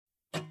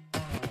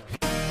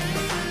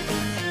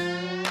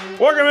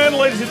Welcome in,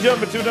 ladies and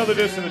gentlemen, to another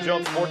edition of the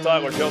Jones Report.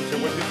 Tyler Jones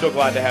here with you. So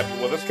glad to have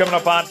you with us. Coming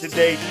up on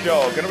today's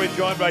show, going to be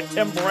joined by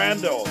Tim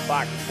Brando of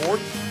Fox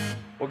Sports.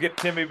 We'll get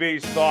Timmy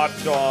B's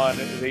thoughts on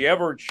the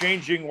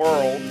ever-changing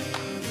world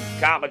of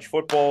college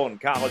football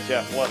and college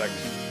athletics,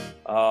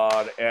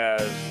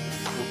 as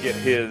we'll get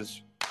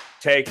his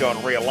take on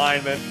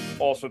realignment.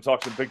 Also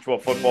talk some Big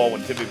 12 football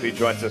when Timmy B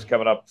joins us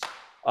coming up.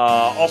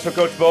 Also,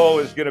 Coach Bo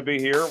is going to be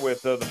here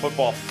with the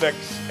football fix,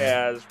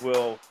 as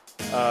we'll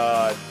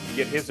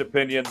get his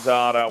opinions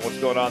on what's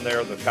going on there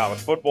in the college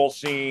football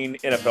scene,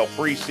 NFL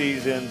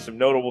preseason, some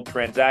notable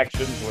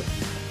transactions with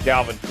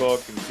Dalvin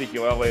Cook and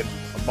Ezekiel Elliott,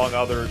 among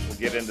others. We'll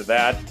get into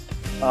that.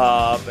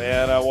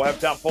 And we'll have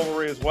Tom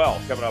Pullery as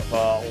well coming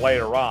up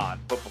later on.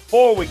 But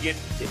before we get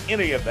to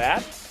any of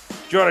that,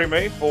 joining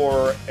me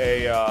for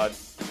a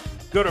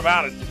good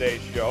amount of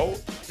today's show,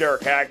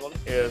 Derek Haglund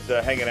is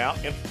hanging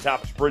out in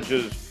Thomas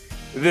Bridges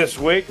this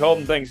week,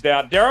 holding things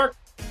down. Derek,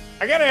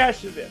 I got to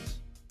ask you this.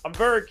 I'm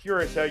very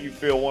curious how you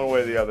feel one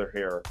way or the other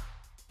here.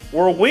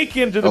 We're a week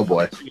into the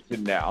preseason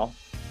now.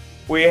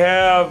 We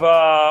have,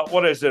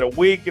 a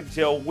week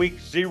until week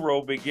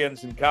 0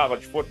 begins in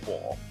college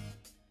football.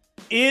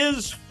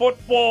 Is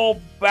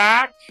football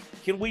back?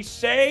 Can we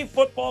say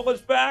football is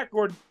back,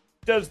 or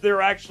does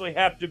there actually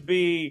have to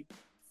be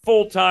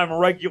full-time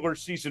regular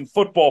season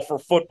football for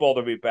football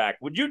to be back?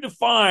 Would you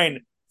define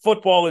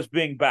football as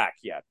being back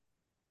yet?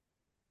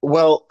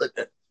 Well,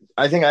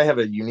 I think I have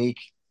a unique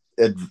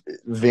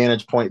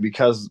vantage point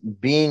because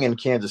being in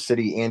Kansas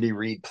City, Andy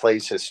Reid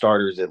plays his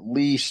starters at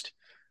least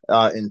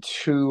in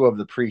 2 of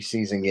the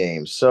preseason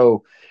games.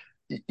 So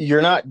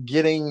you're not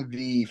getting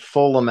the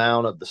full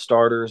amount of the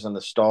starters and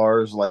the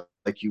stars like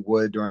you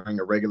would during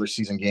a regular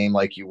season game,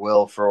 like you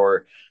will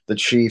for the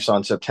Chiefs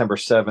on September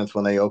 7th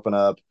when they open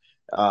up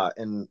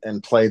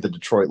and play the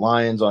Detroit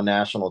Lions on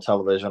national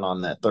television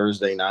on that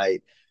Thursday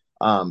night.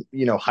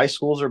 High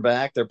schools are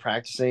back. They're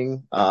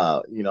practicing.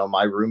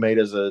 My roommate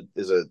is a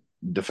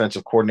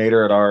defensive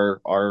coordinator at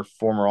our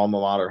former alma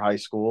mater high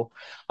school.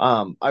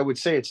 I would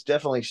say it's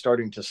definitely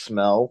starting to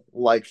smell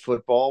like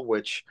football,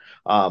 which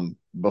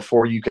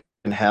before you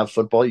can have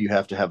football, you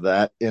have to have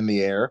that in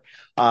the air.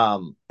 I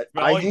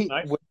hate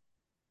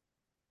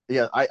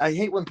nice. I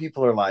hate when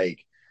people are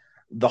like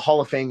the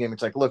Hall of Fame game.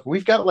 It's like, look,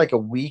 we've got like a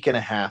week and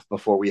a half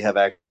before we have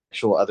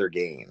actual other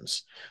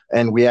games,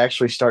 and we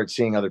actually start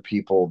seeing other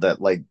people that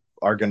like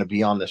are going to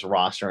be on this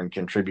roster and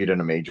contribute in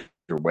a major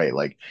way.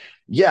 Like,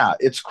 yeah,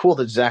 it's cool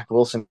that Zach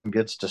Wilson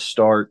gets to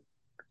start,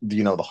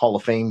 the Hall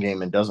of Fame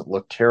game and doesn't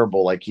look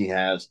terrible like he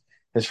has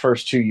his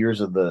first 2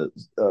 years of the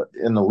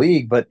in the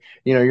league. But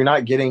you're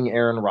not getting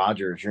Aaron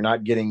Rodgers, you're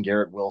not getting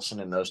Garrett Wilson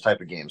in those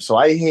type of games. So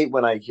I hate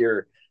when I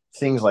hear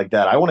things like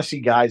that. I want to see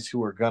guys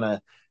who are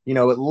gonna,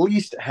 at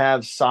least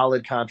have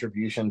solid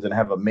contributions and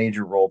have a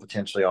major role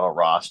potentially on a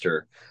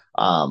roster,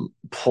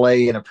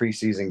 play in a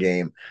preseason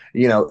game.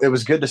 It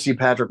was good to see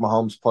Patrick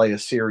Mahomes play a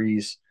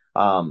series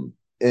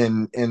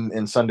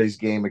in Sunday's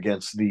game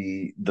against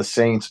the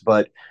Saints,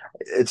 but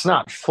it's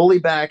not fully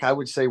back. I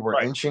would say we're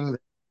Right. inching.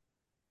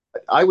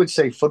 I would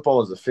say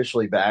football is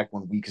officially back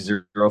when week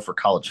 0 for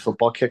college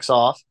football kicks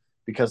off,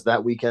 because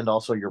that weekend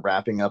also you're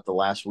wrapping up the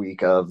last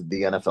week of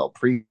the NFL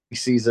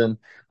preseason.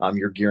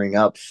 You're gearing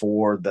up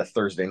for the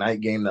Thursday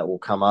night game that will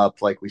come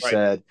up. Like we Right.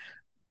 said,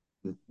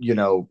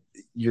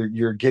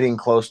 you're getting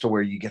close to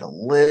where you get a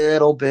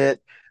little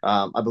bit.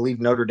 I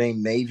believe Notre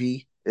Dame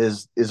Navy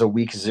is a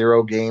week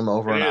 0 game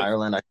over It in is.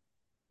 Ireland.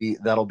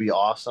 That'll be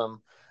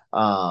awesome.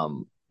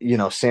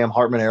 Sam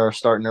Hartman era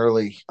starting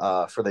early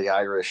for the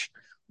Irish,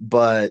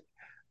 but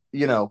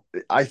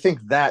I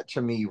think that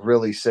to me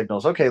really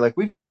signals, okay, like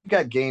we've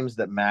got games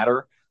that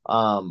matter,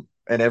 and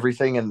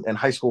everything, and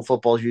high school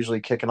football is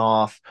usually kicking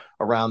off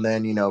around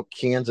then.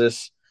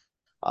 Kansas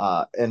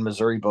and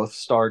Missouri both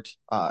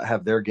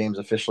have their games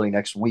officially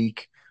next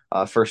week,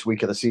 first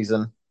week of the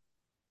season.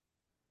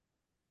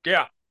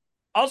 Yeah.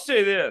 I'll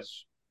say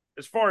this,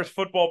 as far as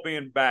football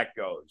being back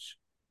goes.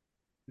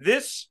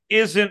 This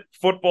isn't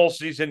football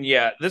season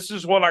yet. This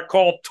is what I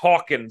call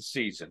talking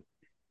season.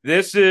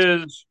 This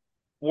is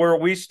where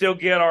we still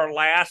get our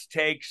last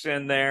takes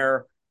in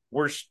there.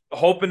 We're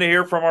hoping to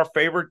hear from our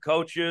favorite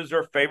coaches,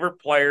 our favorite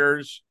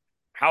players,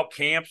 how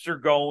camps are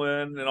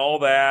going and all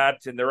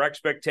that, and their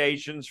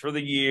expectations for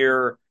the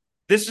year.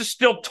 This is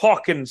still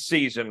talking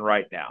season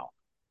right now.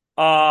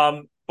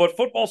 But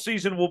football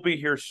season will be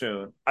here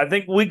soon. I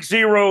think week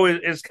 0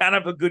 is kind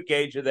of a good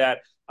gauge of that.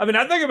 I mean,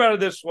 I think about it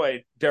this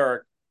way,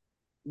 Derek.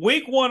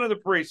 Week 1 of the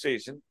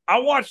preseason, I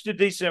watched a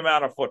decent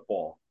amount of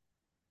football.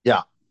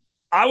 Yeah.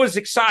 I was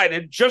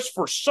excited just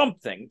for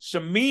something,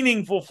 some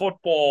meaningful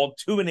football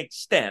to an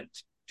extent,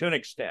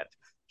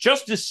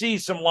 just to see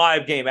some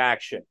live game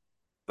action.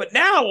 But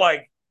now,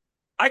 like,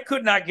 I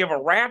could not give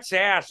a rat's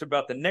ass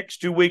about the next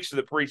 2 weeks of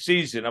the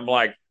preseason. I'm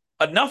like,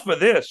 enough of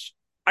this.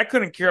 I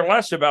couldn't care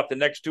less about the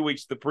next 2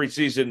 weeks of the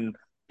preseason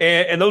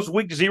and those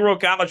week 0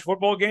 college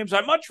football games.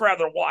 I'd much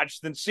rather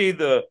watch than see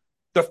the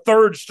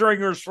third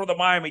stringers for the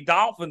Miami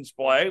Dolphins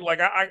play.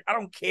 Like, I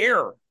don't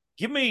care.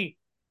 Give me,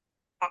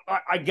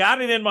 I got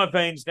it in my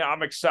veins now.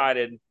 I'm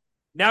excited.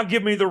 Now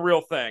give me the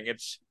real thing.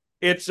 It's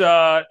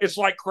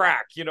like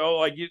crack,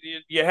 like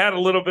you had a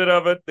little bit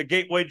of it, the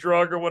gateway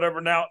drug or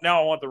whatever. Now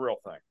I want the real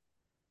thing.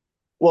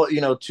 Well,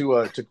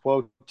 to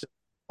quote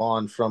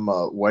on from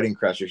Wedding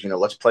Crashers,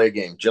 let's play a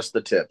game, just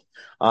the tip.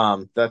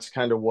 That's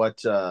kind of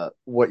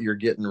what you're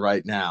getting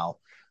right now.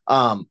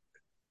 Um,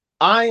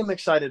 I am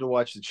excited to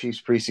watch the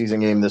Chiefs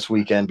preseason game this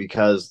weekend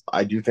because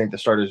I do think the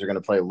starters are going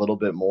to play a little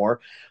bit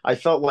more. I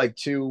felt like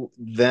to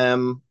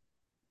them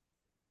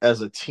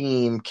as a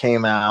team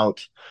came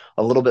out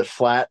a little bit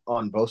flat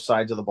on both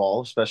sides of the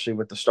ball, especially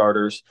with the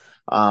starters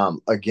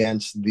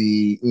against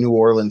the New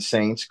Orleans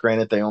Saints.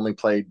 Granted, they only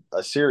played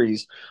a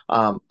series.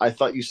 I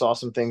thought you saw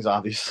some things,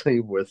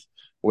 obviously, with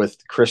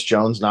Chris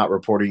Jones not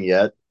reporting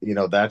yet.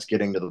 That's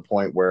getting to the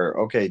point where,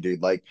 okay,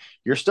 dude, like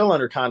you're still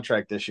under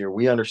contract this year.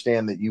 We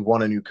understand that you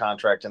want a new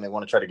contract and they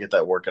want to try to get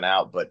that working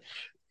out, but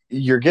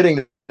you're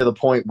getting to the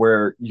point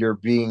where you're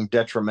being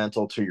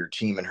detrimental to your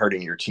team and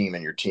hurting your team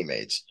and your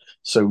teammates.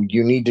 So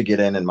you need to get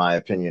in my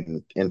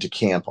opinion, into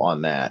camp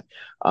on that.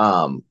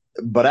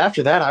 But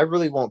after that, I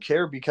really won't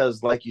care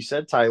because, like you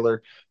said,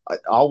 Tyler,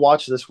 I'll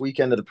watch this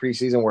weekend of the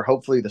preseason where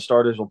hopefully the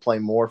starters will play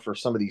more for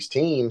some of these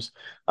teams,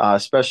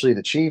 especially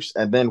the Chiefs.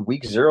 And then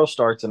week 0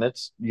 starts, and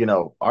it's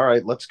all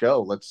right, let's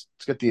go. Let's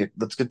get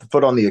the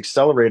foot on the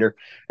accelerator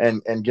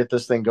and get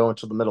this thing going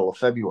to the middle of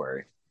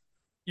February.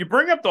 You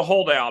bring up the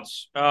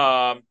holdouts,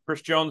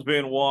 Chris Jones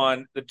being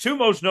one. The two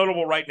most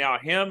notable right now,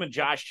 him and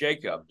Josh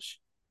Jacobs.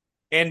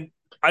 And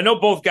I know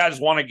both guys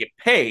want to get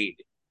paid.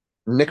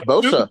 Nick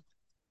Bosa.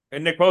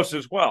 And Nick Bosa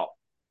as well.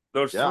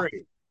 Those Yeah.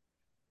 three.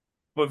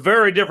 But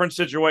very different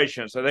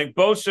situations. I think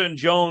Bosa and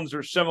Jones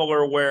are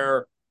similar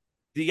where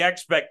the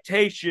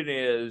expectation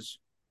is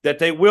that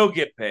they will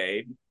get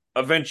paid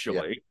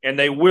eventually, and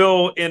they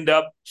will end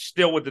up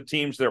still with the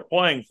teams they're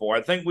playing for.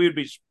 I think we would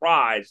be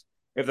surprised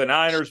if the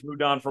Niners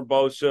moved on from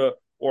Bosa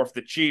or if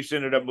the Chiefs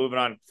ended up moving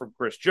on from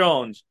Chris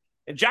Jones.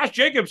 In Josh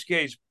Jacobs'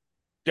 case,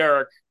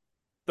 Derek,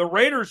 the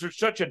Raiders are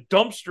such a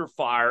dumpster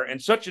fire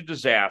and such a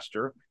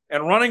disaster,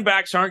 and running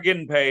backs aren't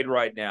getting paid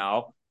right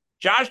now.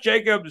 Josh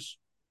Jacobs,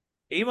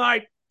 he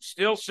might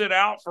still sit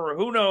out for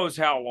who knows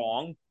how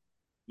long,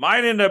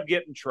 might end up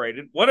getting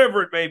traded,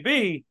 whatever it may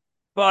be.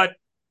 But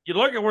you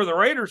look at where the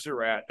Raiders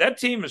are at, that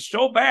team is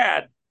so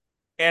bad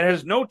and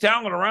has no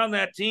talent around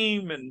that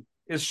team and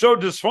is so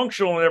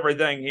dysfunctional and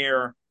everything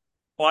here.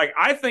 Like,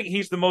 I think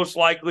he's the most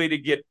likely to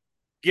get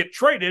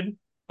traded,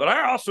 but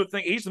I also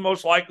think he's the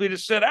most likely to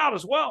sit out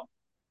as well.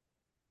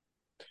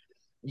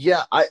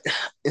 Yeah,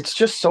 it's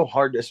just so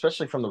hard,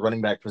 especially from the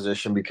running back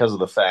position, because of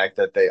the fact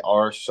that they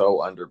are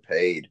so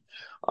underpaid.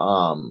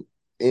 Um,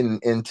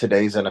 in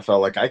today's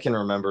NFL, like I can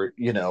remember,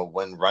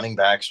 when running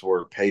backs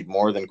were paid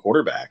more than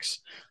quarterbacks,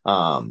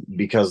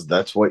 because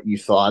that's what you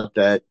thought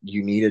that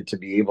you needed to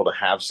be able to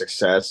have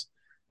success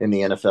in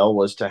the NFL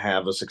was to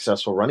have a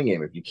successful running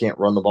game. If you can't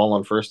run the ball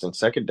on first and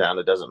second down,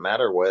 it doesn't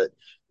matter what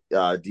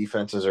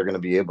defenses are going to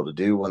be able to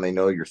do when they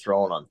know you're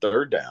throwing on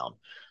third down.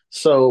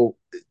 So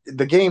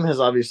the game has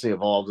obviously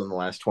evolved in the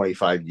last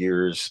 25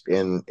 years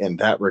in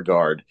that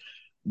regard,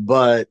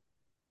 but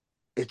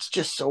it's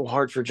just so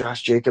hard for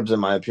Josh Jacobs,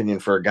 in my opinion,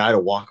 for a guy to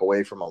walk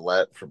away from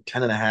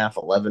 10 and a half,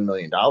 $11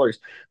 million.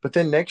 But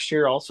then next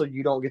year, also,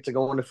 you don't get to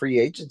go into free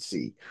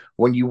agency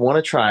when you want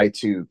to try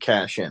to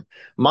cash in.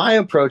 My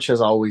approach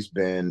has always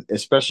been,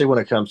 especially when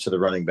it comes to the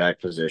running back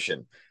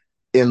position,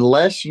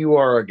 unless you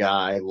are a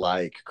guy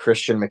like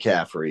Christian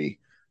McCaffrey,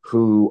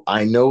 who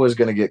I know is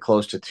going to get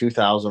close to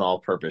 2,000 all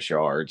purpose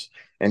yards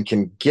and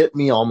can get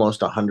me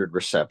almost 100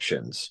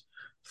 receptions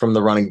from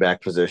the running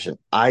back position,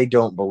 I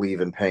don't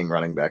believe in paying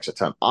running backs a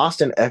ton.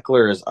 Austin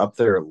Eckler is up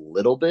there a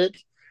little bit,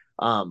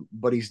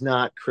 but he's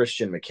not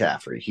Christian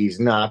McCaffrey. He's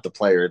not the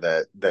player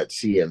that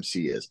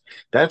CMC is.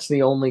 That's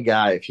the only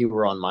guy, if he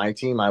were on my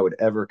team, I would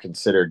ever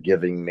consider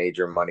giving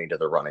major money to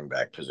the running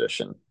back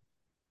position.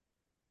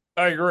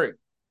 I agree.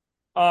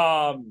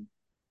 Um,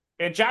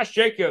 and Josh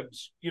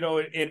Jacobs,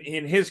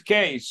 in his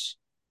case,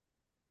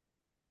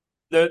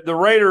 the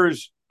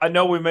Raiders, I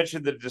know we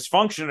mentioned the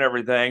dysfunction and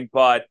everything,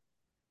 but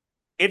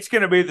it's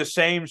going to be the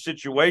same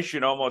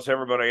situation almost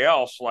everybody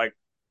else. Like,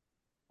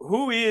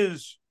 who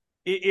is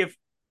if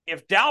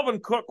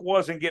Dalvin Cook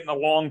wasn't getting a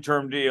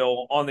long-term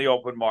deal on the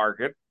open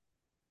market,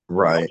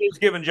 Right. nobody's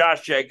giving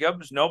Josh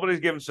Jacobs, nobody's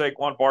giving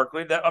Saquon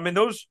Barkley.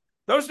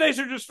 Those days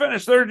are just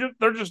finished.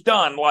 They're just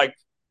done. Like,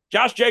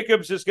 Josh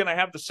Jacobs is going to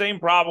have the same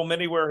problem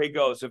anywhere he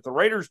goes. If the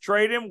Raiders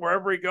trade him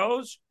wherever he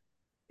goes,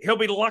 he'll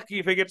be lucky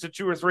if he gets a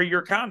 2 or 3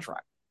 year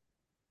contract.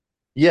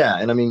 Yeah,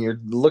 and I mean, you're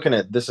looking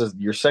at this as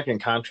your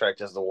second contract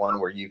is the one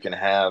where you can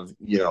have,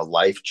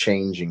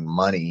 life-changing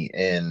money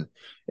in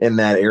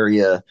that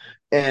area.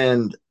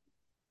 And,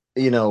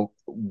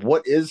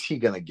 what is he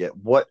going to get?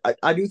 What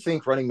I do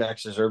think running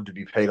backs deserve to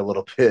be paid a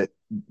little bit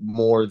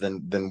more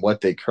than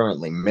what they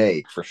currently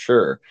make, for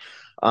sure.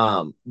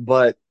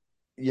 But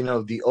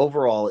the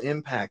overall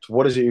impact.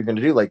 What is it you're going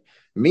to do? Like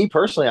me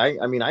personally,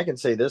 I mean, I can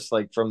say this,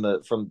 like from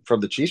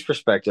the Chiefs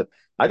perspective,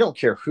 I don't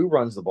care who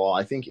runs the ball.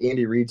 I think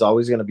Andy Reid's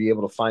always going to be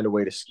able to find a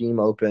way to scheme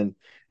open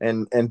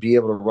and be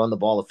able to run the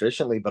ball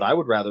efficiently. But I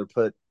would rather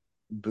put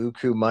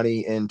buku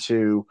money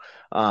into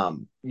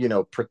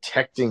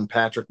protecting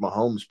Patrick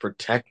Mahomes,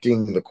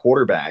 protecting the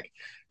quarterback.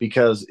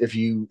 Because if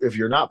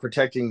you're not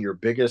protecting your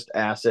biggest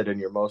asset and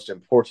your most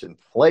important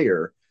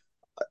player,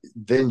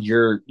 then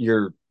you're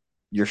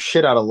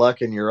shit out of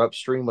luck and you're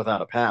upstream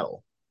without a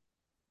paddle.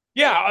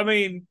 Yeah, I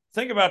mean,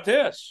 think about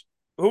this.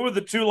 Who were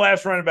the two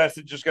last running backs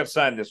that just got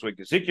signed this week?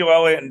 Ezekiel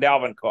Elliott and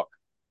Dalvin Cook.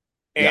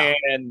 Yeah.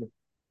 And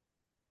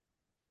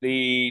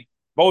the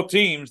both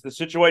teams, the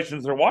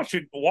situations they're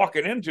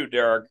walking into,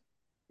 Derek,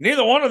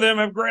 neither one of them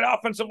have great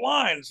offensive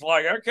lines.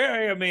 Like,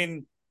 okay, I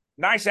mean,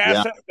 nice Yeah.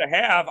 assets to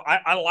have.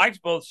 I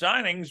liked both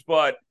signings,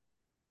 but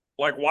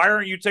like, why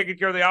aren't you taking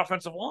care of the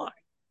offensive line?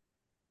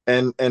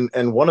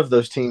 And one of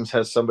those teams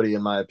has somebody,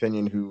 in my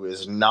opinion, who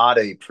is not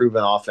a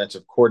proven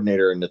offensive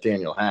coordinator in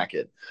Nathaniel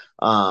Hackett.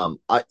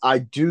 I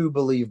do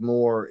believe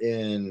more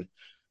in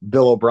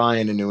Bill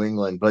O'Brien in New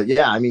England, but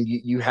yeah, I mean,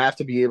 you have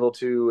to be able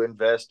to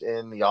invest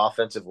in the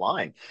offensive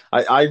line.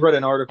 I read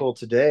an article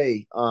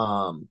today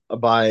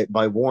by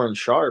Warren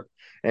Sharp,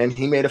 and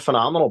he made a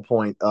phenomenal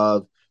point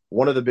of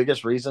one of the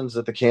biggest reasons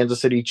that the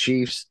Kansas City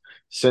Chiefs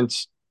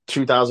since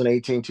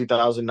 2018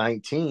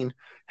 2019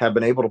 have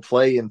been able to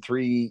play in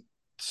three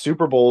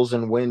Super Bowls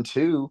and win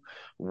two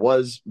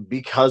was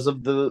because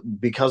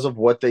of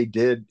what they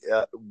did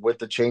with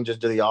the changes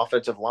to the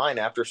offensive line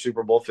after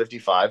Super Bowl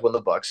 55 when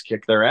the Bucks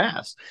kicked their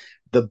ass.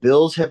 The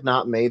Bills have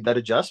not made that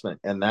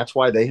adjustment, and that's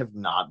why they have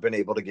not been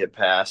able to get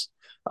past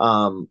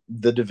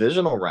the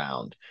divisional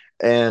round.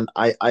 And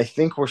I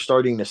think we're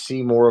starting to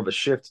see more of a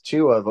shift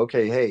too of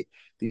okay, hey,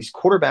 these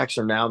quarterbacks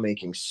are now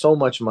making so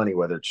much money,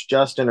 whether it's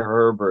Justin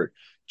Herbert,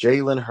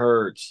 Jalen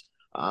Hurts,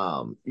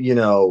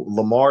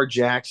 Lamar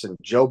Jackson,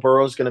 Joe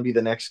Burrow is going to be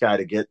the next guy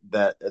to get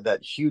that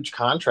huge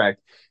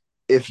contract.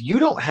 If you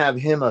don't have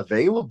him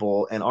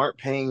available and aren't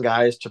paying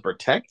guys to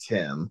protect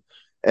him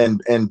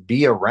and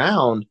be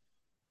around,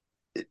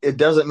 it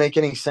doesn't make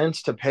any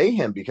sense to pay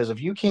him because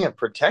if you can't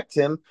protect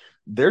him,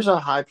 there's a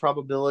high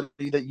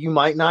probability that you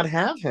might not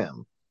have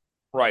him.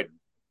 Right.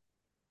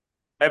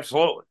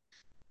 Absolutely.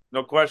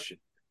 No question.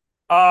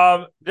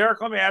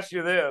 Derek, let me ask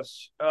you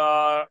this.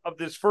 Of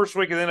this first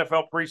week of the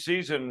NFL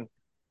preseason,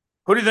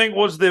 who do you think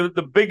was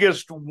the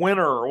biggest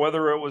winner,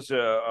 whether it was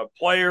a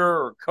player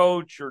or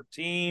coach or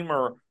team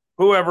or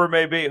whoever it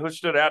may be? Who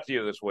stood out to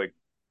you this week?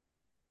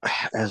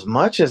 As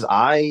much as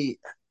I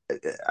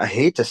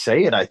hate to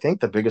say it, I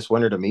think the biggest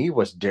winner to me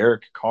was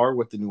Derek Carr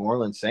with the New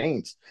Orleans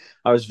Saints.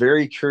 I was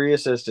very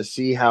curious as to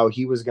see how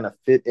he was going to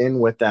fit in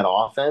with that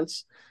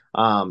offense.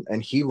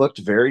 And he looked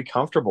very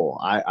comfortable.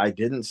 I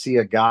didn't see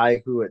a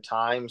guy who at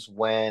times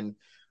when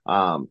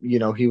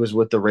he was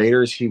with the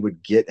Raiders, he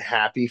would get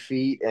happy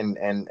feet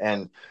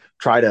and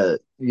try to,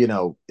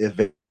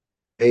 evade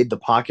the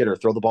pocket or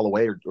throw the ball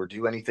away or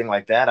do anything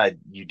like that.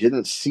 You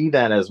didn't see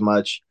that as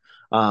much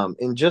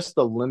in just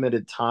the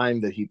limited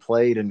time that he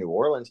played in New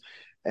Orleans.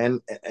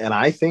 And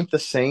I think the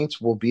Saints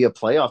will be a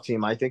playoff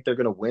team. I think they're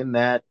going to win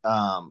that.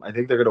 I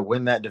think they're going to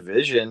win that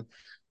division.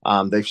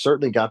 They've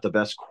certainly got the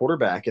best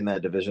quarterback in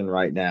that division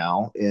right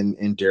now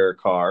in Derek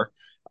Carr.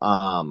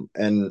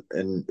 And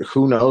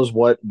who knows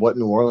what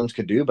New Orleans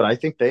could do, but I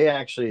think they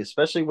actually,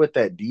 especially with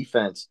that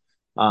defense,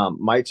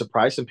 might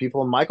surprise some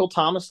people. And Michael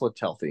Thomas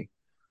looked healthy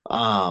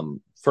for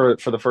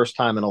the first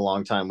time in a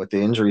long time with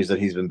the injuries that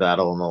he's been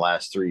battling the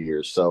last 3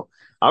 years. So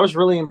I was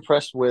really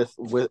impressed with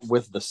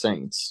the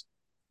Saints.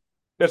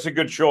 That's a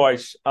good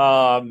choice.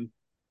 Derek,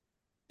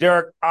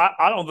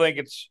 I don't think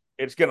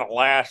it's going to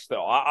last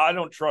though. I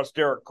don't trust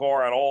Derek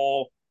Carr at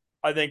all.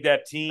 I think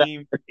that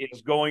team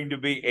is going to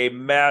be a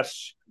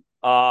mess.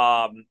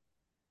 I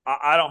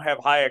don't have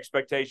high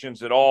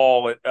expectations at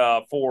all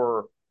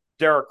for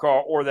Derek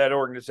Carr or that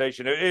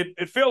organization.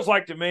 It feels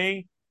like to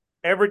me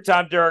every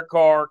time Derek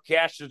Carr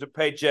cashes a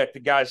paycheck, the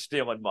guy's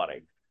stealing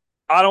money.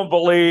 I don't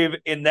believe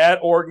in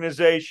that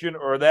organization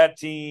or that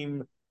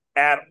team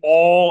at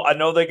all. I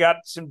know they got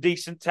some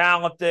decent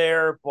talent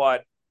there,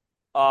 but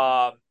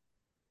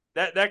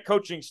that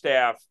coaching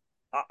staff,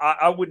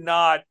 I would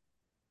not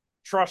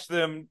trust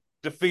them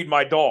to feed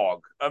my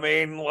dog. I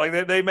mean,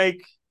 like they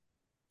make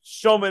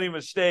so many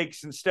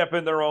mistakes and step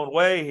in their own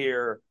way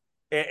here.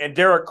 And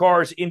Derek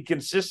Carr's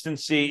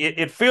inconsistency,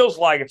 it feels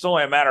like it's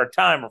only a matter of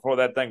time before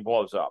that thing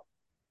blows up.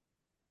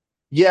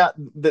 Yeah,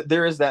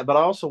 there is that, but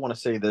I also want to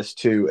say this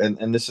too,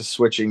 and this is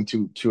switching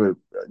to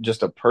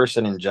just a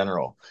person in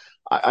general.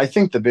 I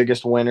think the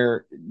biggest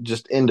winner,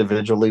 just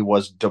individually,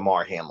 was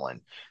Damar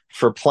Hamlin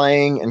for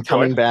playing and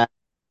coming Choice. back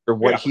for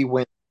what Yeah. he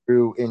went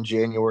through in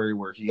January,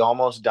 where he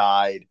almost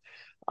died,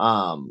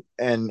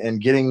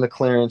 and getting the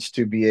clearance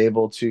to be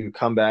able to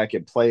come back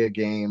and play a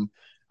game,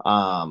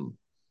 that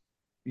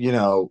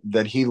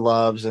he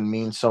loves and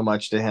means so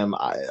much to him.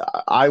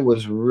 I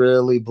was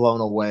really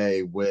blown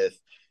away with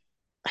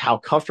how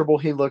comfortable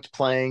he looked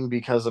playing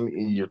because I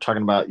mean, you're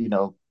talking about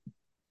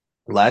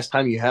last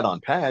time you had on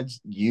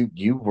pads,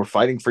 you were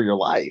fighting for your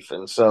life.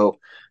 And so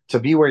to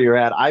be where you're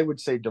at, I would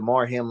say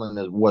Damar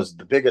Hamlin was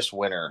the biggest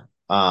winner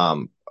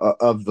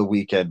of the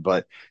weekend,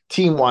 but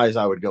team wise,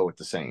 I would go with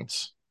the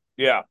Saints.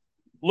 Yeah.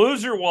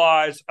 Loser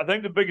wise, I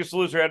think the biggest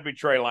loser had to be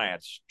Trey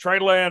Lance. Trey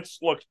Lance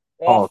looked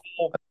Oh,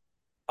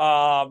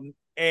 awful.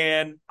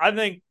 And I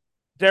think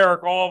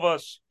Derek, all of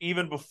us,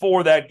 even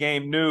before that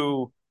game,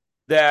 knew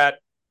that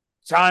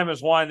time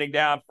is winding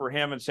down for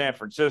him in San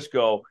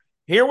Francisco.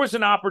 Here was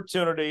an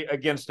opportunity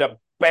against a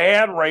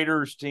bad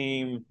Raiders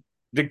team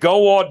to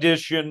go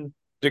audition,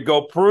 to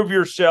go prove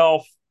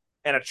yourself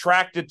and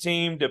attract a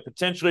team to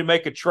potentially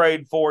make a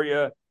trade for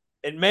you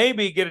and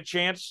maybe get a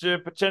chance to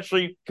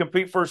potentially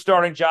compete for a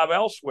starting job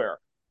elsewhere.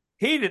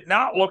 He did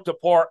not look the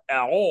part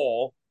at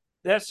all.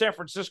 That San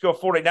Francisco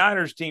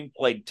 49ers team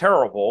played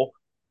terrible.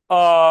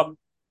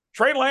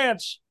 Trey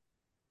Lance,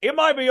 it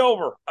might be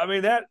over. I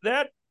mean,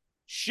 that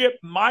ship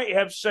might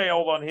have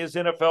sailed on his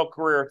NFL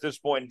career at this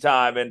point in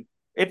time. And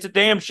it's a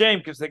damn shame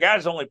because the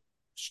guy's only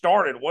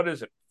started, what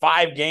is it,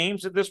 5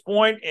 games at this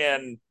point,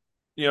 and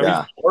he's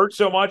yeah. hurt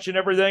so much and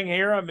everything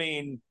here. I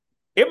mean,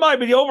 it might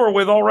be over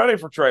with already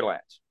for Trey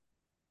Lance.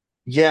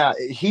 Yeah,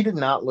 he did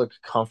not look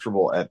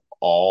comfortable at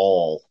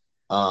all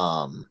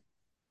um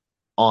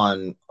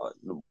on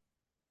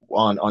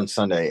on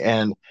Sunday.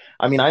 And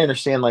I mean, I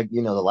understand, like,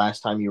 the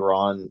last time you were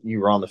on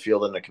the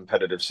field in a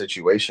competitive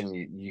situation,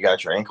 you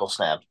got your ankle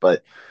snapped,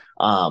 but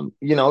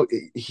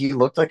he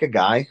looked like a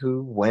guy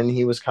who, when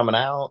he was coming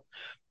out,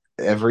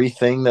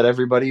 everything that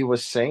everybody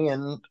was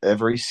saying,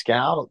 every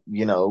scout,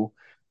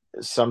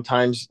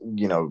 sometimes,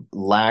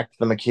 lacked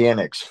the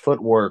mechanics,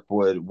 footwork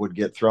would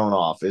get thrown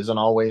off, isn't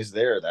always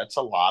there. That's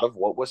a lot of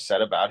what was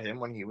said about him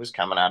when he was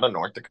coming out of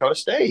North Dakota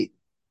State.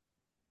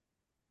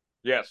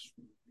 Yes,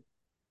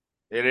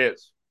 it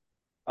is.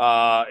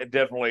 It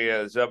definitely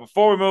is.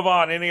 Before we move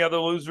on, any other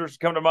losers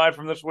come to mind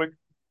from this week?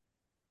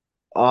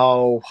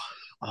 Oh,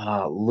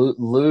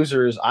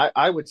 losers.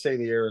 I would say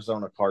the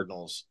Arizona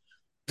Cardinals.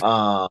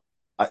 Uh,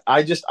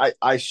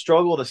 I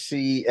struggle to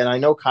see, and I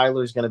know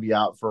Kyler's going to be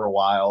out for a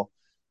while.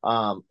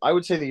 I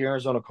would say the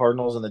Arizona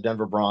Cardinals and the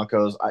Denver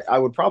Broncos. I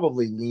would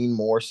probably lean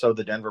more so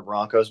the Denver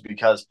Broncos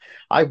because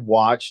I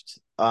watched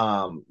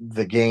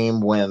the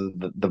game when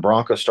the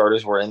Broncos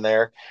starters were in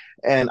there,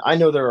 and I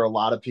know there are a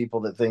lot of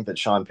people that think that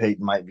Sean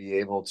Payton might be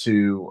able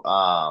to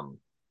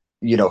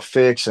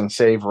fix and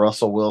save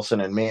Russell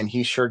Wilson. And man,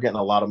 he's sure getting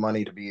a lot of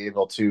money to be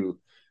able to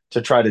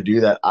try to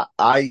do that.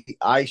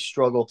 I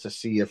struggle to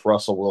see if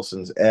Russell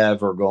Wilson's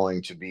ever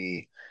going to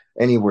be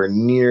anywhere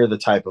near the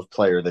type of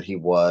player that he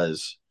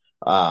was,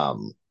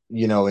 in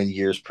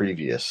years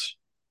previous.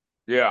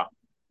 Yeah.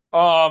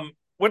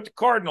 With the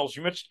Cardinals,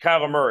 you mentioned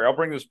Kyler Murray. I'll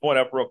bring this point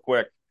up real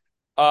quick.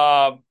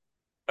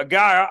 A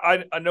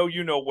guy I know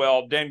you know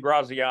well, Dan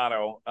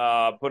Graziano,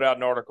 put out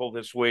an article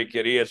this week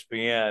at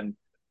ESPN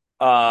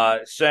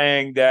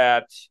saying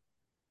that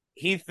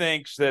he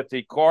thinks that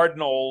the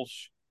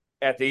Cardinals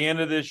at the end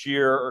of this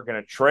year are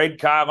going to trade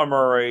Kyler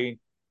Murray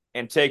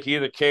and take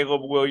either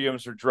Caleb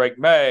Williams or Drake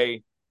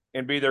May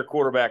and be their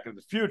quarterback of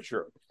the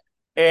future.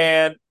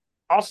 And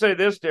I'll say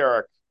this,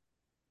 Derek,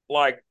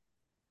 like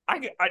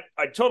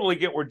I totally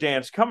get where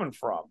Dan's coming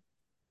from,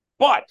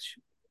 but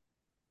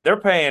they're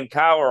paying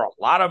Kyler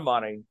a lot of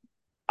money.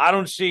 I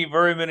don't see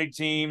very many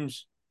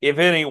teams, if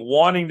any,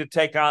 wanting to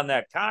take on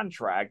that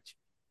contract.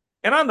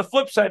 And on the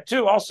flip side,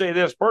 too, I'll say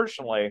this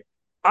personally.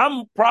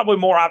 I'm probably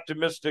more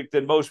optimistic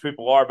than most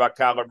people are about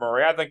Kyler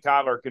Murray. I think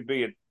Kyler could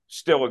be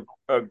still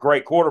a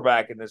great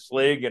quarterback in this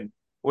league. And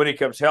when he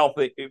gets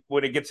healthy,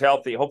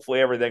 hopefully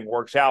everything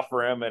works out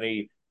for him and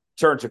he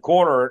turns a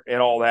corner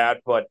and all that.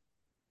 But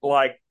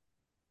like,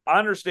 I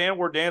understand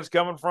where Dan's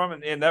coming from,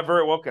 and that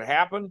very well could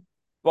happen.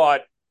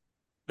 But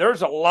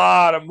there's a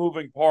lot of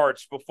moving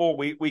parts before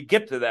we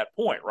get to that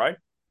point, right?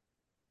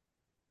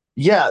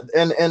 Yeah,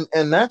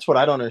 and that's what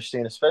I don't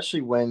understand,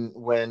 especially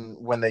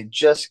when they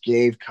just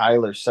gave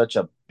Kyler such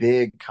a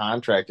big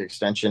contract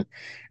extension,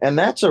 and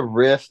that's a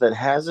riff that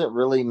hasn't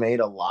really made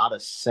a lot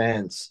of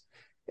sense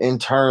in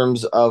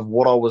terms of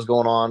what all was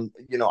going on.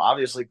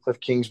 Obviously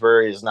Cliff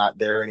Kingsbury is not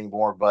there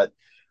anymore, but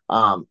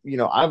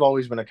I've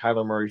always been a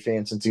Kyler Murray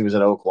fan since he was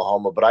at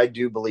Oklahoma, but I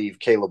do believe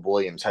Caleb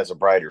Williams has a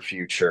brighter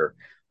future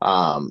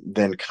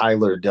than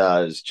Kyler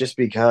does, just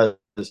because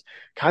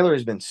Kyler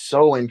has been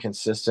so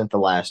inconsistent the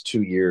last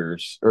 2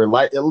 years, or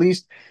at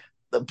least,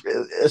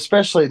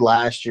 especially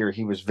last year,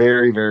 he was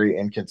very, very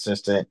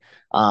inconsistent.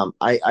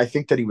 I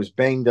think that he was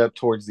banged up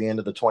towards the end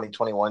of the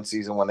 2021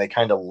 season when they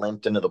kind of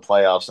limped into the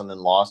playoffs and then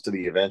lost to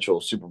the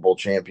eventual Super Bowl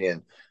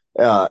champion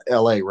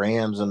LA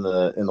Rams in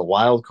the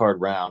wild card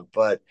round.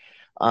 But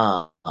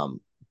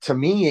to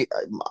me,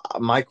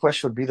 my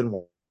question would be then,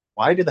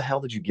 why the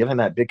hell did you give him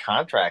that big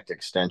contract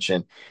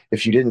extension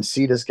if you didn't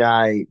see this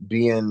guy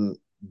being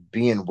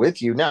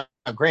with you? Now,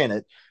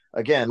 granted,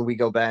 again, we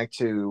go back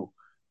to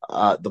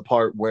the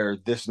part where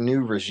this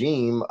new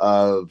regime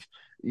of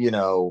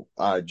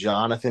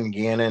Jonathan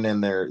Gannon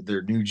and their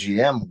new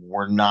GM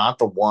were not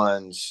the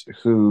ones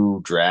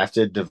who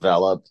drafted,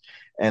 developed,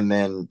 and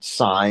then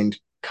signed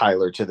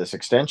Kyler to this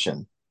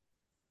extension.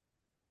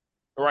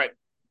 Right.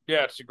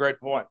 Yeah, it's a great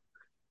point.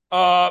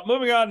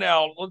 Moving on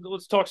now,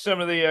 let's talk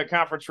some of the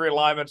conference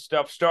realignment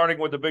stuff, starting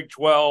with the Big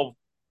 12.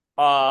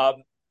 Uh,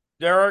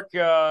 Derek,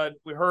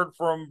 we heard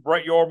from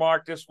Brett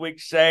Yormark this week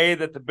say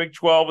that the Big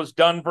 12 is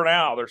done for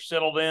now. They're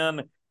settled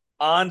in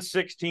on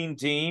 16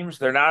 teams.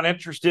 They're not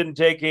interested in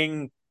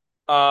taking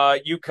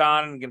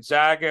UConn and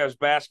Gonzaga as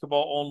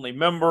basketball only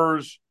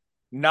members,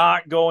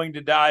 not going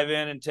to dive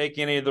in and take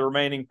any of the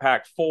remaining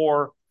Pac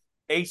 4.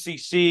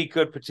 ACC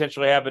could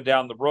potentially have it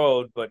down the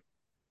road, but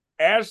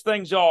as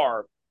things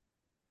are,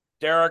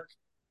 Derek,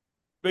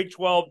 Big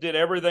 12 did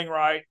everything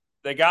right.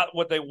 They got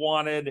what they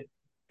wanted.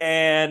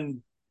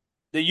 And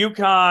the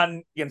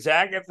UConn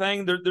Gonzaga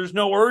thing, there's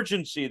no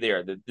urgency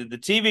there. The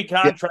TV Yeah,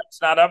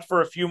 contract's not up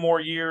for a few more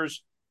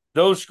years.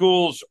 Those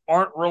schools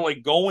aren't really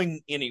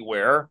going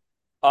anywhere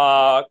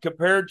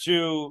compared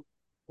to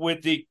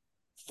with the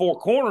four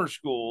corner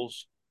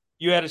schools.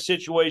 You had a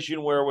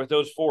situation where with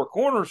those four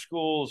corner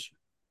schools,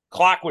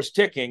 clock was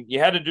ticking. You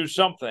had to do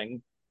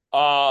something.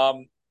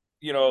 Um,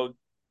 you know,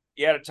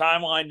 you had a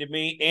timeline to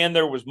meet, and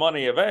there was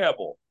money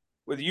available.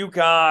 With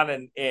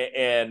UConn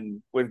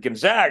and with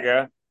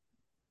Gonzaga,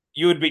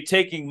 you would be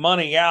taking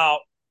money out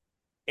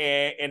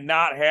and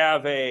not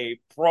have a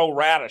pro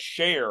rata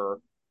share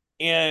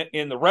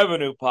in the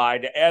revenue pie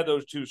to add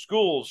those two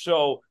schools.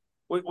 So,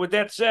 with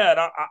that said,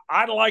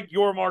 I like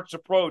your Mark's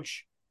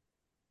approach.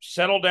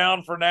 Settle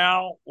down for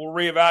now. We'll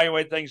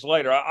reevaluate things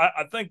later.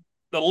 I think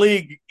the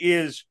league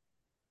is,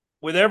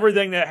 with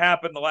everything that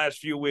happened the last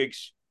few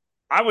weeks,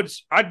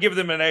 I'd give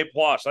them an A+.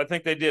 I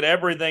think they did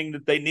everything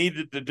that they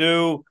needed to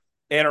do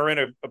and are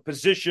in a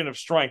position of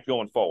strength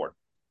going forward.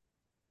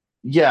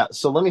 yeah.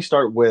 So let me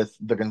start with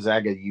the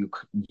Gonzaga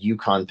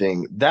UConn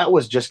thing. That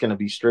was just going to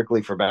be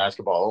strictly for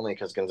basketball only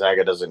because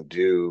Gonzaga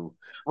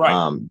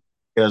Right.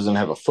 doesn't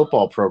have a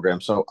football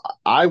program. So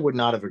I would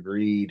not have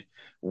agreed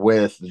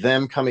with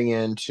them coming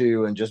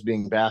into and just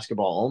being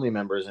basketball only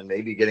members and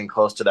maybe getting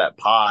close to that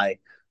pie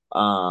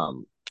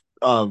um,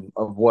 of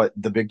what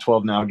the Big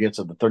 12 now gets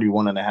of the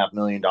 $31.5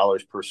 million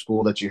per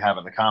school that you have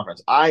in the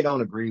conference. I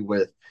don't agree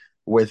with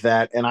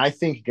that. And I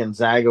think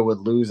Gonzaga would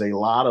lose a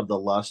lot of the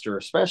luster,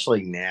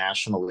 especially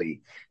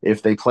nationally,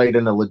 if they played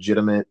in a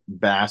legitimate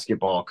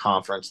basketball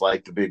conference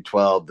like the Big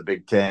 12, the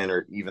Big 10,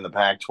 or even the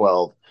Pac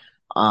 12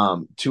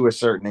 to a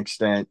certain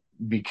extent,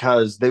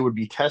 because they would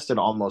be tested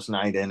almost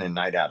night in and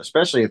night out,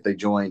 especially if they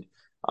joined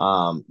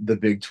the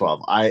Big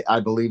 12. I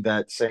believe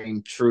that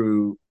same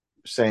true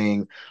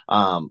saying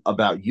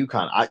about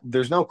UConn.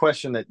 There's no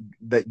question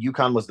that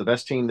UConn was the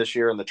best team this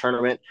year in the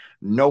tournament.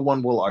 No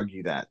one will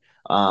argue that.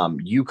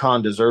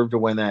 UConn deserved to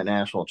win that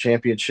national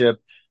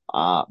championship,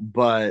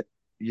 but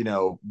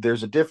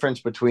there's a difference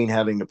between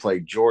having to play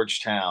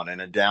Georgetown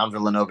and a down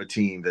Villanova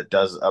team that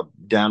does a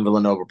down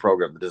Villanova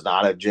program that does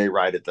not have Jay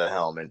Wright at the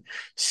helm, and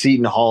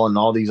Seton Hall and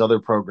all these other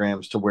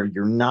programs, to where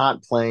you're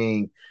not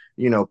playing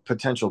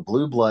potential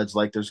blue bloods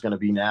like there's going to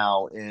be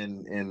now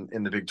in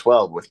the Big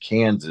 12 with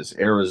Kansas,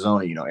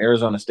 Arizona.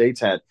 Arizona State's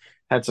had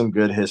some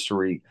good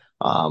history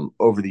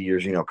over the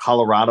years.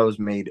 Colorado's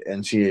made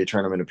NCAA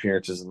tournament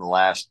appearances in the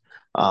last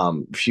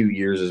few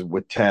years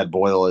with Tad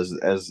Boyle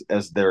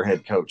as their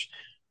head coach.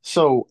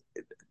 So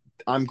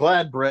I'm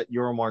glad Brett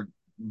Yormark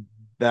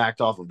backed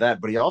off of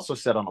that, but he also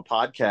said on a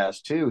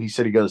podcast too. He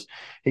said he goes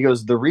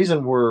the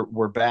reason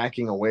we're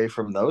backing away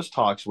from those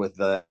talks with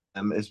them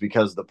is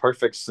because the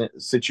perfect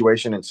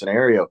situation and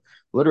scenario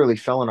literally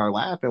fell in our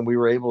lap, and we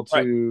were able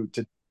Right. to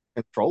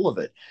control of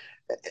it.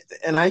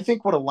 And I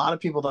think what a lot of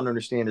people don't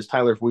understand is,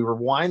 Tyler, if we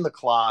rewind the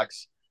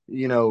clocks,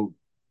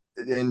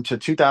 into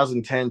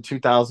 2010,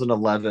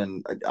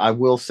 2011, I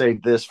will say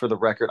this for the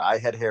record: I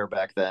had hair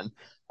back then.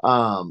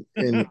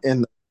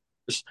 In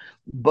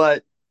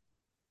but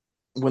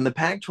when the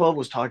Pac 12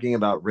 was talking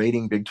about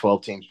rating Big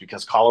 12 teams,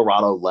 because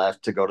Colorado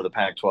left to go to the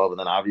Pac 12, and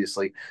then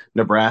obviously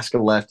Nebraska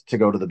left to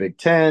go to the Big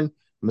 10,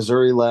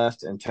 Missouri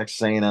left, and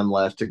Texas A&M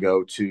left to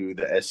go to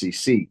the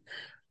SEC.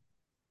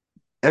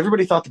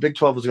 Everybody thought the Big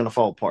 12 was going to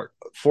fall apart.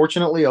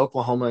 Fortunately,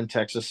 Oklahoma and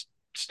Texas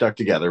stuck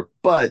together,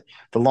 but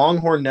the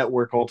Longhorn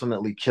Network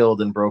ultimately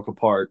killed and broke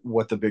apart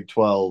what the Big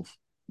 12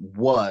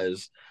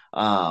 was,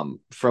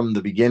 from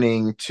the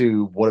beginning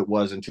to what it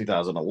was in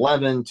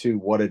 2011 to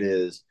what it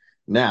is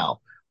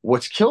now.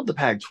 What's killed the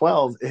Pac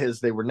 12 is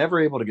they were never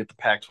able to get the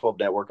Pac 12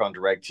 network on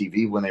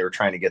DirecTV when they were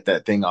trying to get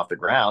that thing off the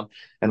ground.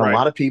 And a Right.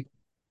 lot of people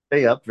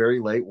stay up very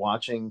late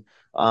watching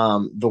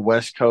the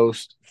West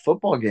Coast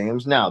football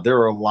games. Now, there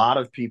are a lot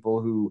of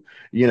people who,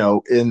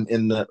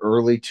 in the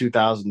early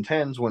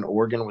 2010s, when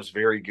Oregon was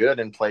very good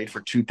and played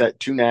for two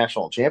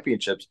national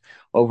championships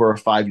over a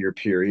 5-year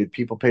period,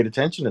 people paid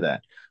attention to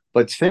that.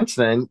 But since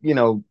then,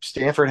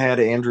 Stanford had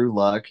Andrew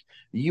Luck.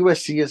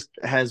 USC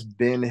has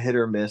been hit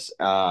or miss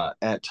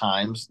at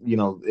times.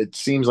 It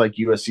seems like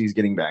USC is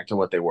getting back to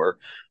what they were.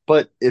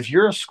 But if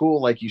you're a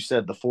school, like you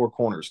said, the Four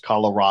Corners,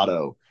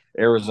 Colorado,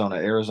 Arizona,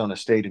 Arizona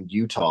State, and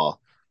Utah,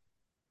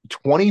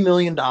 $20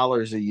 million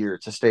a year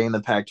to stay in the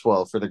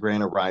Pac-12 for the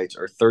grant of rights,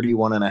 or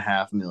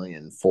 31.5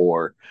 million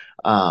for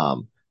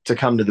to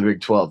come to the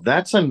Big 12.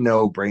 That's a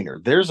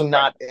no-brainer. There's Right.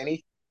 not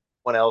anyone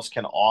else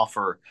can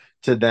offer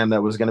to them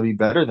that was going to be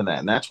better than that.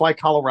 And that's why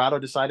Colorado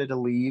decided to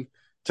leave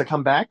to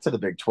come back to the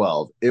Big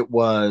 12. It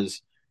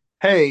was,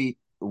 hey,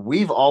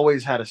 we've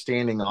always had a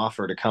standing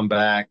offer to come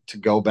back, to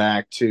go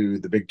back to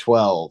the Big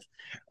 12.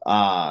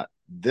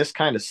 This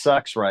kind of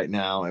sucks right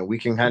now, and we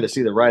can kind of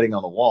see the writing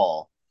on the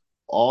wall.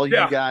 All you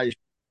Yeah. guys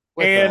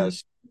with And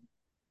us.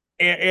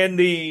 and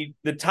the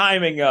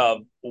timing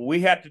of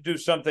we have to do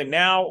something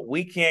now.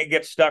 We can't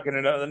get stuck in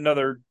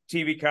another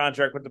TV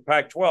contract with the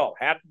Pac-12.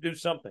 Have to do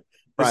something.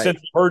 The Right. sense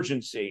of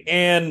urgency,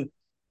 and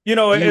Do you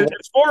as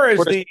want far as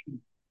sort of the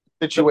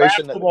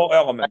situation that, basketball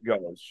element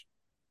goes,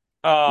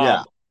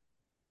 yeah,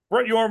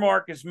 Brett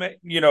Yormark has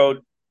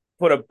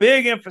put a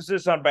big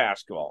emphasis on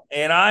basketball,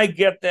 and I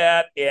get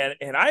that,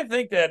 and I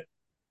think that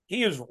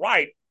he is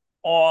right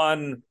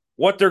on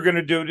what they're going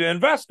to do to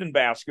invest in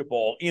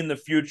basketball in the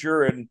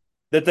future, and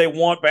that they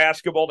want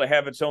basketball to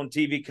have its own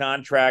TV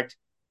contract.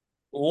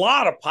 A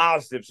lot of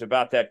positives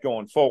about that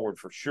going forward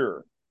for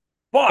sure.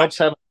 But helps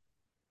have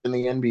in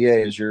the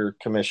NBA as your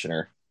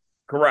commissioner.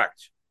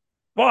 correct.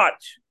 But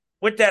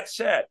with that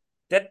said,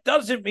 that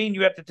doesn't mean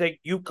you have to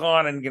take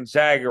UConn and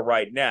Gonzaga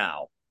right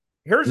now.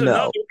 Here's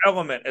another No.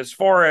 element as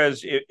far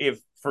as if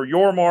for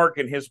your mark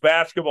and his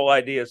basketball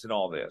ideas and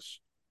all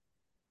this.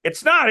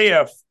 It's not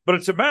if, but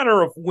it's a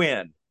matter of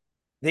when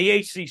the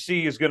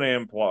ACC is going to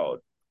implode.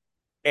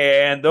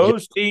 And Yeah.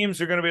 those teams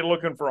are going to be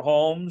looking for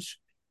homes,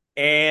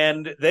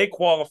 and they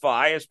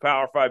qualify as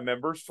Power Five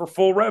members for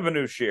full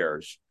revenue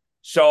shares.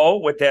 So,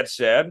 with that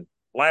said,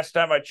 last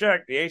time I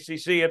checked, the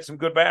ACC had some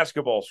good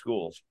basketball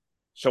schools.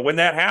 So, when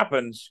that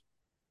happens,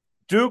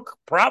 Duke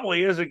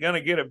probably isn't going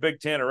to get a Big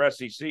Ten or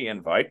SEC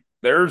invite.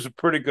 There's a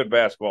pretty good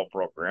basketball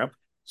program.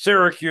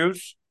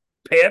 Syracuse,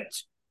 Pitt,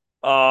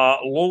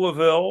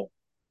 Louisville.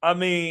 I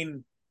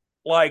mean,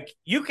 like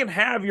you can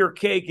have your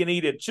cake and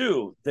eat it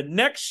too. The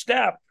next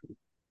step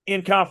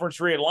in conference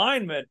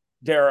realignment,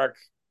 Derek,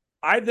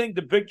 I think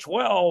the Big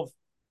 12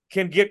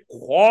 can get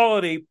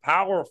quality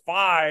Power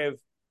Five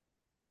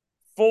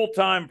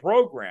full-time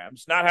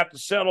programs, not have to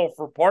settle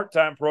for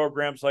part-time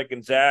programs like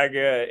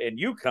Gonzaga and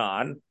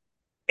UConn,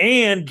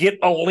 and get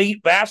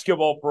elite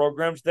basketball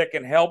programs that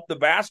can help the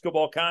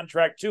basketball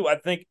contract too. I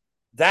think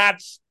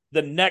that's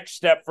the next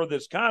step for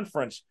this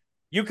conference.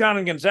 UConn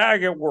and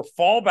Gonzaga were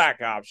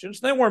fallback options.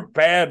 They weren't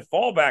bad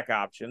fallback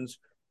options,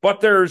 but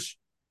there's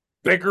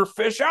bigger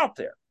fish out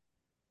there.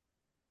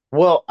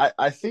 Well,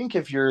 I think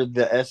if you're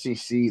the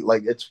SEC,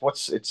 like it's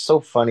so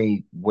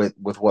funny with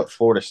what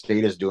Florida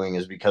State is doing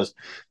is because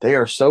they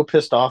are so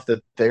pissed off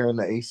that they're in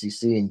the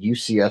ACC and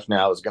UCF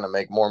now is going to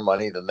make more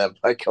money than them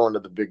by going to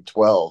the Big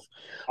 12.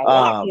 A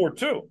lot Um, more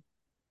too.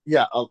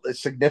 yeah,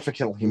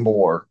 significantly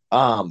more.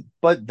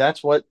 But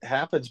that's what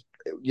happens,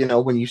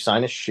 when you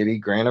sign a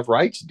shitty grant of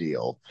rights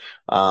deal,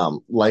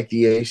 like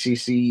the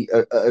ACC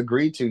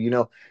agreed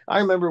to. I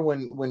remember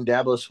when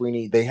Dabo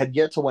Sweeney, they had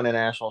yet to win a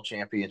national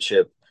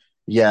championship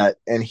yet,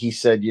 and he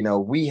said,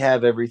 we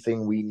have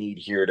everything we need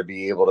here to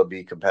be able to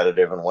be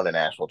competitive and win a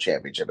national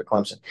championship at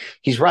Clemson.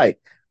 He's right.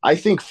 I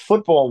think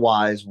football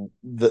wise,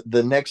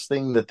 the next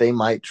thing that they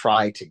might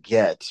try to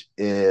get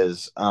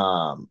is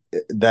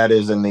that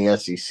is in the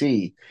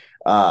SEC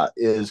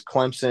is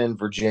Clemson,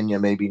 Virginia,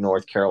 maybe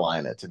North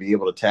Carolina, to be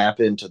able to tap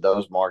into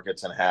those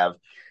markets and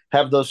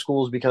have those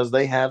schools because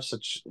they have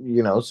such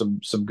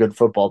some good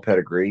football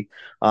pedigree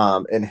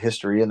and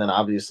history, and then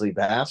obviously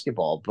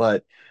basketball.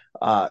 But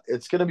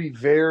it's going to be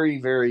very,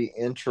 very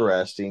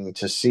interesting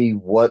to see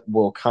what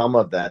will come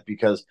of that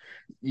because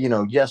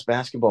yes,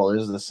 basketball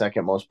is the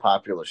second most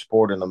popular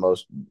sport and the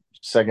most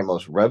second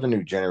most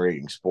revenue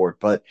generating sport,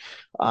 but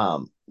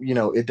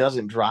it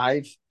doesn't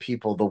drive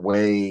people the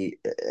way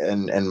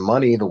and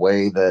money the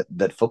way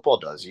that football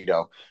does.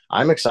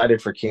 I'm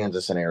excited for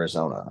Kansas and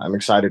Arizona. I'm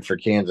excited for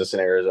Kansas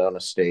and Arizona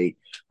State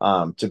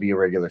to be a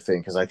regular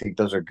thing because I think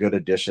those are good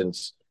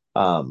additions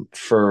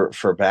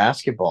for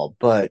basketball.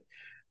 But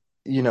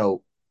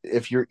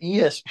if you're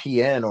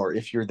ESPN or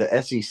if you're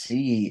the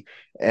SEC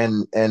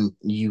and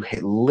you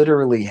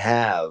literally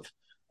have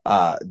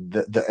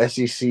the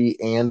SEC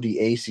and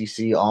the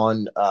ACC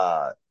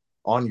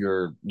on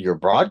your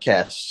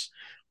broadcasts,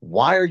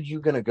 why are you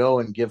going to go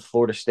and give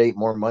Florida State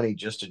more money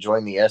just to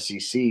join the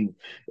SEC?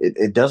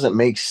 It doesn't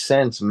make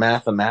sense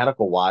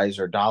mathematical wise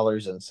or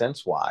dollars and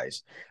cents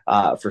wise.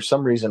 For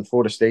some reason,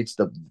 Florida State's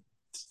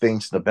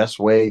thinks the best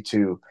way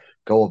to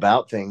go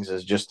about things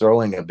is just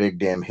throwing a big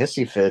damn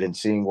hissy fit and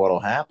seeing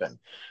what'll happen.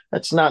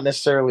 That's not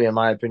necessarily, in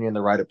my opinion,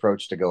 the right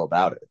approach to go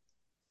about it.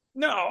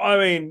 No, I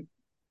mean,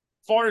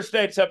 Florida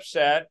State's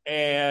upset,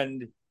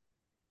 and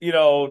you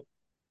know,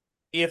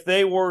 if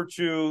they were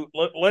to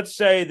let's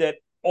say that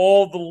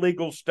all the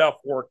legal stuff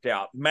worked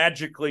out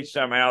magically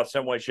somehow,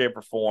 some way, shape,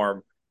 or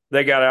form,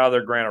 they got out of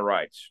their grant of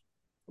rights.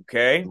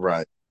 Okay,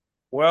 Right.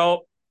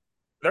 well,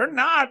 they're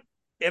not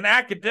an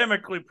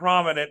academically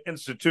prominent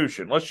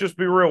institution. Let's just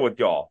be real with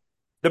y'all.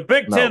 The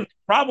Big No, Ten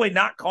probably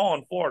not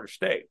calling Florida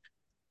State.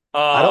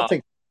 I Uh, don't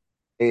think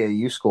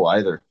AAU school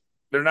either.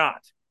 they're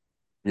not.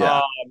 Yeah.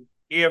 Um,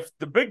 if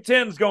the Big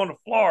Ten's going to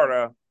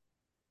Florida,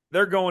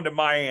 they're going to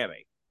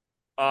Miami.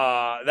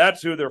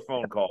 That's who their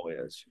phone call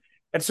is.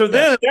 And so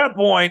then Yes. at that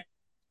point,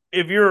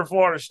 if you're at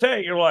Florida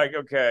State, you're like,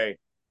 okay,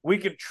 we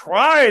can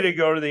try to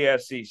go to the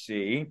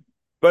SEC,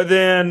 but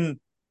then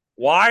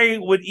why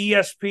would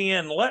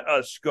ESPN let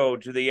us go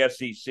to the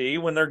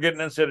SEC when they're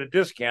getting us at a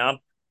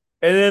discount?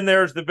 And then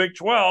there's the Big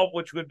 12,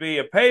 which would be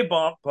a pay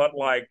bump, but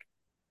like,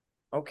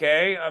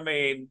 okay, I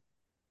mean,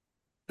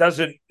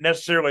 doesn't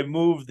necessarily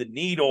move the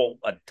needle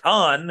a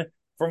ton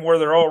from where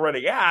they're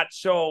already at.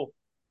 So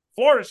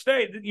Florida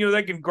State,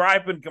 they can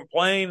gripe and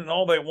complain and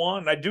all they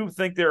want. And I do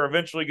think they're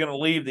eventually going to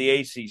leave the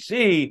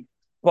ACC,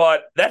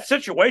 but that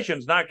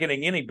situation's not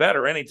getting any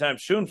better anytime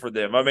soon for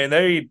them. I mean,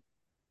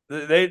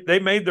 they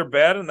made their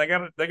bed and they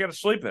got to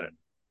sleep in it.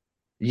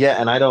 Yeah,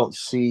 and I don't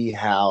see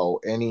how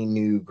any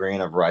new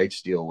grant of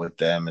rights deal with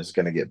them is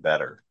going to get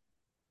better.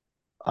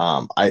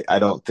 I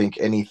don't think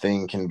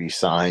anything can be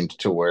signed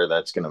to where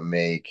that's going to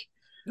make.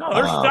 No,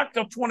 they're Um, stuck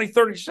till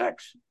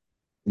 2036.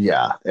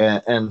 yeah,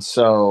 and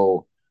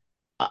so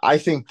I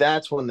think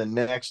that's when the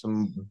next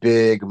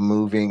big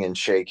moving and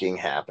shaking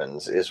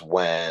happens is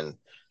when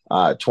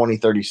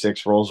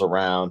 2036 rolls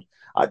around.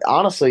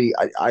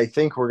 I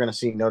think we're going to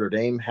see Notre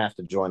Dame have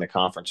to join a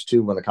conference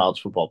too when the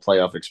college football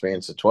playoff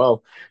expands to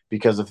 12,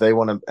 because if they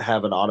want to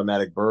have an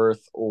automatic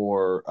berth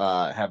or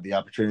have the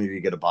opportunity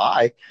to get a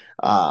bye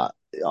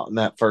on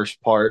that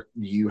first part,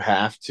 you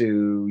have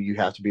to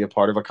be a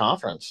part of a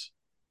conference,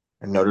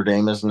 and Notre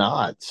Dame is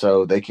not.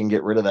 So they can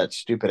get rid of that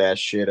stupid ass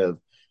shit of,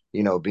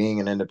 being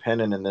an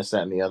independent and this,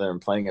 that, and the other and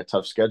playing a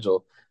tough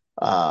schedule.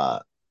 Uh,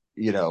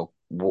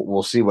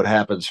 we'll see what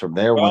happens from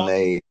there when Well,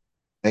 they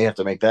have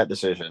to make that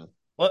decision.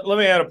 let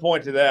me add a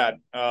point to that,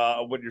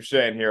 what you're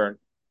saying here.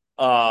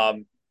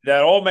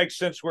 That all makes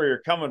sense where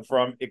you're coming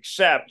from,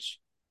 except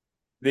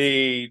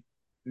the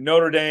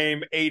Notre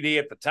Dame AD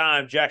at the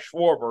time, Jack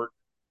Schwarber,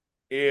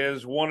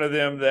 is one of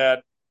them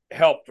that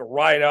helped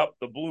write up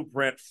the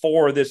blueprint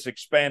for this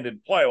expanded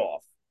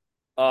playoff.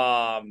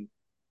 Um,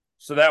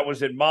 so that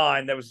was in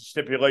mind. That was a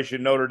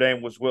stipulation Notre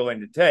Dame was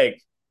willing to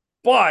take.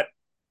 But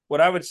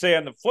what I would say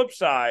on the flip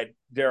side,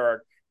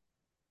 Derek,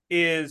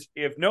 is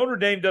if Notre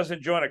Dame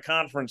doesn't join a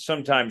conference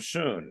sometime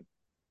soon,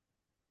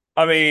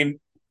 I mean,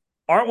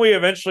 aren't we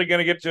eventually going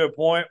to get to a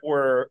point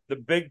where the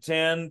Big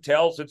Ten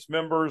tells its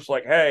members,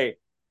 like, hey,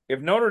 if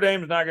Notre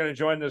Dame's not going to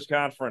join this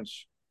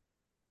conference,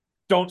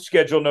 don't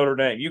schedule Notre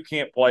Dame. You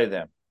can't play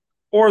them.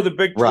 Or the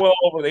Big Right. 12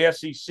 or the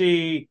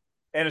SEC,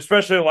 and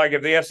especially like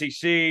if the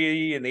SEC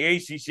and the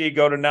ACC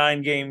go to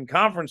 9-game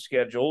conference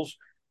schedules,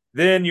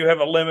 then you have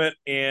a limit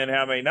in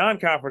how many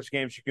non-conference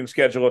games you can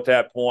schedule at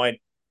that point.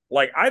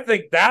 Like, I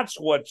think that's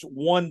what's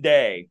one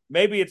day.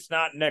 Maybe it's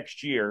not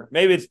next year.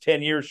 Maybe it's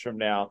 10 years from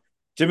now.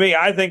 To me,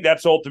 I think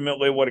that's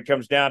ultimately what it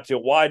comes down to,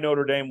 why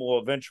Notre Dame will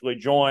eventually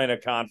join a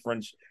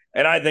conference.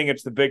 And I think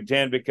it's the Big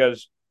Ten,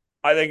 because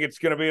I think it's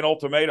going to be an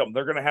ultimatum.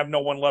 They're going to have no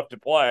one left to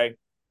play,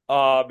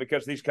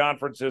 because these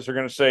conferences are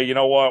going to say, you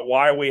know what,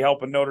 why are we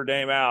helping Notre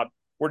Dame out?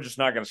 We're just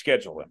not going to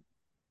schedule them.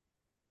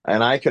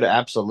 And I could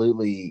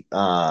absolutely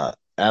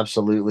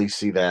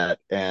see that,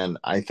 and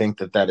I think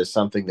that that is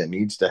something that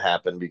needs to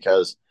happen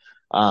because,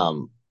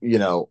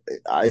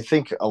 I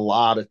think a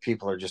lot of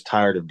people are just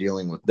tired of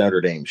dealing with Notre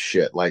Dame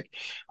shit. Like,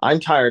 I'm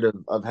tired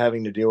of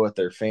having to deal with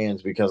their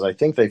fans because I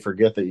think they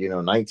forget that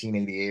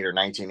 1988 or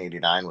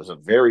 1989 was a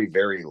very,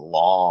 very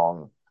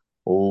long,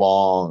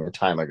 long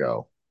time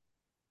ago.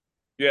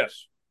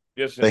 Yes.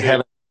 Yes, They indeed.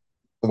 haven't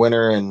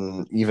winner,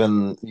 and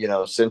even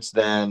since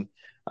then,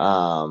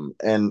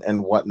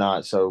 and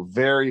whatnot. So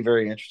very,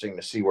 very interesting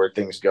to see where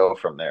things go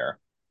from there.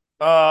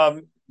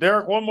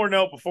 Derek, one more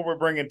note before we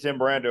bring in Tim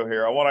Brando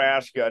here. I want to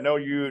ask you. I know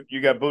you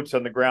got boots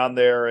on the ground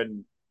there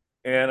and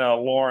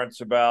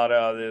Lawrence about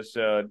this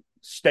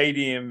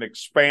stadium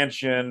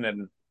expansion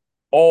and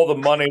all the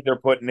money they're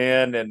putting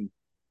in. And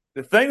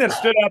the thing that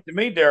stood out to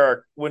me,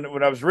 Derek, when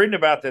I was reading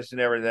about this and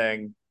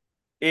everything,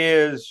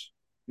 is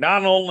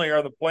not only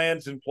are the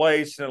plans in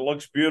place and it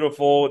looks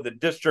beautiful, the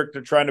district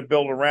they're trying to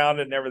build around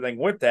it and everything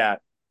with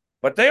that,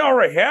 but they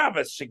already have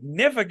a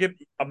significant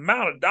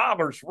amount of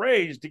dollars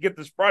raised to get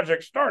this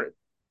project started.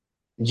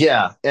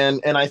 Yeah,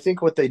 and I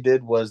think what they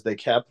did was they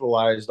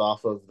capitalized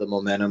off of the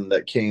momentum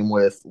that came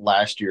with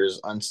last year's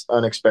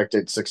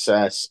unexpected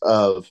success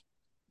of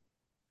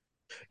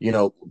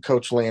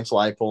Coach Lance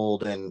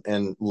Leipold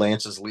and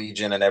Lance's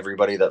Legion and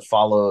everybody that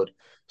followed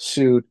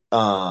suit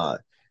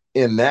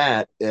in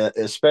that,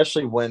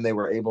 especially when they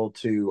were able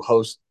to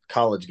host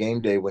college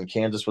game day when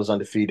Kansas was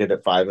undefeated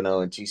at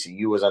 5-0 and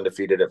TCU was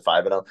undefeated at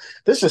 5-0.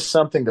 This is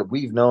something that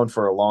we've known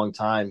for a long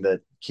time,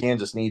 that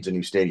Kansas needs a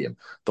new stadium.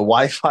 The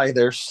Wi-Fi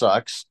there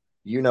sucks.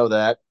 You know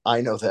that.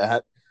 I know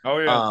that. Oh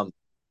yeah. Um,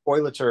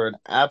 Toilets are an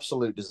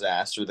absolute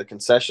disaster. The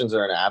concessions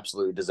are an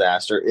absolute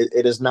disaster.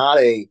 It is not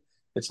a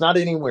it's not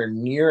anywhere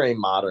near a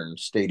modern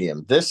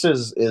stadium. This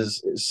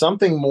is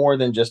something more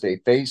than just a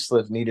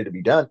facelift needed to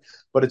be done,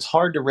 but it's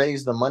hard to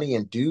raise the money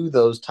and do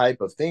those type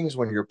of things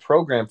when your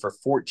program for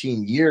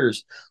 14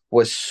 years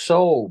was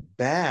so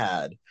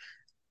bad.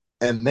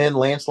 And then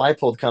Lance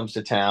Leipold comes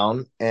to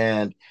town,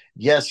 and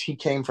yes, he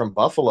came from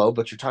Buffalo,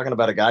 but you're talking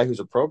about a guy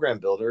who's a program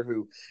builder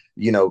who,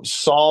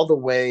 saw the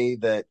way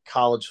that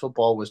college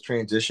football was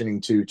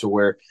transitioning to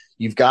where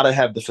you've got to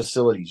have the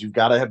facilities, you've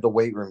got to have the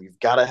weight room, you've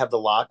got to have the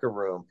locker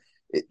room.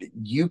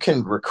 You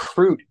can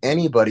recruit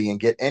anybody and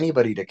get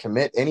anybody to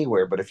commit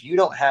anywhere, but if you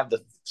don't have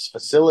the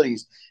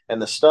facilities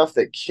and the stuff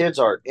that kids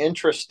are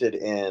interested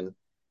in,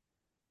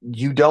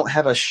 you don't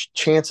have a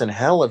chance in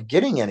hell of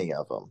getting any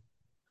of them.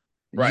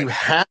 Right. You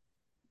have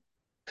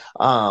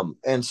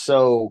and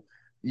so,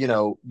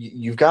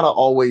 you've got to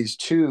always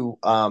too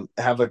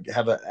have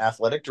an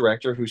athletic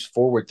director who's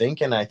forward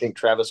thinking. I think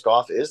Travis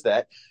Goff is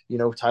that.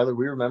 Tyler,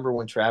 we remember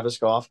when Travis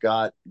Goff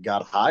got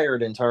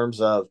hired in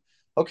terms of,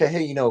 okay,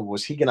 hey,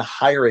 was he going to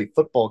hire a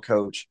football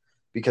coach?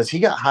 Because he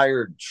got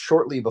hired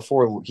shortly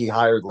before he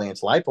hired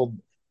Lance Leipold,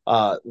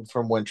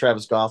 from when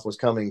Travis Goff was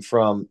coming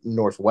from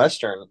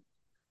Northwestern,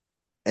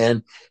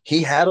 and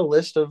he had a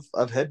list of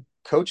head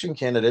coaching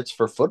candidates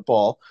for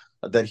football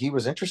that he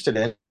was interested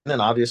in.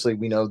 And obviously,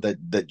 we know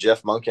that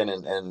Jeff Monken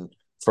and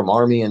from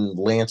Army and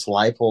Lance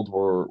Leipold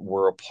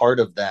were a part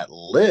of that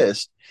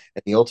list.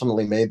 And he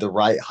ultimately made the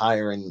right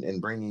hire in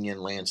bringing in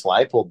Lance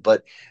Leipold.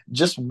 But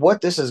just what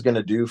this is going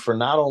to do for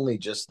not only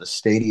just the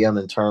stadium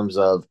in terms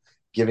of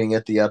giving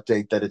it the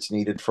update that it's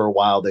needed for a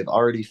while, they've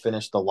already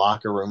finished the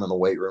locker room and the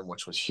weight room,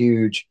 which was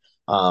huge.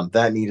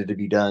 That needed to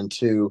be done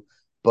too.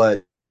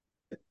 But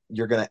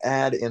you're going to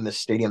add in the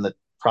stadium, the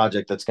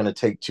project that's going to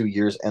take 2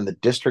 years, and the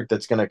district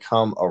that's going to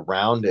come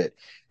around it.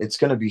 It's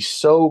going to be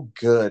so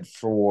good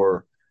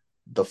for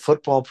the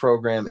football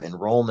program,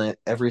 enrollment,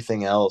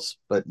 everything else.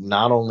 But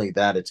not only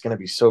that, it's going to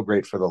be so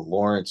great for the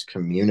Lawrence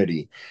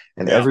community,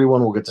 and Yeah,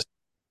 everyone will get to see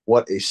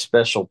what a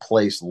special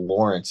place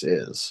Lawrence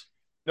is.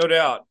 no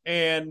doubt.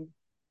 And,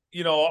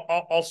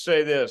 I'll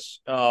say this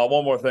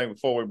one more thing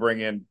before we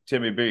bring in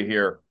Timmy B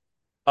here.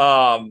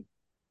 Um,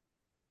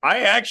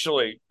 I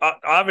actually,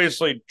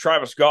 obviously,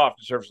 Travis Goff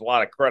deserves a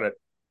lot of credit,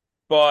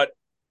 but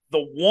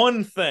the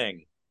one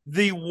thing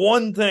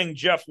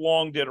Jeff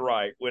Long did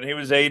right when he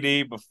was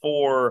AD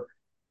before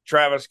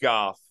Travis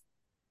Goff,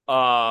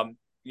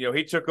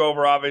 he took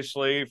over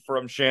obviously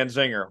from Shan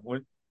Zinger.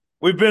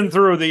 We've been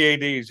through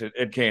the ADs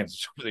at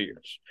Kansas over the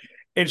years,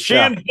 and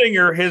Yeah, Shan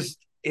Zinger,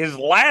 his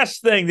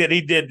last thing that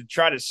he did to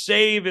try to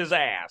save his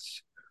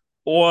ass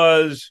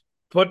was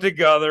put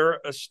together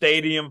a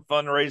stadium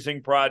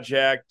fundraising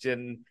project,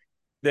 and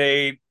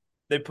they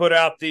they put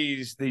out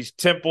these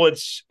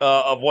templates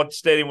of what the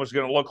stadium was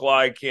going to look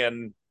like,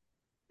 and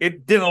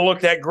it didn't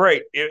look that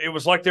great. It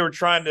was like they were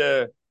trying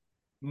to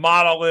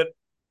model it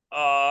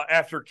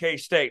after K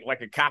State,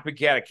 like a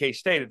copycat of K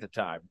State at the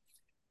time.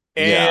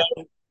 And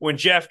yeah, when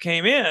Jeff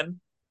came in,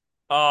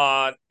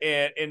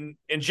 and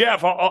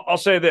Jeff, I'll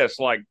say this,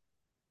 like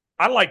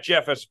I like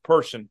Jeff as a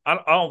person. I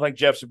don't think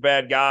Jeff's a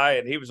bad guy,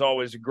 and he was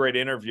always a great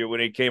interview when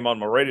he came on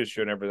my radio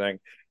show and everything.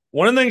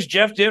 One of the things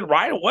Jeff did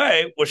right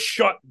away was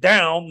shut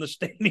down the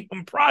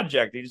stadium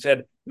project. He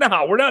said,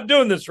 "No, we're not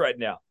doing this right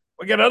now.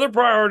 We got other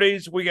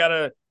priorities. We got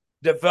to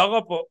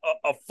develop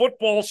a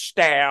football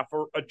staff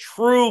or a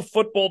true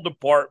football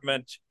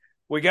department.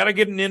 We got to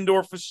get an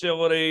indoor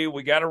facility.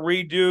 We got to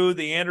redo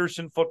the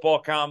Anderson football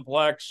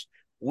complex.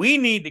 We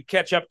need to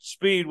catch up to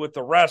speed with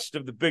the rest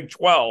of the Big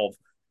 12.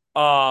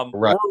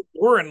 right.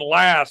 We're in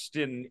last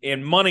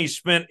in money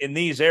spent in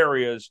these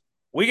areas.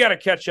 We got to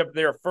catch up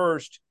there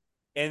first,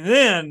 and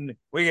then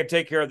we can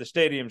take care of the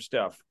stadium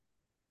stuff."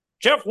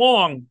 Jeff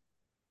Long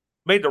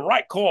made the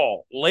right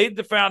call, laid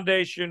the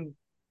foundation,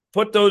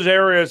 put those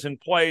areas in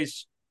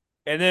place,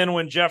 and then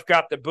when Jeff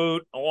got the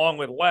boot along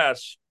with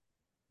Les,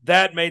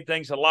 that made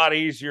things a lot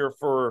easier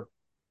for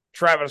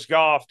Travis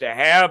Goff to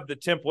have the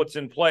templates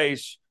in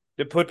place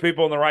to put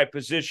people in the right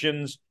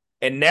positions,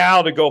 and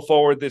now to go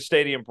forward this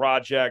stadium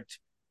project.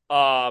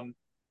 Um,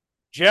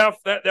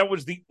 Jeff, that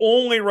was the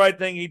only right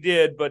thing he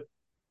did. But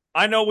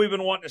I know we've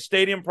been wanting a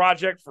stadium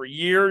project for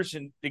years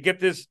and to get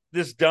this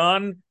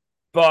done.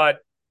 But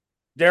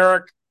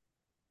Derek,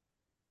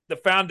 the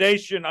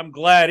foundation, I'm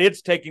glad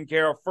it's taken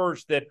care of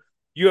first. That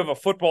you have a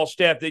football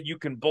staff that you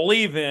can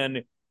believe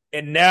in,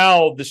 and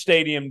now the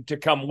stadium to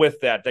come with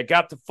that. They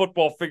got the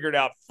football figured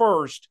out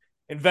first,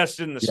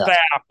 invested in the Yeah.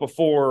 staff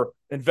before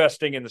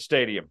investing in the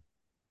stadium.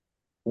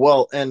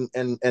 Well, and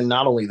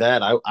not only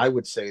that, I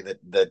would say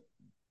that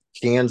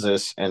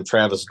Kansas and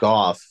Travis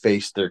Goff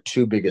faced their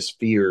two biggest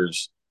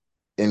fears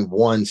in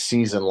one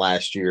season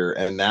last year,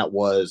 and that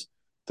was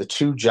the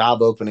two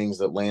job openings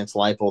that Lance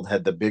Leipold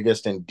had the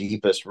biggest and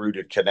deepest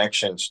rooted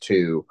connections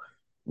to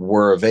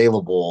were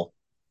available,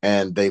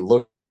 and they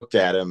looked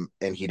at him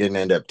and he didn't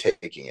end up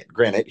taking it.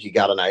 Granted, he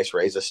got a nice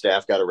raise, the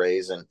staff got a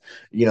raise, and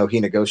he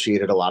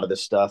negotiated a lot of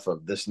this stuff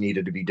of this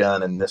needed to be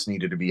done and this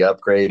needed to be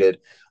upgraded,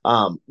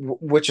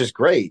 which is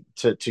great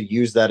to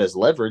use that as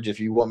leverage if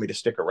you want me to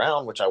stick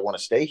around, which I want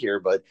to stay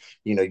here, but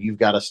you've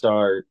got to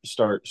start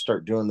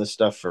doing this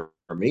stuff for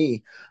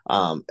me,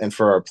 and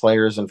for our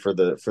players and for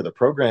the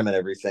program and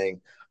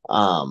everything.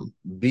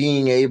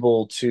 Being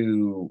able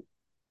to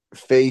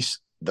face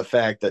the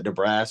fact that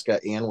Nebraska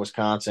and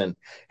Wisconsin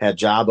had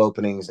job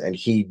openings and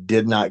he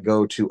did not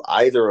go to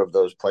either of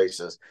those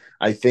places,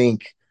 I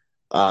think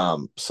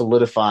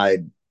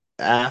solidified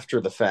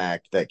after the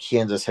fact that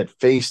Kansas had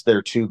faced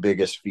their two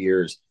biggest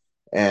fears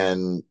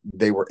and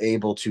they were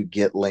able to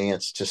get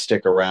Lance to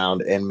stick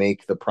around and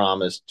make the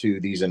promise to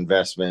these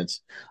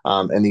investments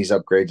and these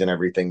upgrades and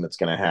everything that's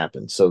going to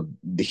happen. So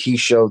he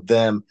showed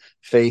them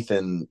faith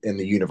in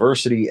the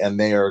university, and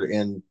they are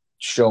in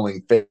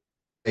showing faith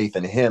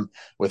in him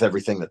with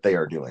everything that they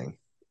are doing.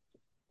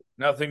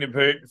 Nothing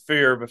to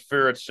fear but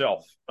fear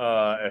itself,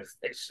 as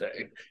they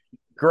say.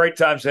 Great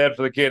times ahead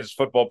for the Kansas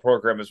football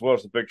program as well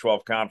as the Big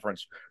 12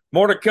 Conference.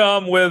 More to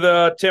come with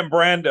Tim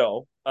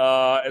Brando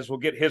as we'll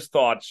get his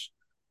thoughts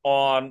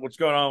on what's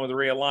going on with the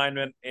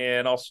realignment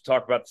and also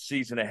talk about the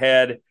season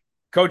ahead.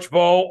 Coach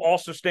Bo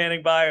also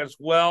standing by as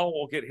well.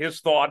 We'll get his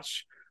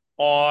thoughts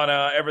on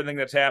everything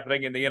that's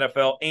happening in the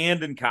NFL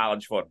and in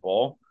college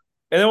football.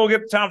 And then we'll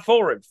get to Tom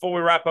Fullrig before we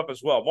wrap up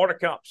as well. More to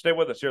come. Stay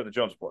with us here at the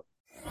Jones Report.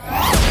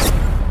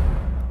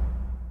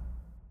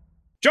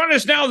 Joining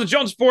us now on the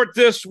Jones Report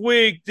this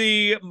week,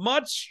 the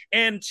much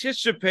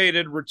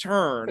anticipated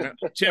return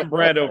of Tim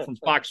Brando from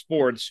Fox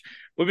Sports.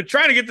 We've been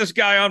trying to get this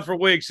guy on for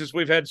weeks as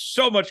we've had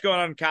so much going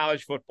on in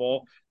college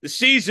football. The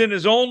season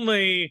is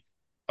only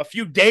a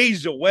few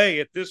days away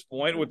at this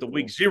point with the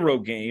week 0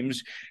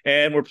 games,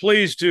 and we're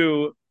pleased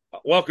to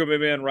welcome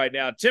him in right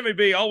now. Timmy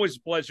B, always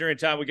a pleasure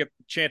anytime we get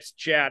the chance to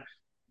chat.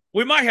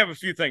 We might have a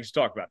few things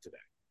to talk about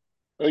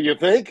today. You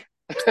think?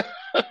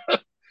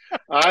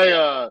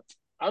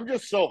 I'm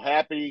just so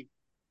happy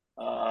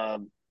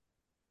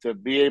to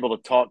be able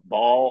to talk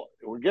ball.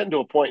 We're getting to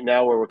a point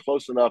now where we're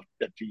close enough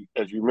that,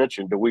 as you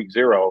mentioned, to week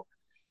 0.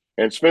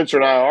 And Spencer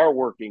and I are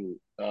working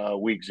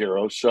week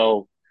 0.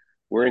 So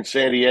we're in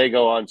San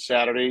Diego on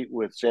Saturday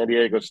with San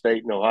Diego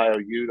State and Ohio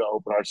U to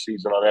open our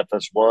season on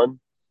FS1,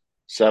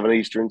 7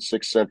 Eastern,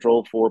 6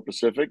 Central, 4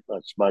 Pacific.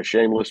 That's my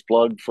shameless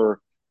plug for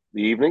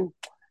the evening.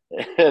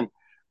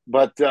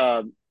 But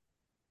I'm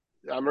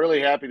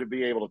really happy to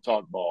be able to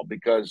talk ball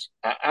because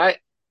I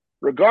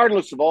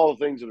regardless of all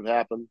the things that have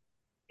happened,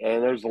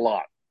 and there's a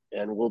lot,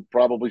 and we'll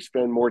probably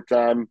spend more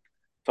time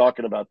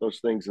talking about those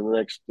things in the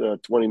next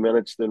 20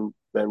 minutes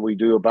than we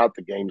do about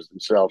the games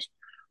themselves.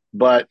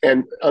 But,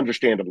 and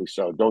understandably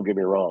so, don't get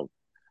me wrong.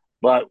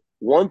 But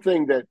one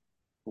thing that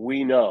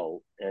we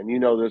know, and you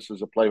know this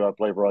as a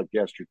play-by-play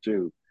broadcaster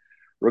too,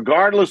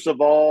 regardless of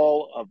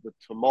all of the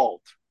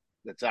tumult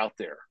that's out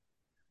there,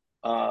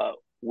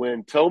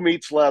 when toe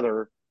meets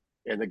leather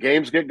and the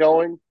games get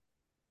going,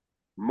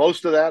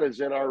 most of that is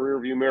in our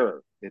rearview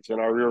mirror. It's in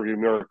our rearview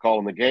mirror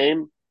calling the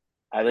game.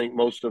 I think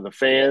most of the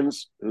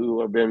fans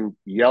who have been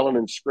yelling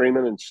and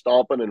screaming and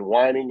stomping and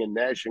whining and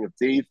gnashing of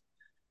teeth,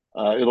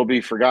 it'll be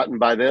forgotten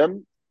by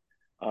them.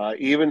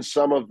 Even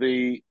some of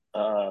the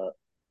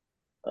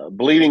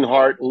bleeding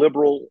heart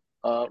liberal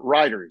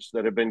writers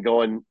that have been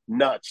going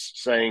nuts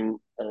saying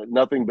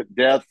nothing but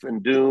death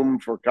and doom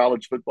for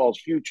college football's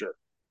future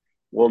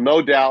will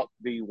no doubt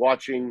be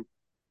watching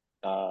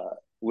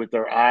with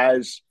their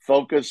eyes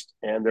focused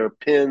and their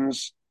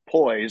pens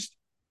poised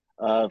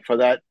for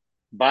that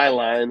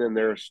byline and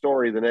their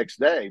story the next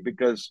day.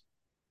 Because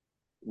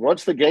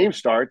once the game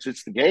starts,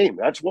 it's the game.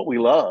 That's what we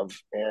love.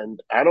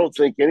 And I don't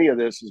think any of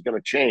this is going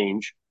to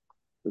change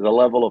the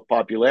level of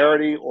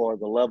popularity or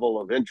the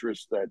level of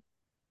interest that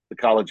the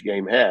college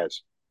game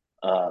has.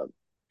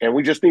 And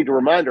we just need to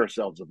remind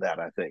ourselves of that,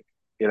 I think,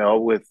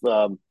 with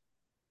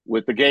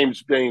the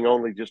games being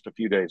only just a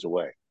few days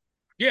away.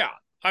 Yeah,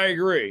 I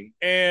agree.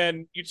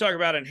 And you talk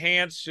about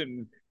enhance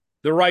and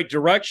the right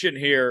direction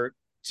here.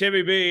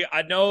 Timmy B,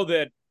 I know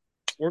that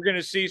we're going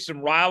to see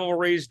some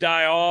rivalries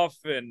die off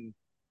and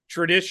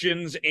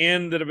traditions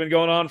end that have been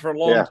going on for a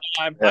long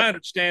time. Yeah. I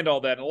understand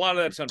all that. And a lot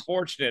of that's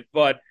unfortunate.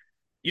 But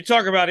you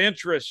talk about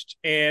interest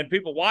and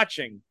people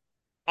watching.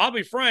 I'll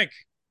be frank.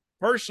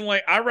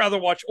 Personally, I'd rather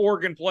watch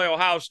Oregon play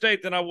Ohio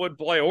State than I would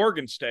play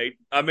Oregon State.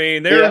 I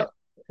mean, there's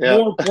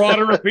more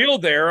broader appeal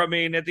there. I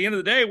mean, at the end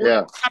of the day, we're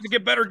going to have to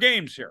get better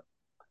games here.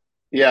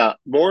 Yeah,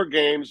 more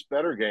games,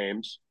 better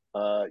games.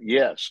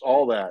 Yes,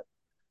 all that.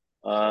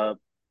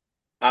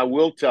 I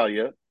will tell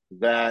you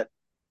that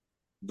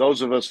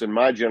those of us in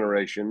my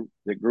generation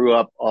that grew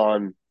up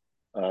on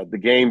the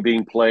game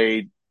being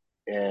played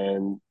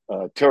and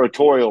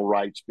territorial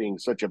rights being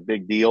such a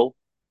big deal,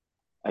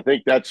 I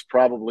think that's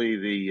probably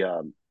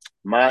the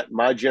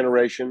my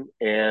generation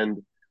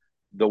and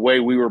the way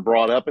we were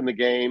brought up in the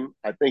game.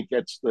 I think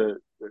that's the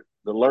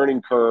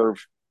learning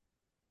curve,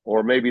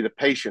 or maybe the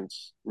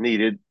patience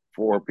needed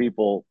for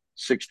people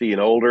 60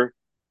 and older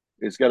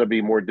is going to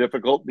be more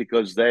difficult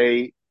because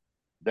they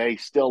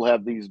still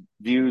have these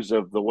views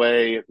of the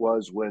way it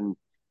was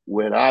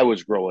when I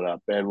was growing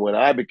up and when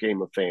I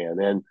became a fan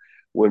and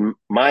when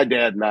my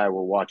dad and I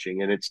were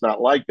watching, and it's not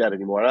like that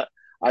anymore.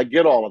 I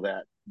get all of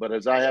that, but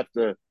as I have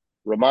to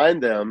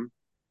remind them,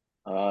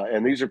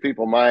 and these are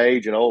people my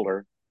age and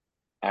older,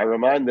 I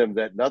remind them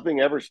that nothing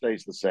ever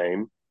stays the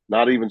same,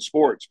 not even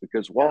sports,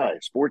 because why?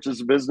 Sports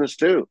is a business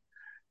too.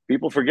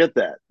 People forget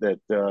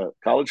that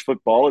college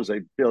football is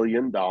a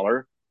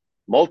billion-dollar,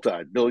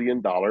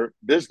 multi-billion-dollar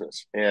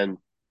business, and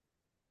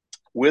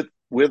with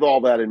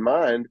all that in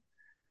mind,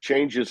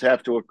 changes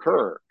have to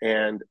occur,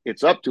 and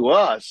it's up to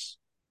us,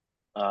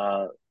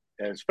 uh,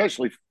 and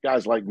especially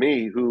guys like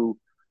me who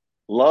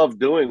love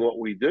doing what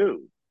we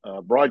do,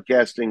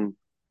 broadcasting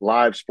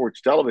live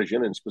sports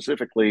television, and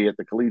specifically at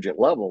the collegiate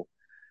level.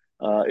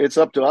 It's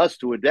up to us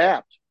to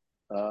adapt,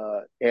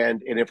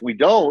 and if we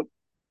don't,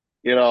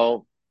 you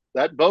know,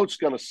 that boat's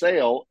going to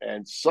sail,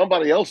 and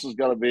somebody else is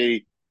going to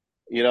be,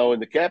 in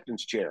the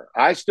captain's chair.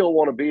 I still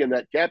want to be in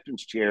that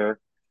captain's chair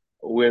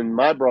when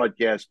my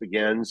broadcast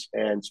begins,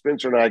 and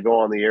Spencer and I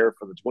go on the air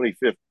for the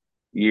 25th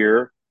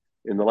year.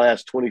 In the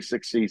last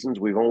 26 seasons,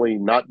 we've only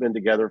not been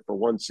together for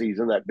one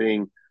season, that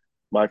being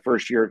my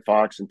first year at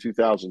Fox in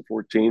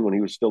 2014 when he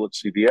was still at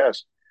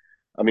CBS.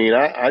 I mean,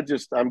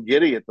 I'm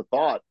giddy at the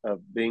thought of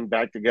being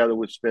back together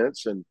with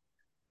Spence and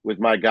with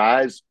my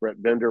guys,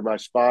 Brett Bender, my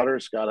spotter,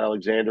 Scott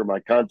Alexander, my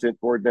content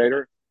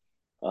coordinator,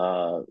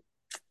 uh,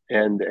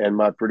 and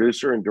my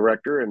producer and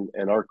director,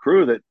 and our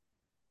crew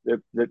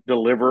that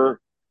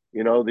deliver,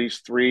 these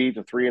 3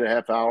 to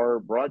 3.5 hour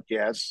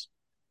broadcasts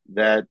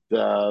that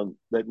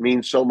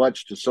mean so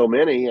much to so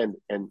many, and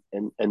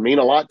mean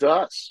a lot to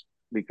us,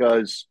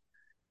 because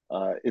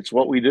it's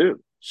what we do.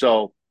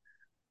 So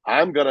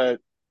I'm gonna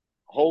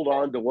hold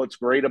on to what's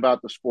great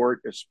about the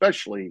sport,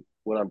 especially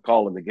when I'm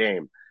calling the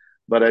game.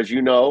 But as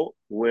you know,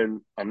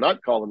 when I'm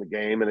not calling the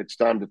game and it's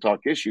time to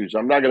talk issues,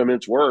 I'm not going to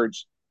mince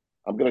words.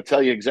 I'm going to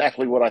tell you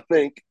exactly what I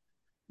think,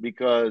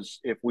 because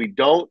if we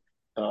don't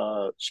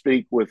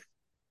speak with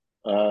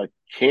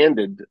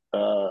candid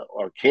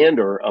or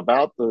candor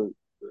about the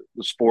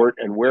sport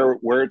and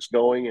where it's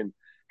going and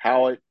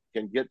how it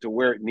can get to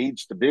where it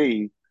needs to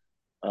be,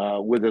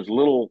 with as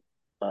little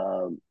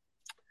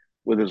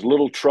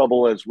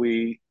trouble as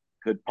we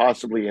could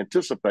possibly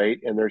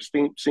anticipate, and there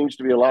seems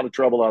to be a lot of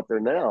trouble out there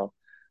now.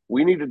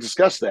 We need to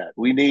discuss that.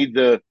 We need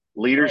the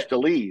leaders to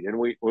lead, and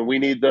we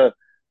need the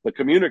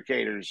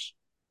communicators,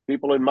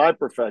 people in my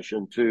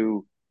profession,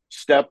 to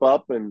step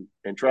up and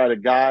try to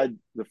guide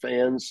the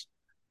fans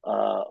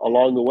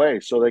along the way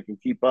so they can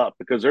keep up,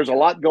 because there's a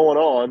lot going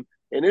on,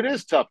 and it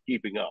is tough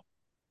keeping up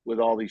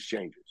with all these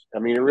changes. I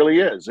mean, it really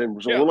is,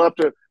 and so we'll have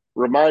to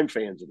remind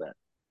fans of that.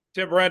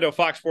 Tim Brando,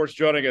 Fox Sports,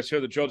 joining us here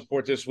at the Jones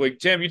Report this week.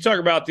 Tim, you talk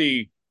about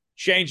the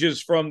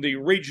changes from the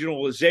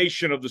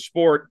regionalization of the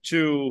sport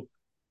to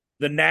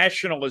the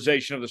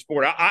nationalization of the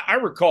sport. I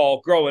recall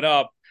growing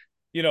up,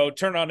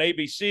 turn on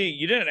ABC,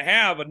 you didn't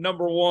have a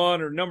number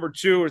one or number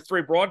two or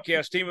three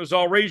broadcast team. It was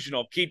all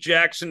regional. Keith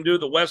Jackson do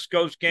the West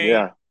Coast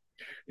game.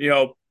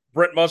 Yeah.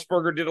 Brent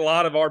Musburger did a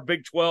lot of our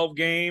Big 12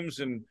 games,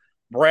 and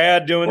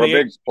Brad doing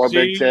or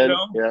Big 10.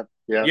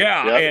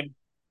 Yeah. And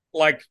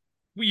like,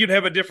 you'd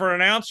have a different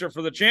announcer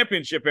for the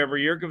championship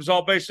every year, because it was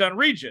all based on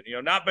region,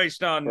 not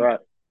based on,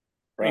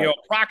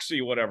 proxy,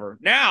 whatever.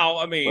 Now,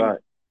 I mean,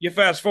 you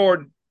fast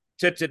forward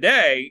to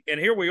today, and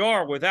here we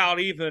are without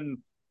even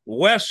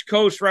West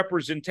Coast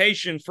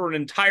representation for an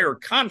entire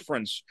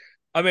conference.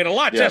 I mean, a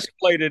lot's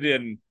escalated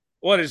in,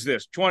 what is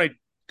this, 20,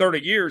 30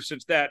 years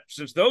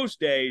since those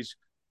days.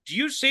 Do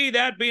you see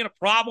that being a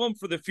problem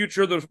for the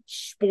future of the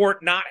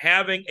sport, not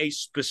having a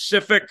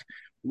specific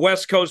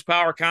West Coast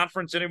power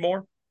conference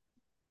anymore?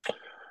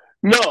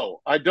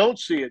 No, I don't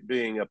see it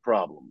being a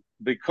problem,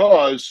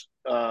 because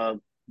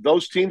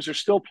those teams are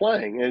still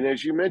playing. And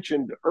as you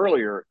mentioned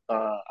earlier,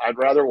 I'd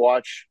rather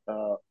watch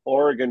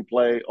Oregon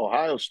play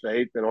Ohio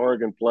State than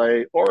Oregon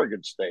play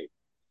Oregon State.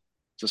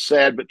 It's a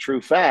sad but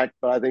true fact,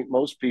 but I think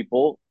most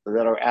people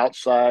that are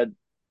outside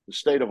the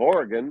state of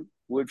Oregon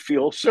would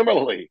feel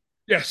similarly.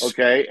 Yes.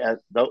 Okay. And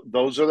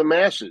those are the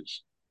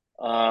masses.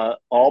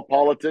 All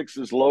politics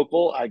is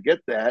local. I get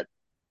that.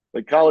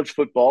 But college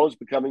football is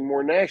becoming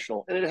more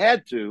national, and it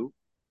had to,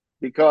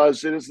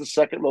 because it is the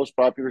second most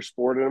popular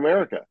sport in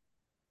America.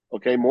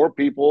 Okay, more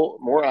people,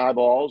 more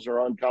eyeballs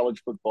are on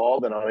college football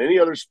than on any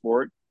other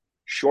sport,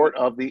 short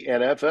of the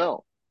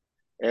NFL.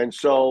 And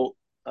so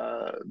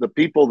the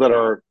people that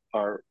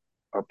are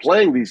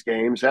playing these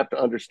games have to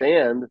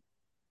understand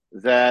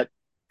that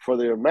for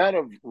the amount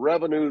of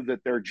revenue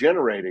that they're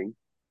generating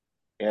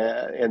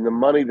and the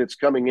money that's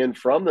coming in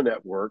from the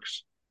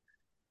networks,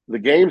 the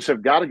games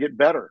have got to get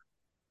better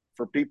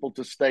for people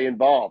to stay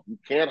involved. You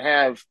can't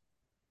have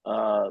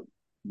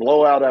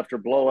blowout after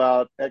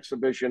blowout,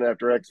 exhibition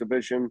after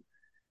exhibition,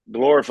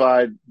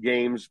 glorified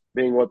games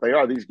being what they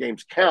are. These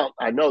games count.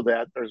 I know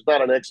that. There's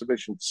not an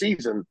exhibition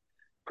season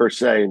per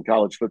se in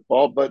college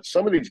football, but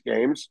some of these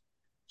games,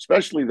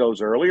 especially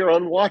those early, are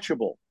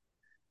unwatchable,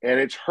 and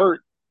it's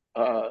hurt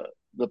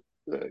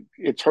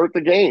it's hurt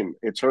the game.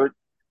 It's hurt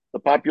the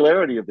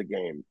popularity of the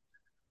game.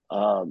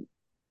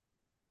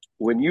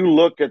 When you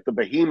look at the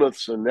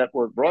behemoths in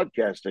network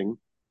broadcasting,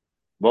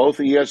 both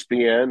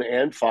ESPN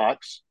and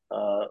Fox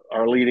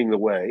are leading the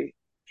way,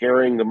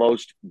 carrying the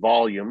most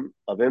volume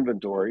of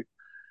inventory.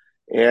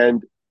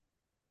 And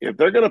if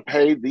they're going to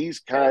pay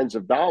these kinds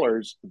of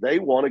dollars, they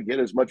want to get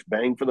as much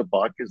bang for the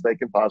buck as they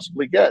can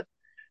possibly get.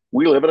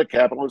 we live in a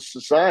capitalist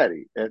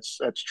society. That's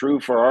true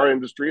for our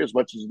industry as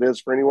much as it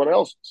is for anyone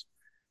else's.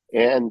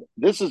 And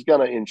this is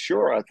going to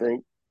ensure, I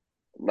think,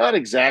 not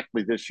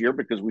exactly this year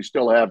because we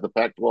still have the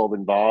Pac-12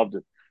 involved.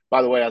 And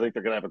by the way, I think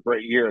they're going to have a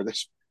great year.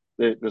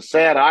 The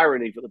sad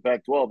irony for the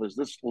Pac-12 is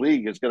this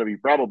league is going to be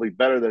probably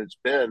better than it's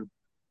been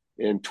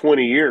in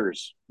 20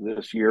 years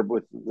this year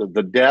with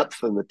the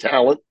depth and the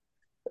talent,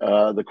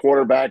 the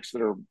quarterbacks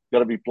that are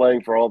going to be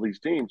playing for all these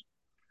teams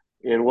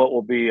in what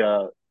will be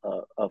a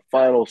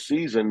final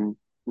season,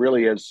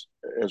 really as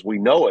we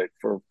know it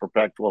for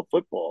Pac-12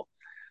 football.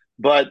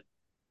 But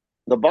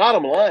the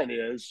bottom line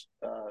is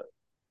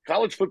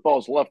college football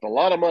has left a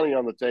lot of money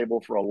on the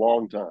table for a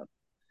long time.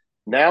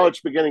 Now it's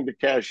beginning to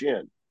cash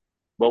in.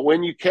 But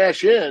when you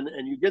cash in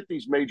and you get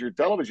these major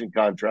television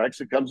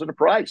contracts, it comes at a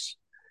price.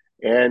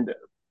 And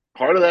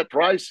part of that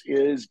price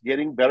is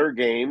getting better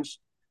games.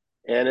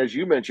 And as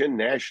you mentioned,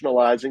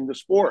 nationalizing the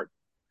sport.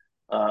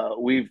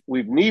 We've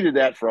needed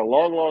that for a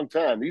long, long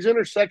time. These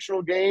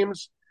intersectional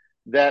games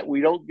that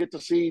we don't get to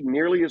see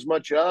nearly as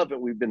much of,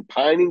 and we've been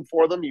pining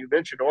for them. You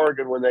mentioned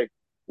Oregon when they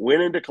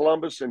went into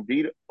Columbus and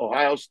beat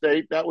Ohio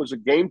State. That was a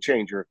game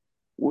changer.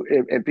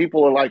 And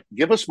people are like,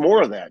 give us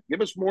more of that.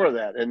 Give us more of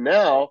that. And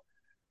now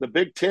the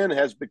Big Ten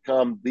has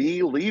become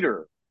the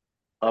leader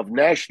of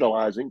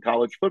nationalizing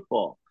college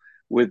football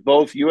with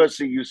both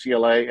USC,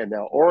 UCLA, and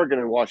now Oregon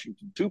and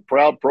Washington, two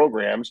proud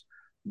programs,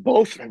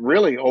 both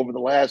really over the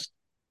last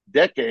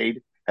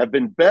decade have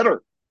been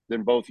better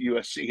than both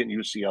USC and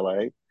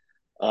UCLA.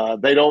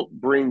 They don't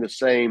bring the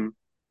same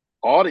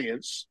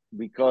audience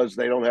because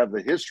they don't have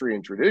the history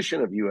and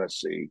tradition of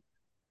USC.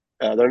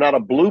 They're not a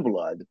blue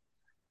blood,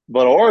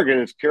 but Oregon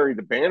has carried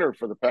the banner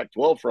for the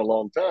Pac-12 for a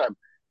long time.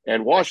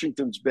 And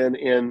Washington's been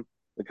in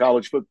the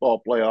college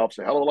football playoffs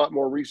a hell of a lot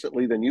more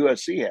recently than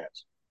USC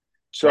has.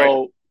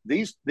 So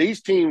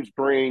these teams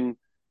bring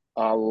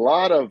a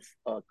lot of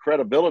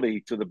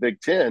credibility to the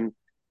Big Ten.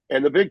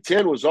 And the Big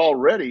Ten was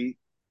already,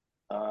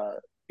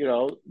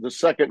 the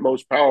second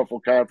most powerful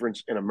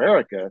conference in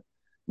America.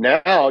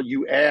 Now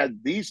you add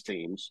these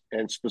teams,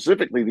 and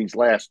specifically these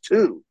last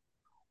two,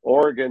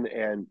 Oregon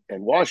and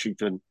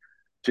Washington,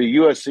 to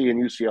USC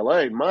and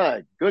UCLA.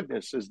 My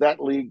goodness, is that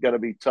league going to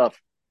be tough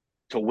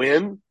to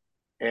win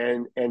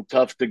and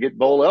tough to get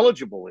bowl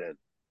eligible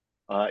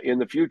in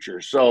the future.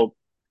 So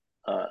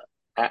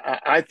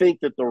I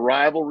think that the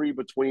rivalry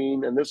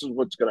between, and this is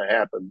what's going to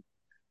happen,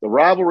 the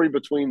rivalry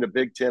between the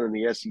Big Ten and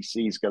the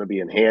SEC is going to be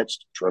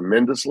enhanced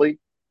tremendously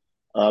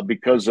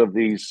because of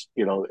these,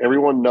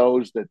 everyone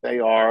knows that they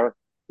are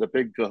the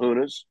big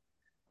kahunas.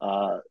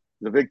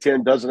 The Big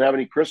Ten doesn't have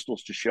any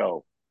crystals to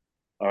show.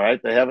 All right.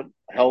 They haven't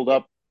held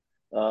up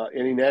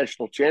any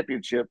national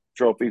championship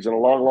trophies in a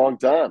long, long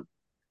time.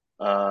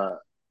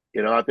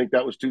 I think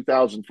that was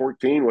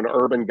 2014 when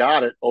Urban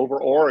got it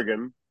over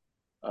Oregon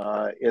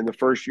in the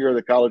first year of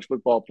the college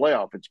football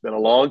playoff. It's been a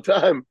long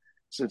time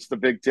since the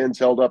Big Ten's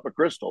held up a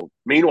crystal.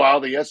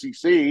 Meanwhile, the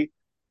SEC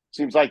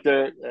seems like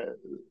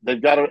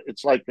they've got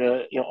it's like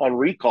on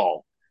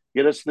recall.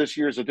 Get us this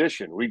year's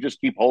edition. We just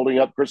keep holding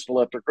up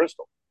crystal after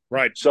crystal.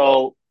 Right.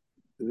 So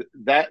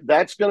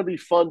that's going to be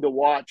fun to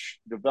watch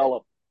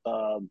develop.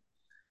 And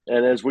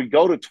as we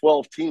go to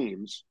 12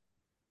 teams,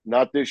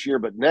 not this year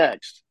but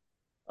next,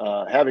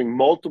 having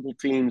multiple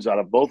teams out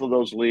of both of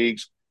those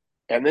leagues,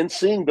 and then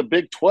seeing the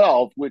Big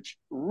 12, which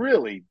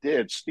really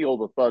did steal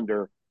the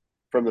thunder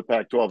from the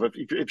Pac-12.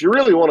 If you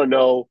really want to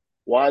know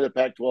why the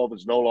Pac-12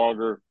 is no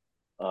longer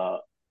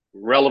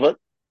relevant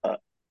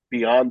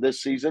beyond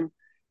this season,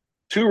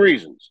 two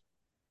reasons.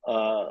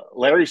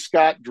 Larry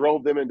Scott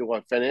drove them into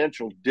a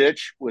financial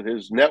ditch with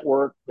his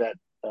network that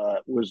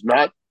was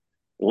not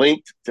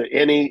linked to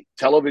any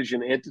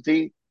television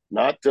entity,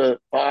 not to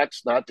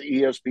Fox, not to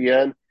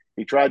ESPN.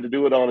 He tried to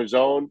do it on his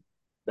own.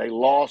 They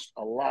lost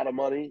a lot of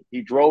money.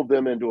 He drove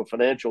them into a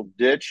financial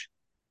ditch.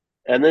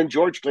 And then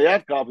George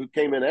Kliavkoff, who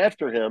came in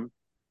after him,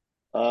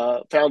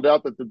 found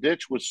out that the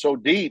ditch was so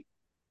deep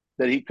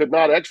that he could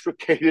not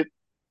extricate it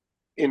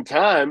in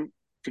time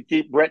to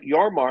keep Brett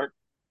Yarmark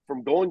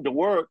from going to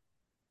work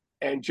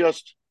and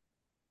just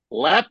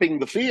lapping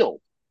the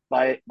field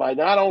by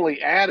not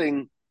only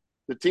adding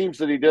the teams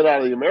that he did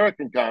out of the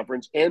American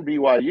Conference and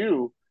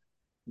BYU,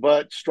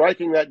 but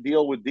striking that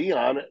deal with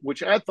Deion,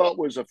 which I thought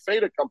was a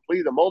fait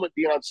accompli. The moment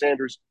Deion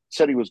Sanders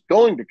said he was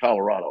going to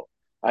Colorado,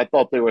 I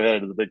thought they were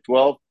headed to the Big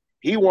 12.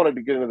 He wanted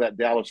to get into that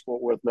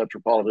Dallas-Fort Worth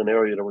metropolitan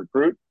area to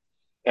recruit.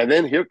 And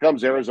then here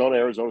comes Arizona,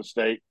 Arizona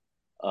State,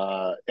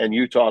 and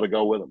Utah to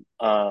go with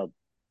them.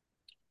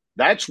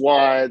 That's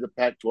why the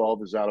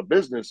Pac-12 is out of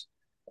business,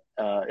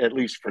 at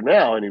least for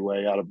now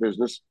anyway, out of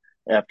business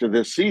after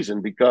this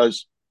season,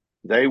 because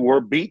they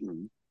were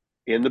beaten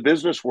in the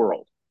business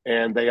world.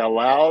 And they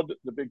allowed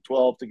the Big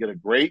 12 to get a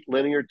great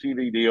linear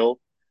TV deal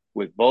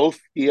with both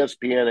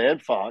ESPN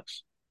and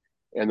Fox.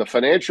 And the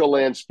financial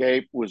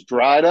landscape was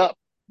dried up.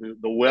 The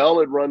well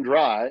had run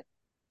dry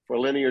for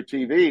linear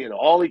TV. And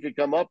all he could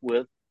come up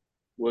with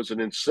was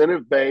an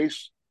incentive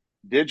base,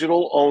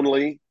 digital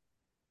only,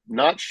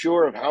 not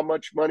sure of how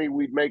much money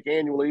we'd make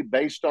annually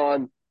based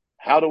on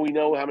How do we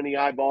know how many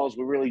eyeballs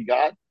we really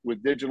got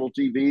with digital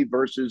TV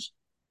versus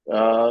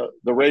the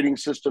rating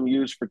system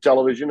used for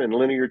television and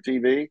linear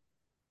TV?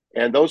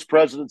 And those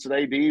presidents and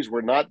ADs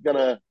were not going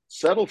to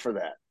settle for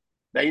that.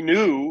 They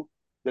knew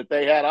that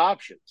they had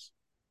options,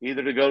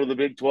 either to go to the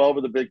Big 12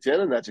 or the Big 10,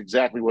 and that's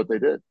exactly what they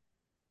did.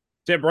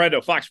 Tim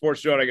Brando, Fox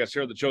Sports joining us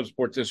here on the Jones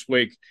Report this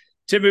week.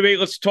 Tim, maybe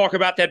let's talk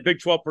about that Big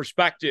 12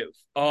 perspective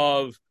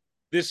of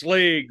this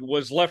league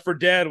was left for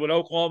dead when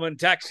Oklahoma and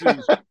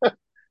Texas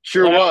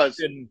sure left, was.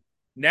 and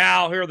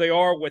now here they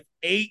are with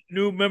 8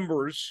 new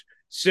members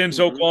since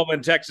Oklahoma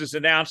and Texas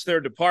announced their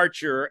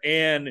departure.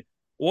 And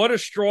what a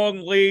strong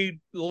league.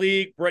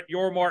 Brett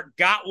Yormark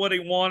got what he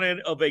wanted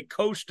of a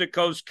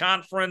coast-to-coast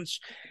conference.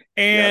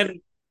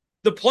 And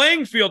the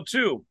playing field,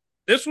 too.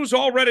 This was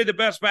already the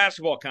best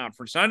basketball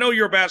conference. I know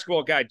you're a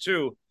basketball guy,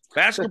 too.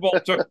 Basketball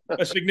took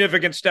a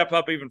significant step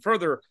up even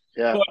further.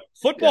 Yeah. But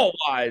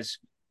football-wise,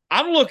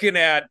 I'm looking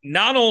at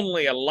not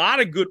only a lot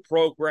of good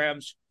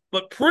programs,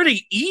 but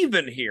pretty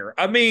even here.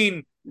 I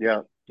mean,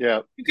 yeah.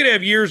 You could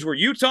have years where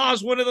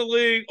Utah's winning the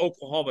league,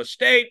 Oklahoma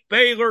State,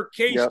 Baylor,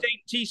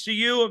 K-State,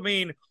 TCU. I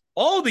mean,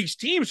 all these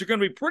teams are going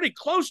to be pretty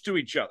close to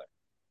each other.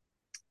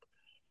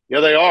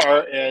 Yeah, they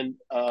are. And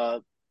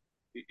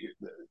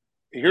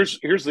here's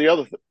the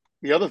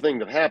other thing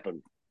that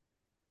happened.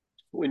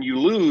 When you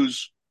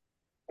lose,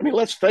 I mean,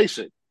 let's face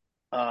it.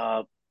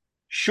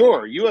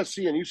 Sure,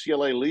 USC and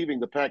UCLA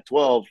leaving the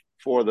Pac-12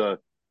 for the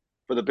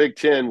Big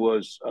Ten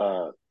was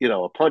a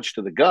punch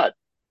to the gut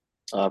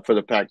for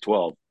the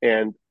Pac-12.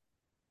 And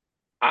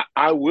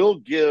I will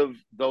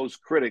give those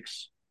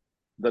critics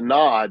the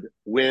nod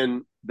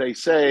when they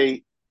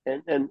say,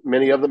 and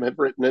many of them have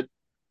written it,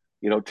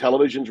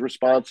 television's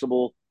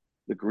responsible,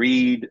 the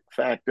greed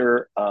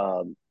factor.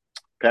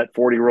 Pat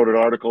Forty wrote an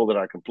article that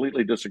I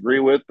completely disagree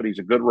with, but he's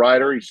a good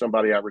writer. He's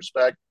somebody I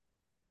respect.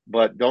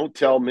 But don't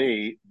tell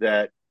me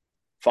that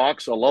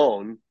Fox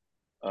alone,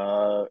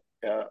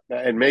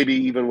 and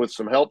maybe even with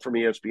some help from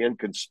ESPN,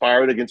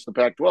 conspired against the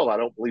Pac-12. I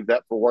don't believe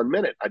that for 1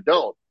 minute. I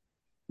don't.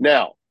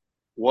 Now,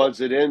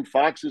 was it in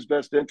Fox's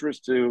best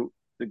interest to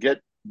get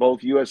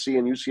both USC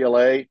and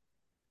UCLA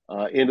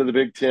into the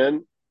Big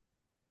Ten?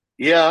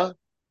 Yeah,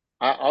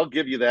 I'll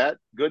give you that.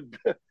 Good.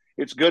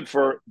 It's good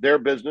for their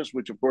business,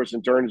 which, of course,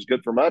 in turn is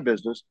good for my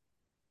business.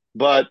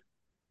 But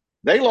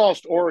they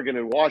lost Oregon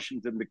and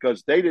Washington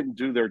because they didn't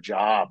do their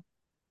job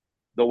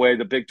the way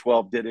the Big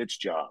 12 did its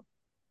job.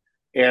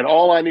 And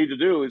all I need to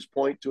do is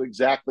point to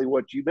exactly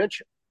what you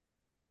mentioned.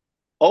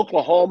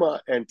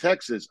 Oklahoma and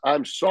Texas,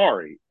 I'm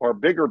sorry, are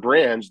bigger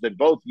brands than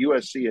both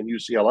USC and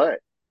UCLA.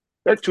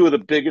 They're 2 of the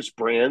biggest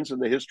brands in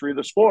the history of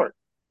the sport.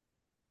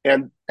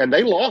 And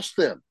they lost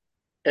them.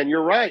 And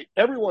you're right.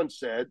 Everyone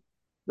said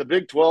the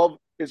Big 12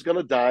 is going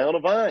to die on a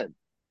vine.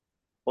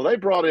 Well, they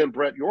brought in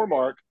Brett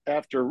Yormark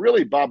after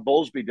really Bob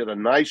Bowlesby did a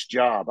nice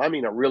job. I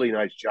mean, a really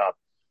nice job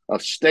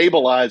of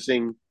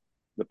stabilizing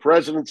the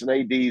presidents and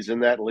ADs in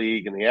that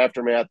league in the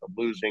aftermath of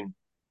losing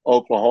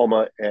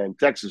Oklahoma and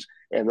Texas.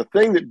 And the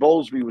thing that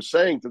Bowlesby was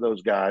saying to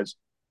those guys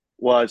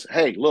was,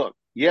 hey, look,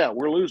 yeah,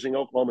 we're losing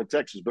Oklahoma and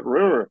Texas, but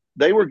remember,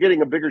 they were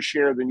getting a bigger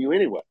share than you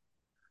anyway.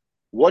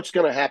 What's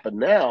going to happen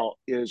now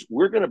is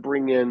we're going to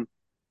bring in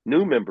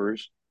new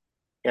members,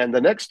 and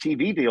the next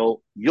TV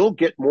deal, you'll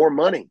get more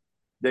money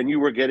than you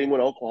were getting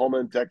when Oklahoma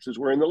and Texas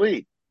were in the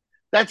league.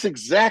 That's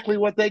exactly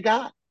what they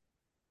got.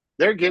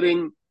 They're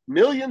getting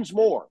millions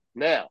more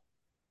now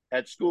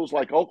at schools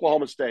like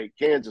Oklahoma State,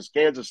 Kansas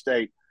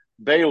State,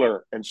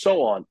 Baylor, and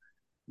so on,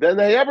 than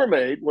they ever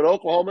made when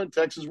Oklahoma and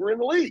Texas were in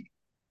the league.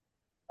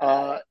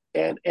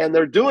 And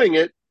they're doing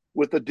it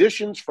with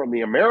additions from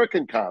the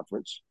American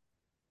Conference,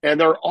 and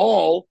they're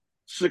all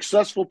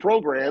successful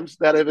programs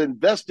that have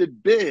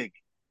invested big.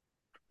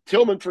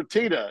 Tillman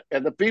Fertitta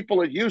and the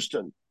people at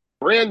Houston,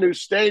 brand new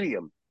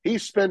stadium.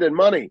 He's spending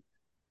money.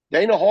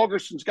 Dana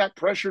Holgerson's got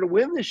pressure to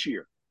win this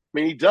year. I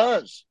mean, he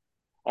does.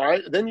 All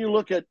right. Then you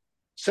look at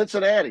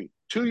Cincinnati,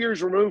 2